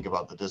have to think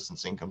about the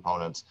distancing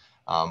components.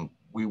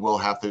 We will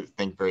have to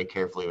think very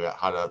carefully about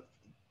how to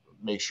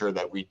make sure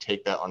that we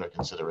take that under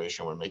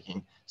consideration when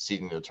making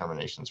seating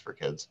determinations for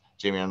kids.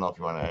 Jamie, I don't know if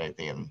you want to add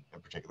anything in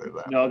particular to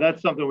that. No,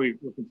 that's something we're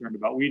concerned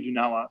about. We do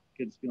not want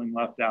kids feeling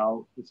left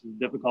out. This is a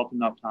difficult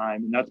enough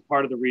time. And that's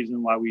part of the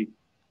reason why we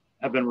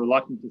have been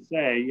reluctant to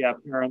say, yeah,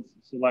 parents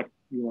select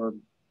your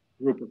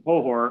group or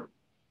cohort,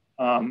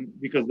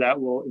 because that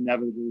will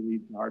inevitably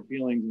lead to hard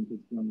feelings and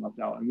kids feeling left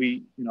out. And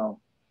we, you know,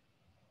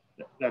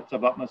 that's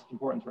of utmost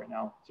importance right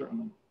now,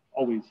 certainly,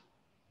 always.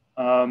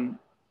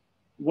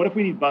 What if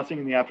we need busing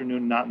in the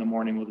afternoon, not in the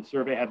morning? Will the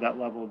survey have that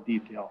level of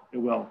detail? It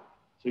will.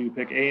 So you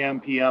pick AM,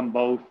 PM,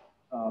 both,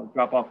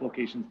 drop-off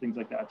locations, things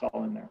like that. It's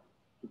all in there.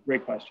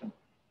 Great question.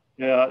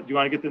 Do you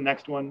want to get the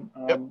next one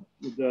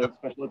with the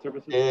special ed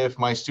services? If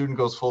my student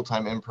goes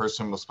full-time in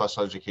person, will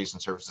special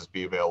education services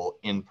be available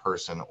in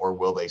person or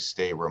will they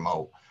stay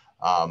remote?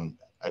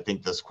 I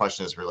think this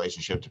question is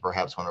relationship to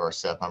perhaps one of our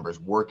staff members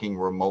working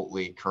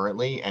remotely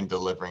currently and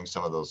delivering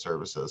some of those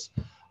services.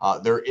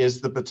 There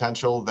is the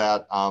potential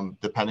that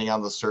depending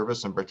on the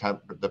service and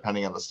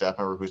depending on the staff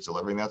member who's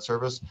delivering that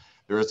service,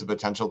 there is the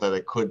potential that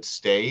it could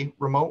stay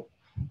remote.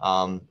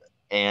 But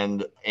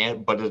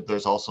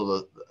there's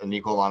also an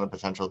equal amount of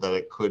potential that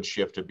it could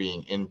shift to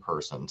being in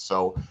person.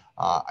 So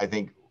I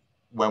think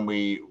when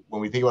we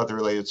think about the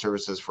related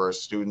services for our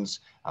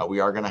students, we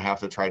are going to have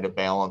to try to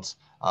balance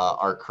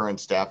our current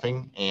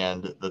staffing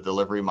and the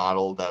delivery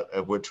model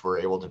of which we're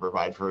able to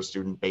provide for a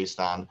student based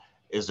on,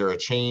 is there a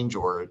change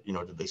or, you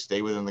know, did they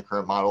stay within the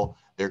current model?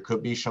 There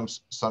could be some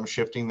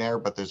shifting there,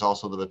 but there's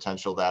also the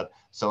potential that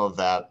some of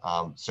that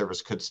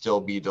service could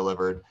still be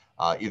delivered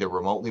either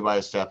remotely by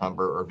a staff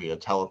member or via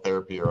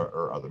teletherapy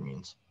or other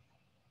means.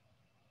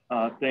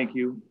 Thank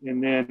you.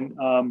 And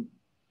then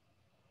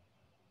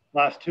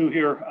last two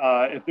here,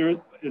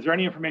 is there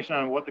any information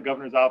on what the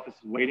governor's office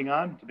is waiting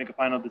on to make a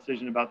final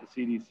decision about the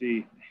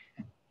CDC?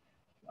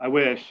 I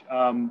wish.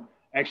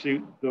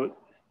 Actually,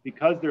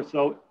 because they're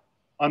so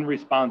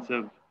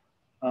unresponsive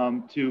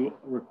to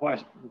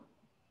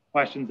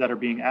questions that are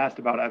being asked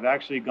about, I've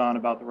actually gone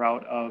about the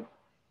route of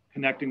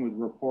connecting with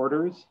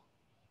reporters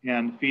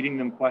and feeding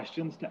them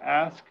questions to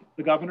ask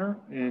the governor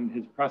in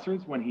his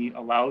pressers when he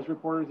allows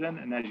reporters in.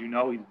 And as you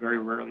know, he's very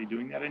rarely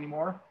doing that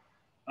anymore.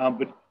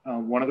 But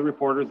one of the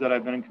reporters that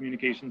I've been in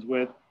communications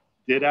with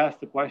did ask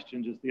the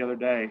question just the other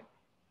day.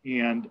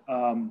 And it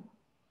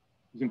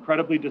was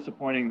incredibly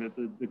disappointing that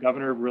the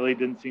governor really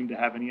didn't seem to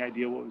have any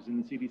idea what was in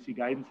the CDC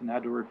guidance and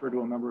had to refer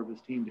to a member of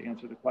his team to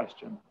answer the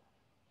question.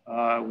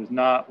 It was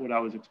not what I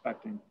was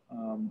expecting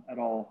at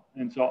all.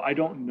 And so I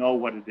don't know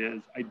what it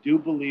is. I do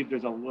believe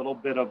there's a little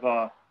bit of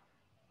a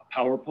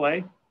power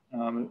play. I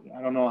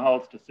don't know how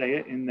else to say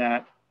it, in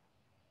that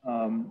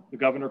the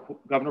Governor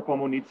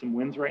Cuomo needs some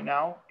wins right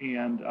now.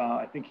 And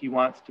I think he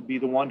wants to be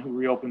the one who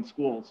reopens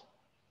schools.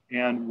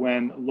 And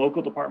when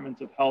local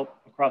departments of health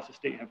across the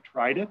state have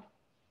tried it,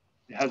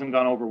 it hasn't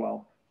gone over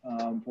well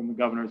from the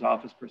governor's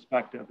office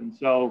perspective. And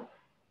so,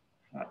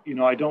 you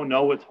know, I don't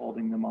know what's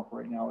holding them up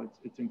right now.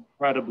 It's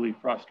incredibly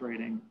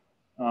frustrating.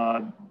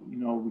 You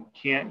know, we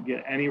can't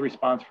get any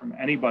response from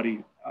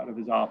anybody out of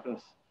his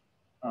office.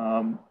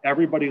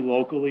 Everybody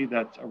locally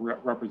that's a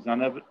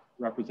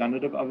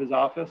representative of his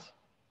office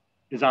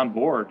is on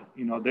board.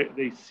 You know,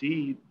 they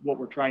see what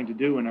we're trying to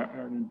do and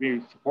are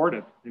being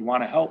supportive. They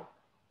want to help,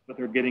 but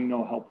they're getting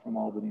no help from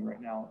Albany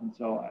right now. And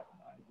so I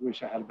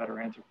wish I had a better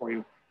answer for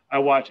you. I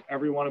watch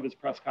every one of his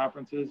press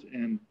conferences,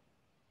 and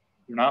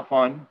they're not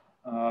fun.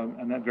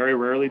 And then very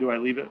rarely do I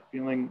leave it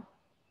feeling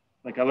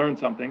like I learned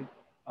something,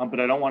 but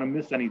I don't want to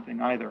miss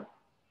anything either.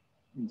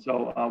 And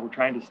so we're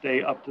trying to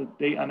stay up to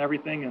date on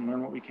everything and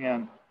learn what we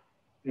can.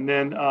 And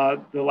then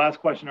the last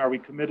question, are we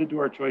committed to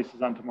our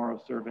choices on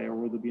tomorrow's survey, or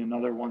will there be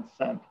another one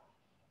sent?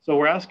 So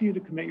we're asking you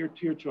to commit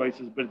to your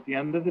choices, but at the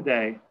end of the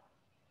day,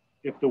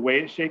 if the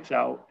way it shakes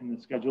out and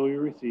the schedule you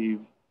receive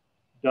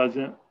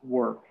doesn't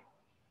work,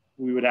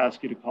 we would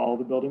ask you to call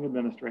the building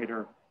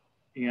administrator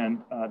and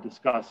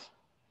discuss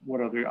what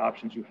other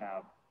options you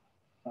have.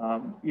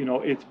 You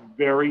know, it's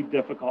very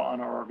difficult on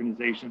our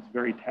organization. It's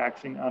very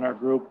taxing on our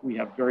group. We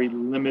have very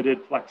limited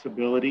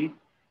flexibility.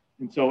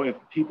 And so if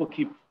people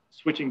keep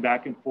switching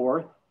back and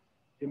forth,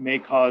 it may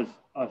cause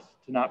us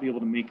to not be able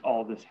to make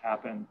all this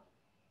happen.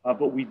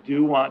 But we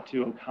do want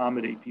to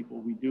accommodate people.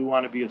 We do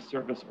want to be a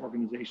service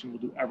organization.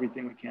 We'll do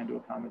everything we can to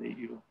accommodate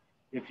you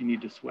if you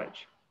need to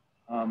switch.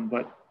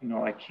 But you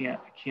know, I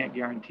can't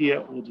guarantee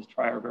it. We'll just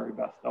try our very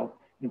best though.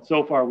 And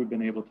so far we've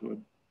been able to do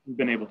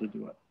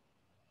it.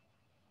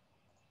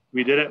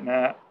 We did it,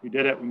 Matt. We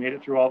did it. We made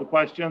it through all the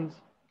questions.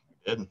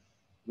 Good.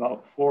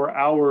 About 4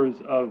 hours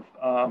of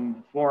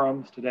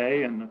forums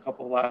today and a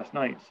couple last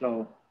night.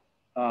 So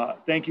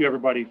thank you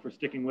everybody for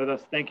sticking with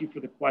us. Thank you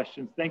for the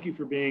questions. Thank you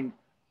for being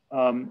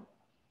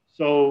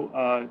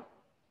so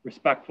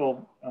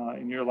respectful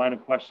in your line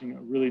of questioning. I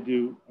really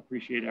do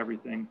appreciate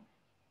everything.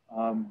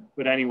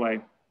 But anyway,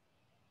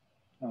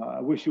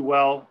 I wish you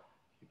well.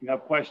 If you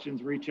have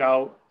questions, reach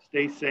out,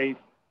 stay safe,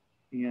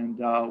 and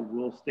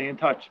we'll stay in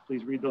touch.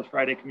 Please read those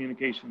Friday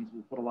communications.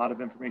 We'll put a lot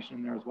of information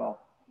in there as well.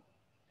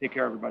 Take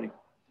care, everybody.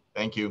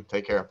 Thank you.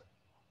 Take care.